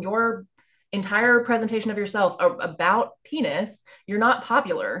making your entire presentation of yourself about penis, you're not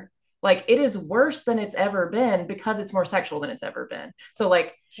popular. Like it is worse than it's ever been because it's more sexual than it's ever been. So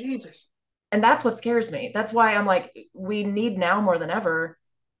like, Jesus. And that's what scares me. That's why I'm like, we need now more than ever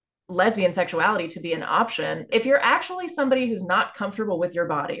lesbian sexuality to be an option. If you're actually somebody who's not comfortable with your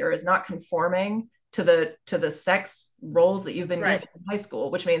body or is not conforming to the sex roles that you've been given in high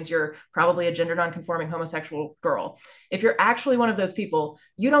school, which means you're probably a gender nonconforming homosexual girl. If you're actually one of those people,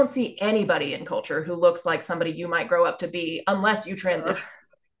 you don't see anybody in culture who looks like somebody you might grow up to be unless you transition.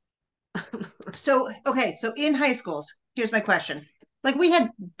 So in high schools, here's my question. Like, we had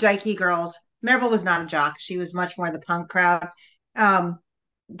dykey girls. Marvel was not a jock. She was much more the punk crowd.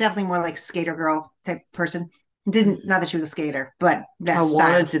 Definitely more like skater girl type person. Not that she was a skater, but that I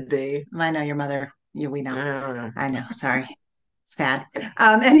style. wanted to be. I know your mother. We know. I know. Sorry. Sad.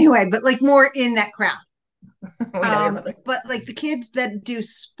 Anyway, but like more in that crowd. But like the kids that do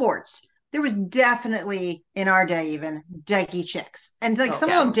sports, there was definitely in our day even dykey chicks, and like some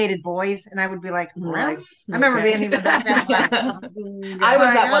of them dated boys, and I would be like, really? I remember being even back then. Like, I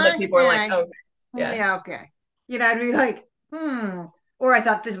was that one that people were like, oh, yeah, okay. I'd be like, or I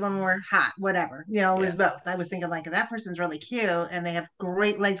thought this one were hot, whatever. It was both. I was thinking like, that person's really cute, and they have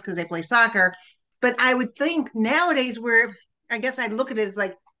great legs because they play soccer. But I would think nowadays, where I guess I'd look at it as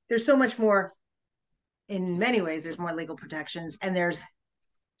like, there's so much more. In many ways, there's more legal protections, and there's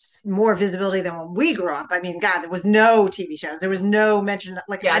more visibility than when we grew up. I mean, God, there was no TV shows. There was no mention,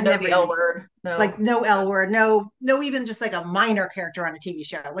 like, I'd never the L word. No. Like no L word, no, even just like a minor character on a TV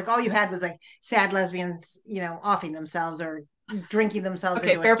show. Like all you had was like sad lesbians, offing themselves or drinking themselves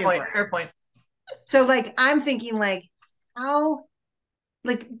into a stupor. Fair point. So like, I'm thinking like, how,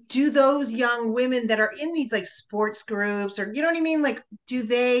 like, do those young women that are in these like sports groups, or you know what I mean? Like, do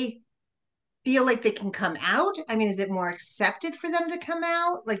they feel like they can come out? I mean, is it more accepted for them to come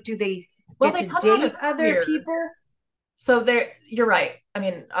out? Like, do they get to date other people? So you're right. I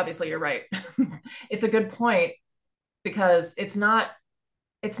mean, obviously you're right. It's a good point, because it's not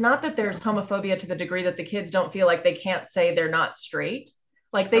that there's homophobia to the degree that the kids don't feel like they can't say they're not straight.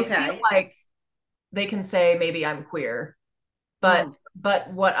 Like they feel like they can say, maybe I'm queer. But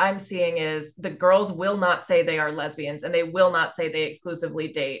what I'm seeing is the girls will not say they are lesbians, and they will not say they exclusively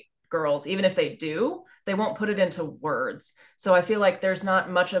date girls. Even if they do, they won't put it into words. So I feel like there's not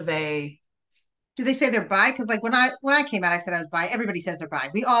much of a. Do they say they're bi? Because like when I came out, I said I was bi. Everybody says they're bi.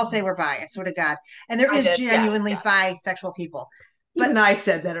 We all say we're bi. I swear to God. And there is genuinely bisexual people. But even I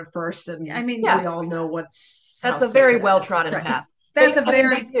said that at first, and I mean, we all know that's a very well trodden path. That's a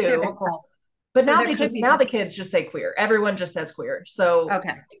very typical. But so now the kids just say queer. Everyone just says queer. So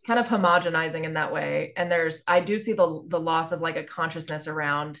it's kind of homogenizing in that way. And I do see the loss of like a consciousness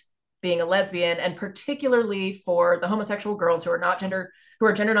around being a lesbian, and particularly for the homosexual girls who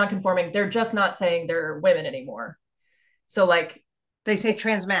are gender nonconforming, they're just not saying they're women anymore. So like they say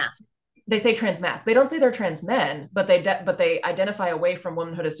transmasc. They say transmasc. They don't say they're trans men, but they identify away from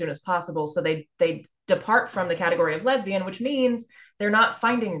womanhood as soon as possible. So they depart from the category of lesbian, which means they're not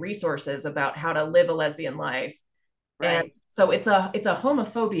finding resources about how to live a lesbian life. Right. And so it's a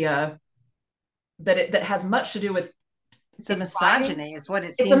homophobia that has much to do with. It's a misogyny, is what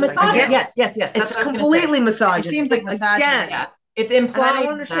it seems like. Yes. It's completely misogyny. It seems like misogyny. Again, yeah. It's implied. I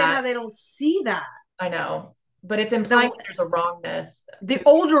don't understand how they don't see that. I know, but it's implied that there's a wrongness. The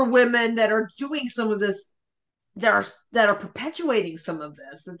older women that are doing some of this, that are perpetuating some of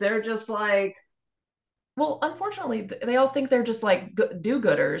this, that they're just like. Well, unfortunately, they all think they're just like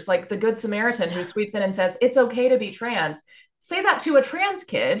do-gooders, like the Good Samaritan who sweeps in and says, it's okay to be trans. Say that to a trans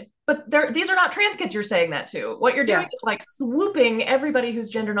kid, but these are not trans kids you're saying that to. What you're doing is like swooping everybody who's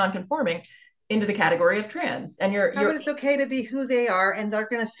gender nonconforming into the category of trans. And but it's okay to be who they are, and they're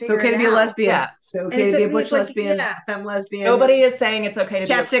going to figure it out. It's okay to be a lesbian. Yeah. It's okay to be a butch lesbian, femme lesbian. Nobody is saying it's okay to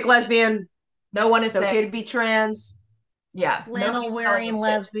be chapstick lesbian. No one is saying it's okay to be trans. Yeah. Flannel wearing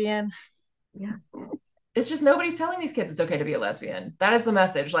lesbian. Yeah. It's just nobody's telling these kids it's okay to be a lesbian. That is the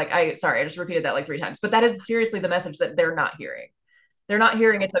message. Like, I just repeated that like 3 times, but that is seriously the message that they're not hearing. They're not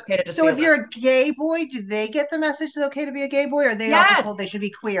hearing it's okay to just. So if you're a gay boy, do they get the message it's okay to be a gay boy, or are they also told they should be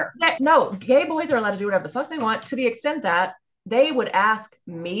queer? No, gay boys are allowed to do whatever the fuck they want, to the extent that they would ask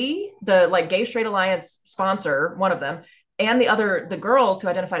me, the like Gay Straight Alliance sponsor, one of them, and the girls who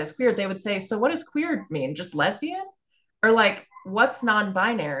identified as queer, they would say, so what does queer mean? Just lesbian? Or like, what's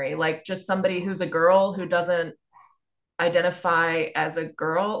non-binary? Like just somebody who's a girl who doesn't identify as a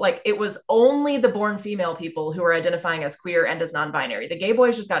girl. Like it was only the born female people who were identifying as queer and as non-binary. The gay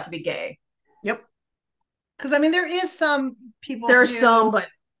boys just got to be gay. Yep. Because I mean, there is some people. There's some, but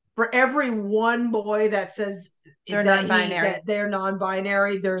for every one boy that says they're non-binary, they're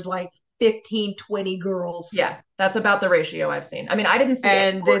non-binary, there's like 15, 20 girls. Yeah, that's about the ratio I've seen. I mean, I didn't see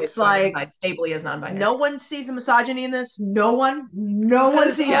and it's like stably as non-binary. No one sees a misogyny in this. No one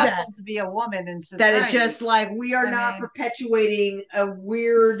sees that to be a woman in society. That it's just like we are not perpetuating a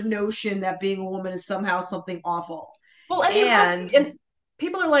weird notion that being a woman is somehow something awful. Well, and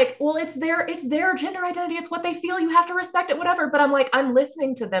people are like, well, it's their gender identity. It's what they feel. You have to respect it, whatever. But I'm like, I'm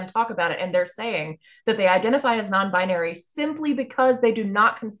listening to them talk about it. And they're saying that they identify as non-binary simply because they do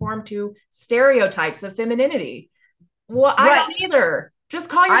not conform to stereotypes of femininity. Well, I don't either. Just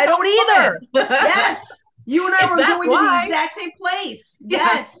call yourself. I don't either. Yes. You and I were going to the exact same place.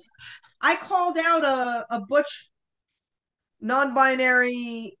 Yes. I called out a butch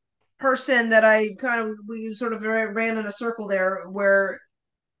non-binary person that we sort of ran in a circle there where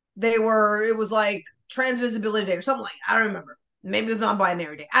it was like trans visibility day or something like that. I don't remember. Maybe it was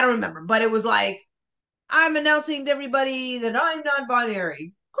non-binary day. I don't remember. But it was like, I'm announcing to everybody that I'm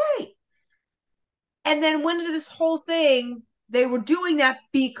non-binary. Great. And then went into this whole thing. They were doing that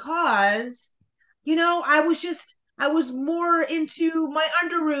because, I was more into my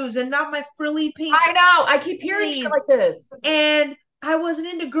underoos and not my frilly pink. I know. I keep hearing shit like this. And I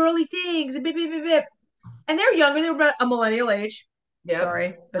wasn't into girly things. And they're younger. They were about a millennial age. Yep.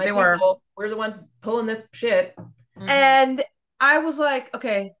 Sorry, but they were. We're the ones pulling this shit. Mm-hmm. And I was like,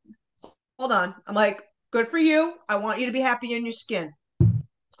 okay, hold on. I'm like, good for you. I want you to be happy in your skin.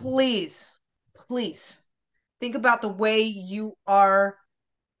 Please think about the way you are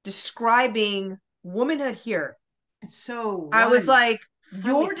describing womanhood here. So I was like,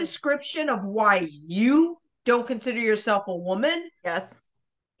 your description of why you don't consider yourself a woman, yes,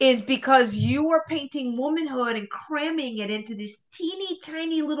 is because you are painting womanhood and cramming it into this teeny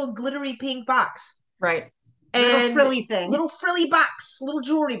tiny little glittery pink box, right? And little frilly box, little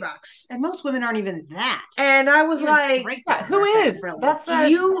jewelry box, and most women aren't even that. And I was like, who is? That's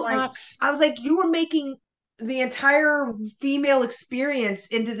you. I was like, you were making the entire female experience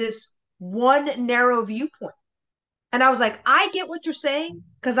into this one narrow viewpoint. And I was like, I get what you're saying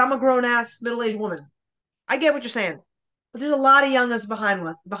because I'm a grown-ass middle-aged woman. I get what you're saying. But there's a lot of youngins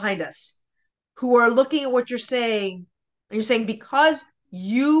behind us who are looking at what you're saying. And you're saying because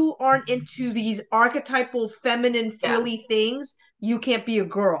you aren't into these archetypal feminine frilly things, you can't be a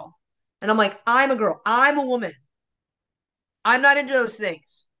girl. And I'm like, I'm a girl. I'm a woman. I'm not into those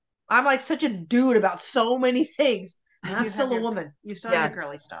things. I'm like such a dude about so many things. And I'm still a woman. You still have your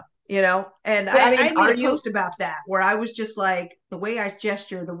girly stuff. And I made a post about that where I was just like, the way I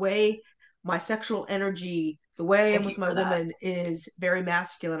gesture, the way my sexual energy, the way I am with my woman is very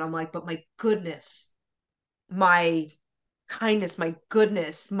masculine. I'm like, but my goodness, my kindness, my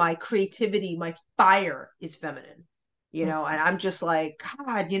goodness, my creativity, my fire is feminine, and I'm just like,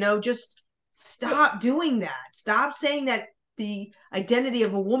 God, just stop doing that. Stop saying that the identity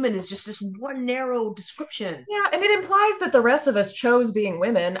of a woman is just this one narrow description. Yeah, and it implies that the rest of us chose being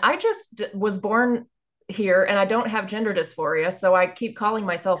women. I just was born here and I don't have gender dysphoria, so I keep calling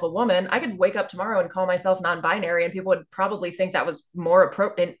myself a woman. I could wake up tomorrow and call myself non-binary and people would probably think that was more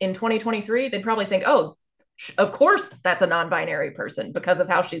appropriate. In 2023, they'd probably think, oh, of course that's a non-binary person because of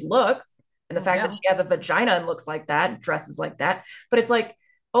how she looks and the fact that she has a vagina and looks like that, dresses like that. But it's like,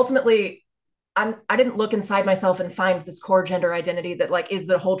 ultimately, I didn't look inside myself and find this core gender identity that like is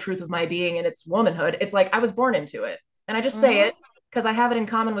the whole truth of my being and it's womanhood. It's like I was born into it. And I just say it because I have it in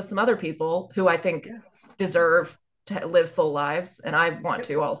common with some other people who I think deserve to live full lives. And I want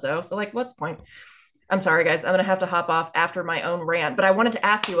to also. So like, what's the point? I'm sorry, guys. I'm going to have to hop off after my own rant. But I wanted to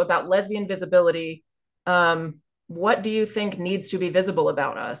ask you about lesbian visibility. What do you think needs to be visible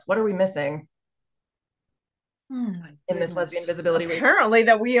about us? What are we missing? In this lesbian visibility week? Apparently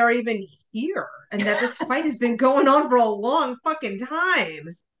that we are even here and that this fight has been going on for a long fucking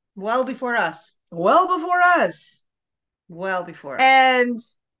time. Well before us. And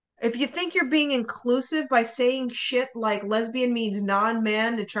if you think you're being inclusive by saying shit like lesbian means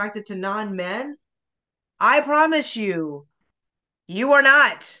non-men attracted to non-men, I promise you, you are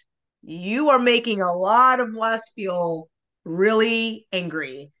not. You are making a lot of us feel really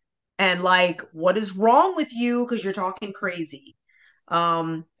angry. And like, what is wrong with you? Because you're talking crazy.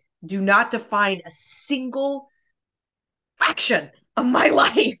 Do not define a single fraction of my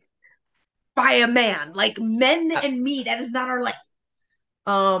life by a man. Like men and me, that is not our life.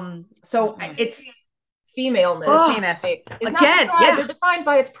 So it's femaleness. They're defined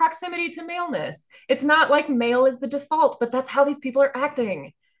by its proximity to maleness. It's not like male is the default, but that's how these people are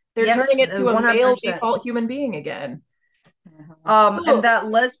acting. They're turning it to 100%. A male default human being again. And that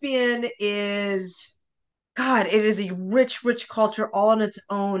lesbian is, God, it is a rich culture all on its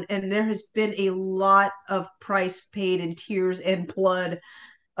own, and there has been a lot of price paid in tears and blood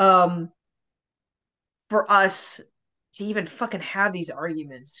for us to even fucking have these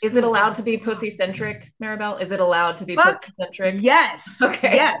arguments. Is it allowed to be pussy-centric, Maribel? Is it allowed to be pussy-centric? Yes.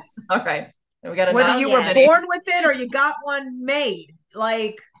 Okay. Yes. All right. We got whether you were born with it or you got one made.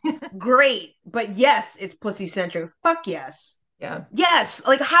 Like, great. But yes, it's pussy-centric. Fuck yes. Yeah. Yes.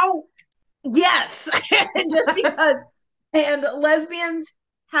 Like how, yes. Just because, and lesbians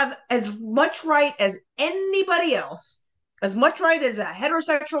have as much right as anybody else, as much right as a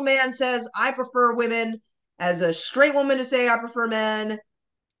heterosexual man says, I prefer women, as a straight woman to say, I prefer men,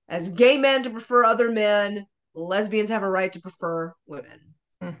 as gay men to prefer other men, lesbians have a right to prefer women.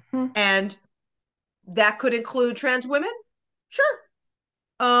 Mm-hmm. And that could include trans women. Sure.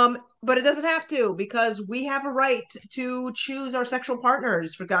 But it doesn't have to, because we have a right to choose our sexual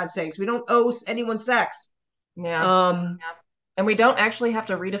partners, for God's sakes. We don't owe anyone sex. Yeah. And we don't actually have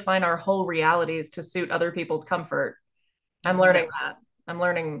to redefine our whole realities to suit other people's comfort. I'm learning that. I'm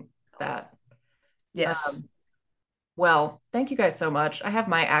learning that. Yes. Well, thank you guys so much. I have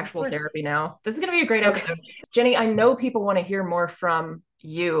my actual therapy now. This is going to be a great episode. Jenny, I know people want to hear more from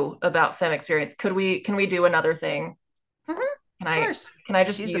you about Femme Experience. Can we do another thing? Mm-hmm. Can I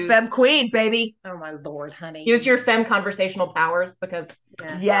just She's the Femme Queen, baby. Oh my Lord, honey. Use your Femme conversational powers, because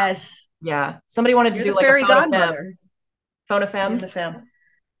yes. Yeah. Somebody wanted to do like fairy a godmother. Phone a Femme. The Femme.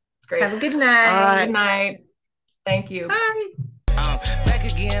 It's great. Have a good night. Good night. Thank you. Bye. Back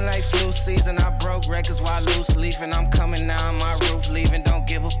again like flu season. I broke records while loose leafing. I'm coming down my roof, leaving. Don't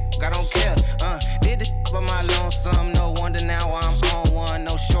give a fuck, I don't care. Did the by my lonesome. No wonder now I'm on one.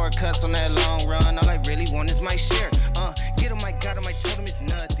 No shortcuts on that long run. All I really want is my share. Get him, I got him, I told him it's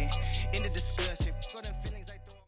nothing. In the discussion.